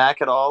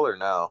back at all or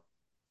no?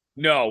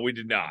 No, we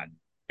did not,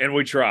 and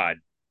we tried.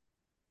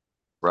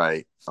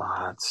 Right. Oh,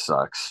 that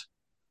sucks.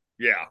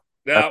 Yeah,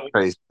 That's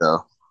crazy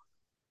though.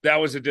 that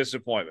was a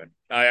disappointment.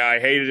 I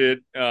hated it,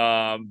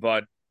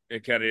 but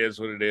it kind of is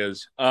what it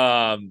is.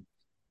 Yeah,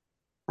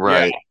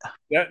 Right.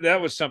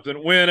 that was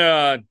something. When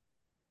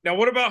now,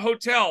 what about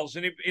hotels?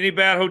 Any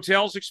bad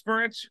hotels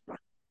experience?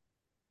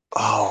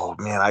 Oh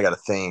man, I got to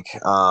think.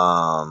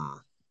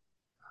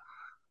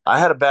 I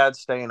had a bad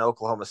stay in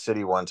Oklahoma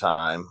City one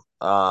time,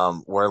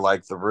 where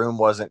like the room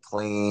wasn't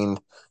clean,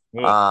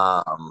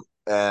 Ugh,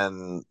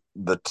 and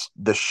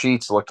the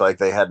sheets looked like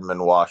they hadn't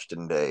been washed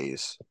in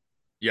days.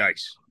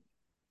 yikes!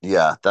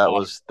 Yeah, that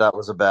was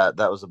a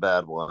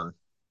bad one.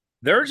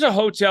 There's a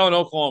hotel in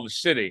Oklahoma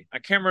City. I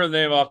can't remember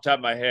the name off the top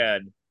of my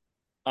head.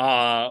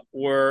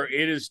 Where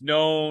it is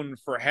known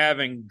for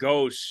having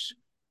ghosts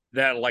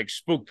that like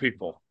spook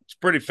people. It's a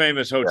pretty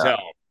famous Yeah, hotel.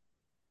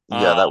 yeah,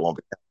 Uh, that won't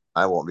be.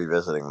 I won't be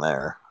visiting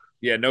there.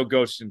 yeah, no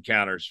ghost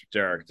encounters for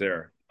Derek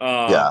there.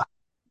 Yeah,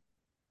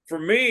 For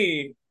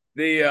me,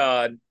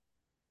 the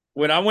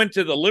when I went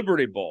to the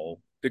Liberty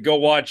Bowl to go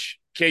watch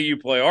KU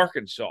play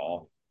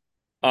Arkansas,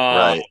 uh,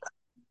 right.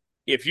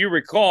 if you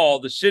recall,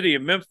 the city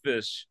of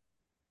Memphis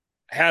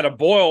had a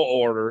boil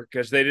order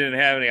because they didn't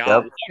have any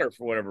hot Yep, water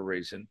for whatever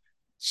reason. yep.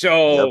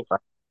 So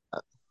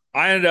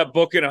I ended up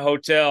booking a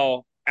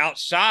hotel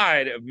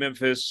outside of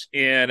Memphis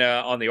in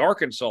on the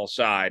Arkansas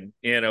side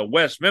in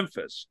West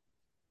Memphis.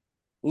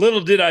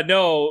 Little did I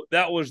know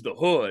that was the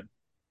hood.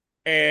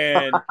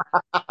 And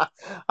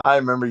I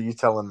remember you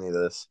telling me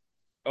this.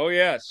 oh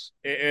yes,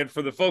 and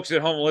for the folks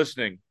at home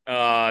listening,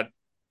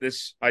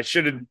 this I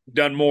should have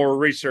done more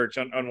research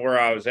on where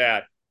I was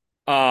at.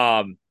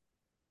 Um,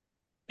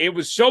 it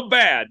was so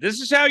bad.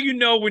 This is how you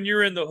know when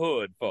you're in the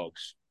hood,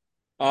 folks.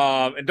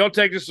 And don't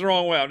take this the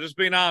wrong way. I'm just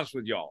being honest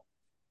with y'all.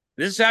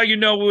 This is how you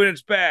know when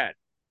it's bad.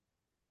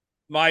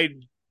 My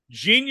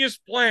genius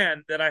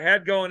plan that I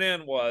had going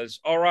in was,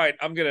 all right,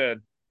 I'm going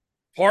to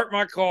park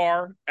my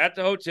car at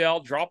the hotel,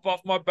 drop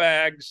off my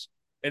bags,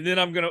 and then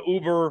I'm going to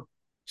Uber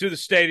to the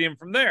stadium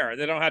from there.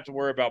 They don't have to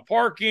worry about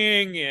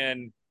parking.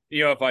 And,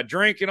 you know, if I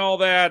drink and all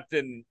that,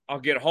 then I'll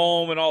get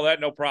home and all that.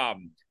 No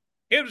problem.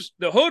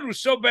 The hood was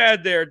so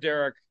bad there,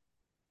 Derek.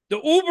 The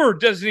Uber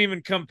doesn't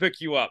even come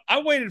pick you up.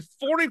 I waited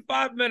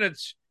 45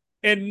 minutes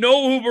and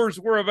no Ubers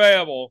were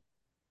available.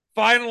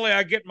 Finally,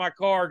 I get in my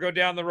car, go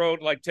down the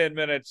road like 10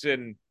 minutes,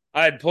 and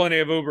I had plenty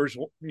of Ubers,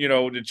 you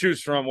know, to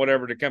choose from,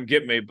 whatever, to come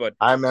get me. But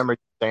I remember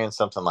saying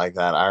something like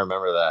that. I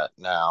remember that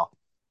now.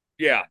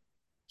 yeah,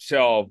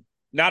 so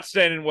not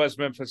staying in West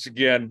Memphis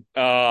again.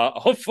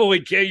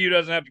 Hopefully, KU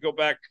doesn't have to go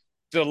back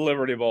to the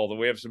Liberty Bowl, that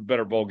we have some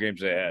better bowl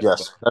games ahead.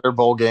 Yes, But better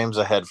bowl games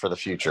ahead for the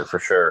future for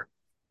sure.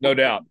 no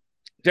doubt.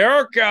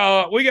 Derek,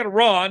 we got to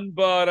run,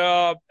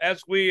 but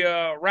as we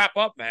wrap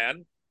up,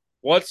 man,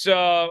 what's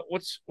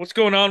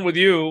going on with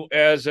you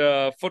as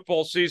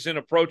football season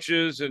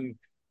approaches and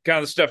kind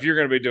of the stuff you're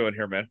going to be doing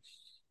here, man?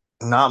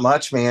 Not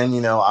much, man. You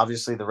know,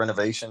 obviously the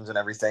renovations and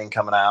everything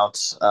coming out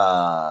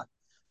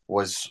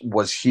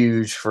was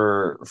huge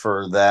for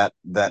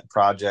that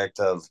project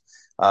of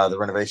the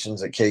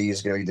renovations that KU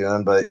is going to be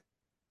doing. But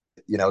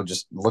you know,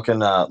 just looking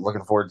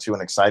forward to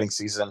an exciting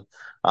season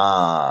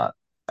uh,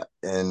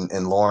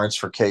 in Lawrence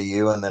for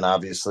KU, and then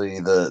obviously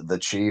the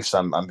Chiefs.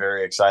 I'm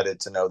very excited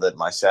to know that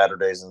my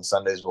Saturdays and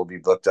Sundays will be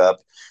booked up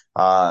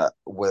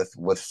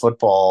with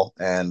football,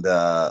 and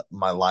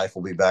my life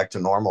will be back to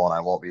normal, and I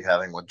won't be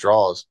having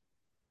withdrawals.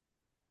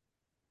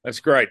 That's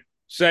great.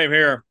 Same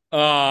here.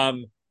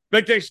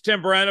 Big thanks to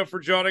Tim Brando for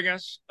joining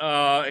us.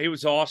 He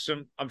was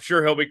awesome. I'm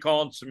sure he'll be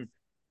calling some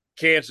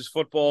Kansas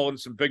football and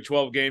some Big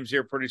 12 games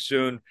here pretty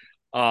soon.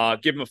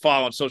 Give him a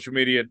follow on social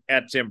media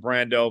at Tim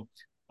Brando.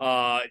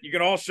 You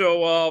can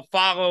also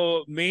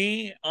follow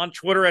me on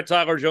Twitter at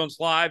Tyler Jones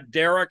Live,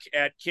 Derek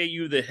at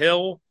KU The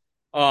Hill,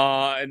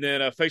 and then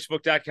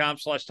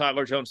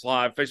Facebook.com/Tyler Jones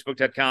Live,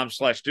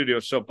 Facebook.com/Studio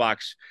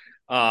Soapbox,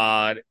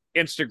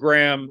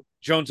 Instagram,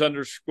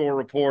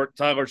 Jones_report,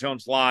 Tyler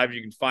Jones Live.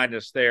 You can find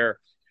us there.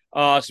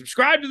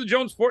 Subscribe to the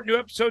Jones Report. New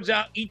episodes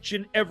out each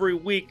and every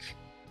week.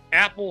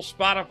 Apple,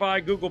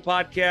 Spotify, Google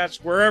Podcasts,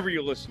 wherever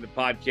you listen to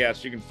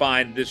podcasts, you can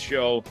find this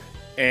show.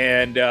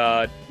 And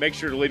make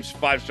sure to leave us a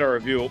 5-star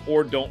review,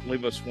 or don't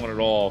leave us one at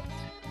all.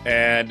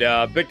 And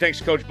big thanks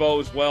to Coach Bo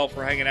as well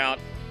for hanging out,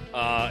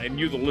 and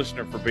you, the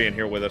listener, for being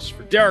here with us.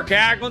 For Derek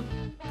Haglund,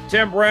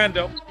 Tim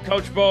Brando,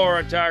 Coach Bo, our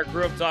entire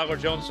group, Tyler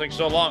Jones, thanks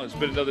so long. It's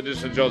been another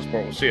edition of Jones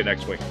Report. We'll see you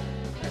next week.